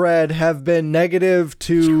that I've read have been negative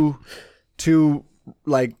to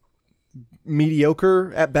like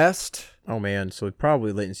mediocre at best. Oh, man. So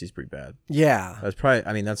probably latency is pretty bad. Yeah. That's probably,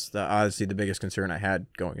 I mean, that's honestly the biggest concern I had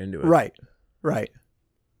going into it. Right.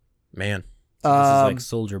 Man. So this is like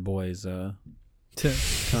Soldier Boy's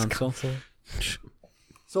console.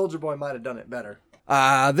 Soldier Boy might have done it better.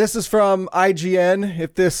 This is from IGN.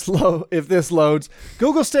 If this loads,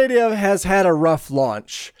 Google Stadia has had a rough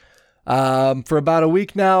launch for about a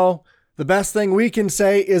week now. The best thing we can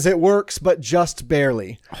say is it works, but just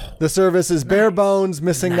barely. The service is bare bones,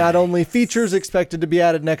 missing not only features expected to be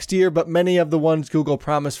added next year, but many of the ones Google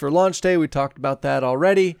promised for launch day. We talked about that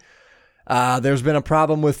already. There's been a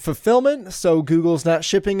problem with fulfillment, so Google's not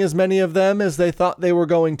shipping as many of them as they thought they were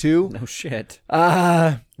going to. No shit.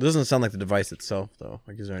 It doesn't sound like the device itself, though.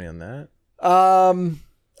 Like, is there any on that?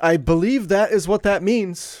 I believe that is what that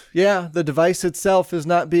means. Yeah, the device itself is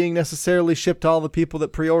not being necessarily shipped to all the people that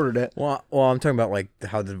pre-ordered it. Well, I'm talking about like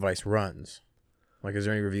how the device runs. Like, is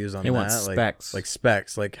there any reviews on They that? want specs. Like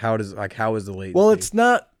specs. Like, how is the latency? Well, it's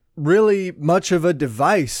not really much of a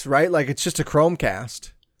device, right? Like, it's just a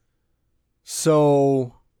Chromecast.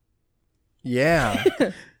 So, yeah.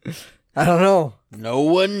 I don't know. No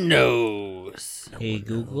one knows. Hey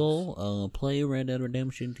Google, play Red Dead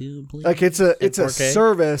Redemption 2, please. Like, it's a 4K?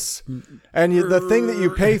 service, and the thing that you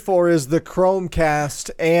pay for is the Chromecast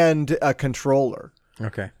and a controller.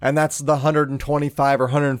 Okay. And that's the $125 or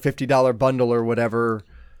 $150 bundle or whatever.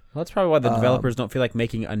 Well, that's probably why the developers don't feel like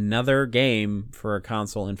making another game for a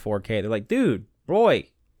console in 4K. They're like, dude, Roy,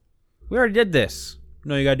 we already did this.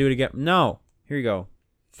 No, you gotta do it again. No, here you go.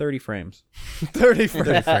 30 frames. 30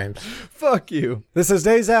 frames. Fuck you. This is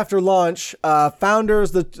days after launch.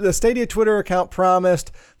 Founders, the Stadia Twitter account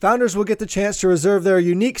promised founders will get the chance to reserve their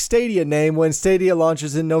unique Stadia name when Stadia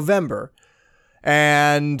launches in November.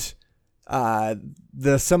 And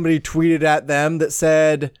somebody tweeted at them that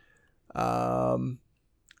said,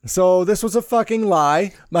 so this was a fucking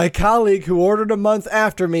lie. My colleague who ordered a month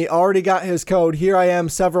after me already got his code. Here I am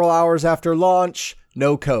several hours after launch.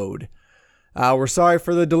 No code. We're sorry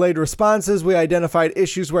for the delayed responses. We identified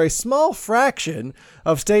issues where a small fraction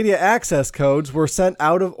of Stadia access codes were sent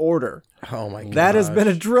out of order. Oh my god. That has been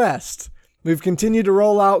addressed. We've continued to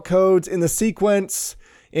roll out codes in the sequence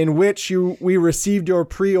in which we received your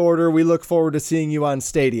pre-order. We look forward to seeing you on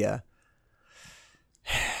Stadia.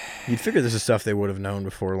 You'd figure this is stuff they would have known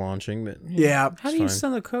before launching, but Yeah. How do you fine.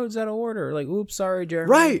 send the codes out of order? Like, oops, sorry,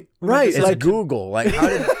 Jeremy. Right. it's like Google. Like,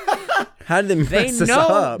 how did they They mess this know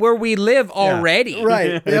up? where we live already.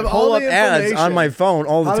 Right. They have pull all up the ads information. on my phone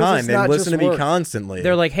all the How does time. this They not listen to just me work? constantly.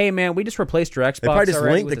 They're like, hey, man, we just replaced your Xbox. they probably just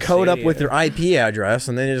already link the with code up Stadia. with their IP address,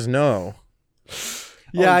 and they just know.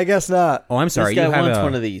 Yeah, I guess not. Oh, I'm sorry. This guy You have wants a,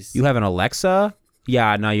 one of these. You have an Alexa?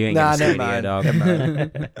 Yeah, no, you ain't Nah, getting never Stadia,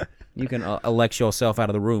 mind. dog. You can Alexa yourself out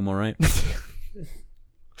of the room, all right?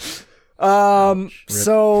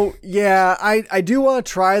 So yeah, I do want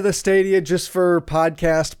to try the Stadia just for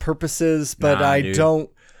podcast purposes, but Nah, I dude. don't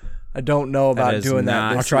know about is doing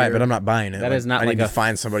not- that. I'll try it, but I'm not buying it. That is not I like need a to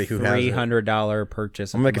find somebody who has it. $300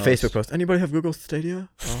 purchase. I'm gonna make a at the most. Facebook post. Anybody have Google Stadia?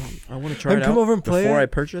 I want to try Then it come out over and play before it. I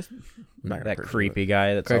purchase. I'm not gonna That purchase creepy it.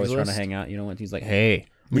 guy that's always trying to Craigslist? hang out. You know what? He's like, hey.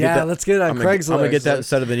 I'm gonna get Yeah, that- let's get it on I'm gonna- Craigslist. I'm gonna get that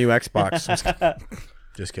instead of the new Xbox.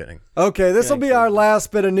 Just kidding. Okay, this will be our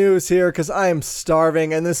last bit of news here because I am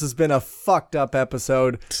starving and this has been a fucked up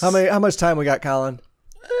episode. How much time we got, Colin?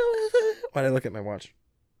 Why did I look at my watch?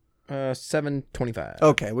 7:25.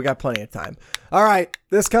 Okay, we got plenty of time. All right,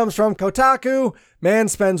 this comes from Kotaku. Man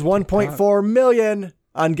spends 1.4 million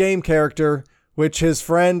on game character, which his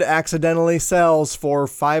friend accidentally sells for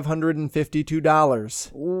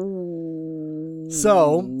 $552.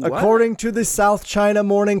 So, according to the South China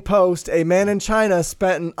Morning Post, a man in China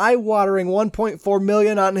spent an eye-watering 1.4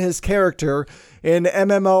 million on his character in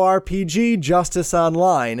MMORPG Justice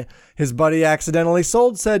Online. His buddy accidentally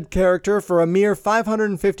sold said character for a mere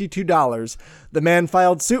 $552. The man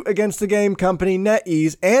filed suit against the game company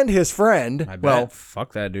NetEase and his friend. I bet. Well,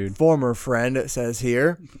 Fuck that dude. former friend, it says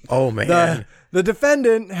here. Oh man. The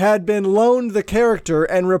defendant had been loaned the character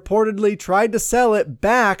and reportedly tried to sell it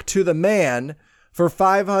back to the man for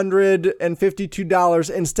 $552.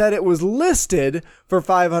 Instead, it was listed for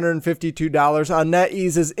 $552 on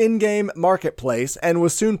NetEase's in-game marketplace and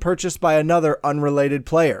was soon purchased by another unrelated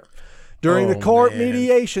player. During the court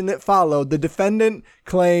mediation that followed, the defendant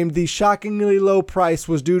claimed the shockingly low price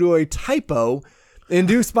was due to a typo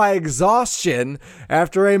induced by exhaustion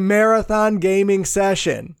after a marathon gaming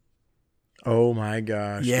session. Oh my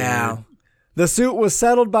gosh. Yeah. dude. The suit was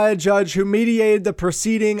settled by a judge who mediated the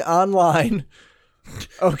proceeding online.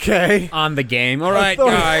 Okay. On the game. All right,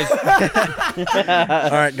 guys. All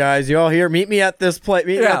right, guys, you all here? Meet me at this place.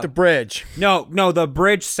 Meet me Yeah. at the bridge. No, the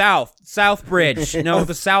bridge south. South Bridge. No,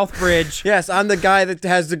 the South Bridge. Yes, I'm the guy that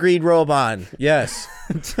has the green robe on. Yes.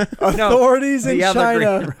 Authorities in the other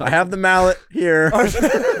China. green I have the mallet here.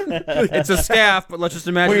 It's a staff, but let's just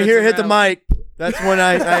imagine. When you it's hear a hit the mallet. mic, that's when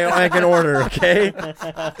I can order, okay?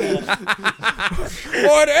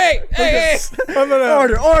 Order, hey. I'm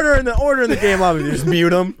gonna, Order in the game lobby. Just mute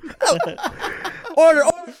them. Order.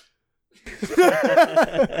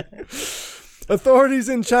 Authorities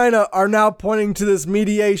in China are now pointing to this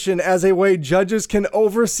mediation as a way judges can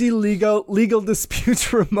oversee legal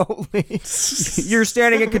disputes remotely. You're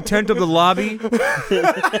standing in contempt of the lobby.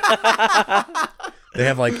 They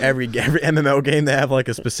have like every MMO game. They have like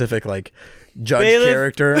a specific like judge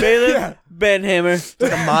character. Bailiff, Benhammer.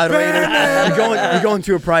 Like a moderator. You're going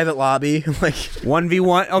to a private lobby. Like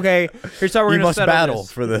 1v1. Okay, here's how we're you gonna must settle battle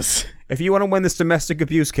this. for this. If you want to win this domestic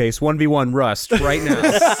abuse case, 1v1 Rust right now.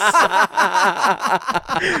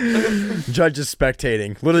 Judge is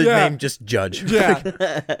spectating. Literally named just judge. Yeah.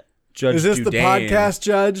 Judge Is this the Dudan. podcast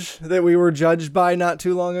judge that we were judged by not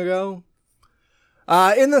too long ago?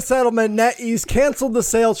 In the settlement, NetEase canceled the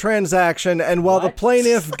sale transaction, and while the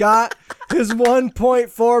plaintiff got his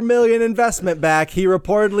 $1.4 million investment back, he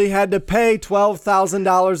reportedly had to pay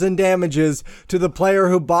 $12,000 in damages to the player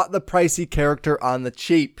who bought the pricey character on the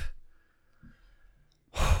cheap.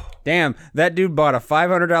 Damn, that dude bought a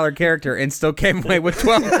 $500 character and still came away with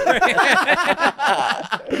 12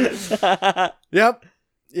 grand.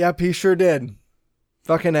 Yep, he sure did.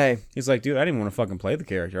 Fucking A. He's like, dude, I didn't want to fucking play the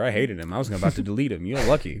character. I hated him. I was about to delete him. You're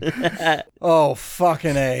lucky. Oh,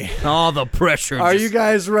 fucking A. All the pressure. Are you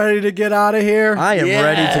guys ready to get out of here? I am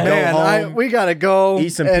ready to go home. We gotta go Eat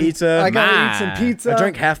some and pizza. I gotta eat some pizza. I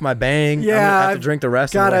drank half my bang. Yeah, I'm gonna have I've to drink the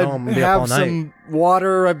rest of the way gotta home and be up all have night. some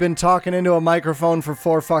water. I've been talking into a microphone for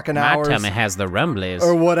 4 fucking hours. has the rumblies.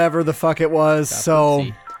 Or whatever the fuck it was. So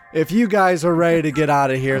if you guys are ready to get out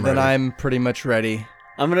of here, then I'm pretty much ready.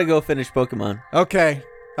 I'm gonna go finish Pokemon. Okay.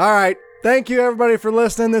 All right. Thank you, everybody, for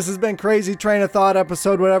listening. This has been Crazy Train of Thought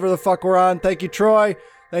episode, whatever the fuck we're on. Thank you, Troy.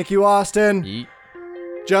 Thank you, Austin. Yeet.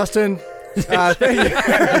 Justin. Thank you.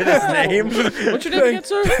 His name. What's your name again,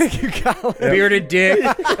 sir? Thank you, Colin. Bearded dick.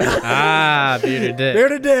 Bearded Dick.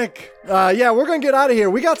 Bearded Dick. Yeah, we're going to get out of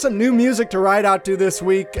here. We got some new music to ride out to this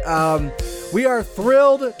week. We are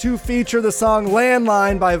thrilled to feature the song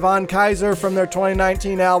Landline by Von Kaiser from their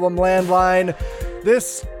 2019 album Landline.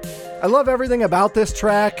 I love everything about this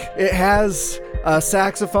track. It has a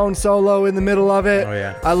saxophone solo in the middle of it. Oh,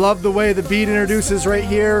 yeah. I love the way the beat introduces right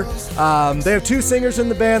here. They have 2 singers in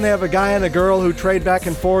the band. They have a guy and a girl who trade back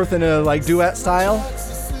and forth in a like duet style.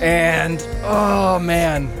 And oh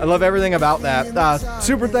man, I love everything about that.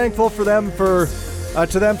 Super thankful for them for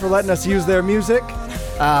letting us use their music.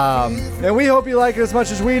 And we hope you like it as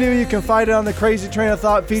much as we do. You can find it on the Crazy Train of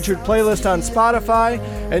Thought featured playlist on Spotify.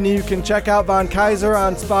 And you can check out Von Kaiser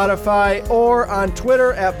on Spotify or on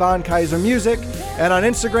Twitter at Von Kaiser Music and on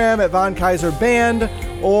Instagram at Von Kaiser Band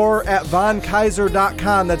or at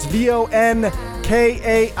vonkaiser.com. That's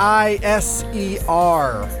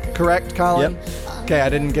VONKAISER. Correct, Colin? Yep. Okay, I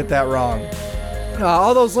didn't get that wrong.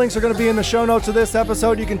 All those links are going to be in the show notes of this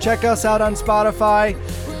episode. You can check us out on Spotify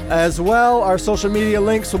as well. Our social media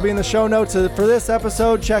links will be in the show notes for this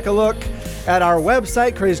episode. Check a look at our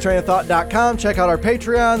website, crazytrainofthought.com. Check out our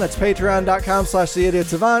Patreon. That's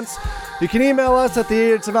patreon.com/theidiotsavants. You can email us at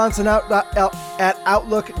theidiotsavants at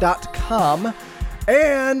outlook.com.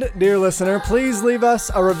 And, dear listener, please leave us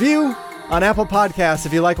a review on Apple Podcasts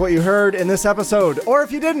if you like what you heard in this episode, or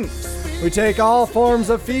if you didn't. We take all forms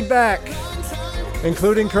of feedback,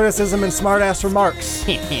 including criticism and smart-ass remarks.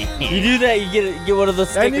 You do that, you get one of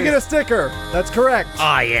those stickers. And you get a sticker. That's correct.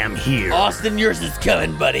 I am here. Austin, yours is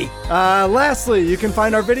coming, buddy. Lastly, you can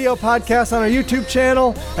find our video podcast on our YouTube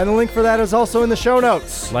channel, and the link for that is also in the show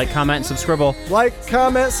notes. Like, comment, and subscribe. Like,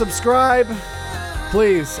 comment, subscribe,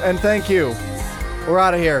 please, and thank you. We're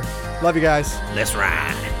out of here. Love you guys. Let's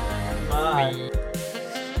ride. Bye.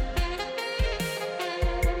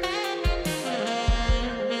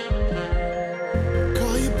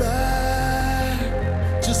 Call you back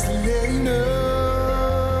just to let you know.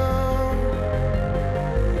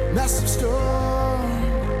 Massive storm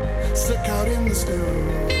stuck out in the snow.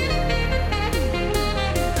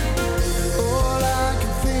 All I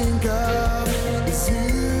can think of is you.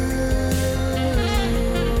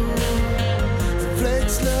 The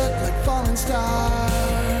flakes look like falling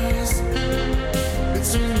stars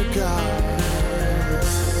between the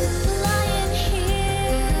cars. Lying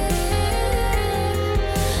here,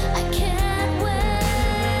 I can't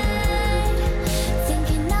wait.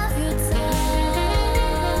 Thinking of your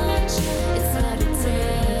touch, it's hard to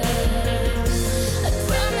take. I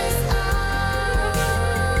promise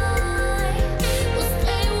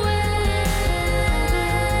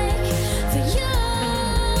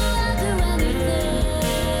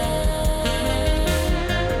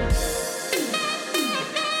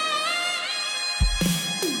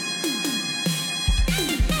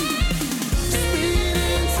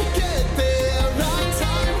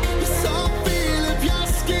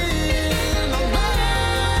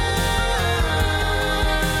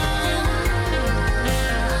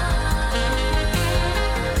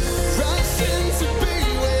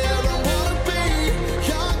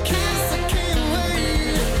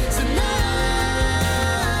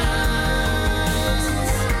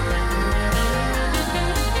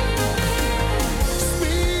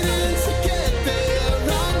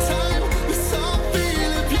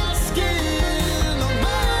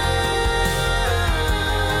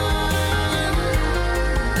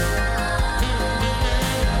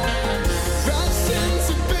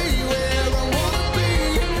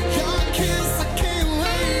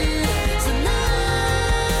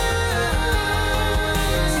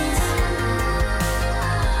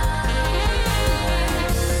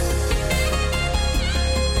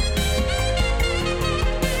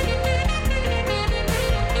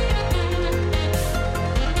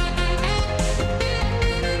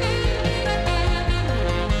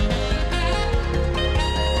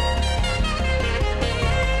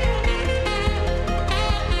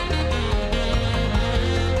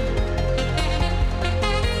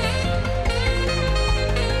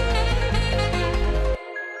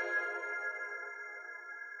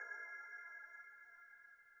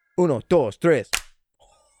Uno, dos, tres.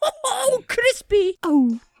 Oh, crispy.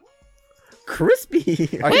 Oh.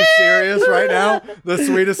 Crispy. Are you serious right now? The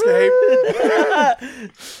Sweet Escape?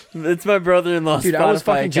 It's my brother-in-law's Dude, Spotify I was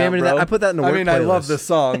fucking account, jamming to bro. that. I put that in the work I love playlist. this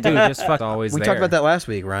song. Dude, just fuck always We there. talked about that last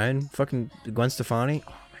week, Ryan. Fucking Gwen Stefani.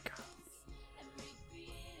 Oh my god.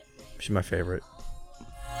 She's my favorite.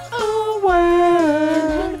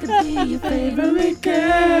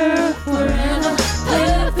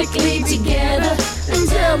 Perfectly together. And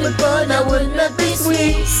tell me, boy, now wouldn't that be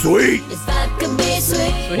sweet? Sweet. If I could be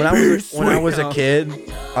sweet. When I was a kid,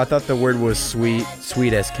 I thought the word was sweet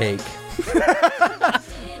as cake.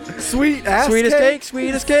 Sweet ass Sweet as cake,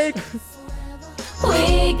 sweet as cake.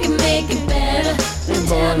 We can make it better. And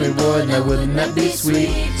tell me, boy, now wouldn't that be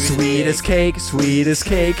sweet? Sweet as cake, sweet as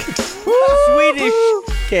cake. Swedish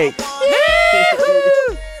cake.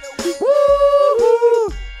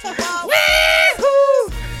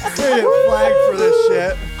 We get flagged for this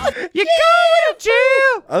shit. You're going to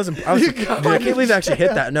jail. Dude, I can't believe I actually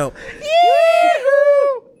hit that note.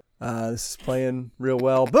 This is playing real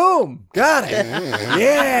well. Boom! Got it.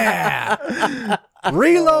 Yeah.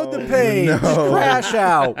 Reload the page. Crash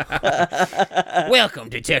out. Welcome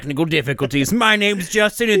to Technical Difficulties. My name's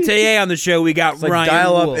Justin, and today on the show we got It's like Ryan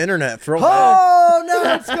dial-up Wolf. internet. Throw Oh, no,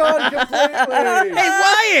 it's gone completely. Hey,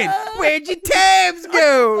 Ryan, where'd your tabs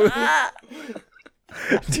go?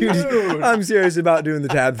 Dude, I'm serious about doing the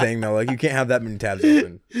tab thing though. Like you can't have that many tabs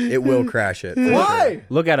open. It will crash it. for Why? sure.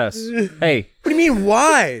 Look at us. Hey, What do you mean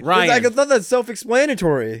why? Ryan. I thought that's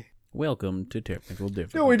self-explanatory. welcome to Technical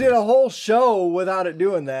Difficulties. Dude, we did a whole show without it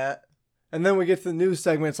doing that. And then we get to the news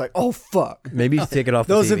segment. It's like, oh, fuck. Maybe you take it off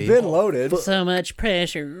Those the have TV. been loaded. So much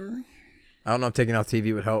pressure. I don't know if taking off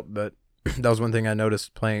TV would help, but that was one thing I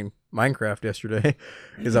noticed playing Minecraft yesterday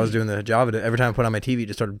because I was doing the Java. Every time I put on my TV, it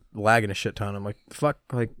just started lagging a shit ton. I'm like, fuck,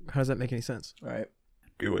 like, how does that make any sense? All right.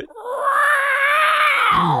 Do it.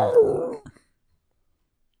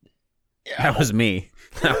 That was me.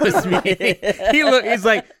 That was me. He's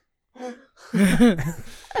like,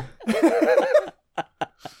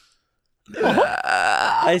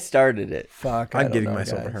 I started it. Fuck. I I'm don't giving know,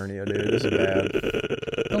 myself a guys. hernia, dude. This is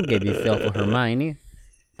bad. don't give yourself a Hermione.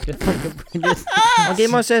 Just I'll give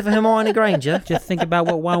myself a Hermione Granger. just think about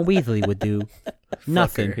what Ron Weasley would do.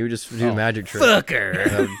 Nothing. He would just do magic tricks. Fucker.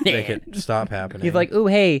 That would make it stop happening. He's like, ooh,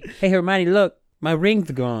 hey Hermione, look, my ring's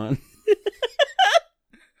gone.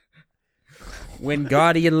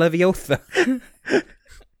 Wingardium Leviosa.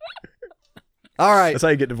 All right. that's how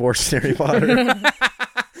you get divorced in Harry Potter.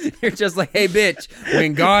 You're just like, hey, bitch,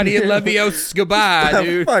 Wingardium Leviosa, goodbye,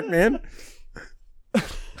 dude. Fuck, man.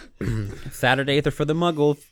 Saturdays are for the muggles.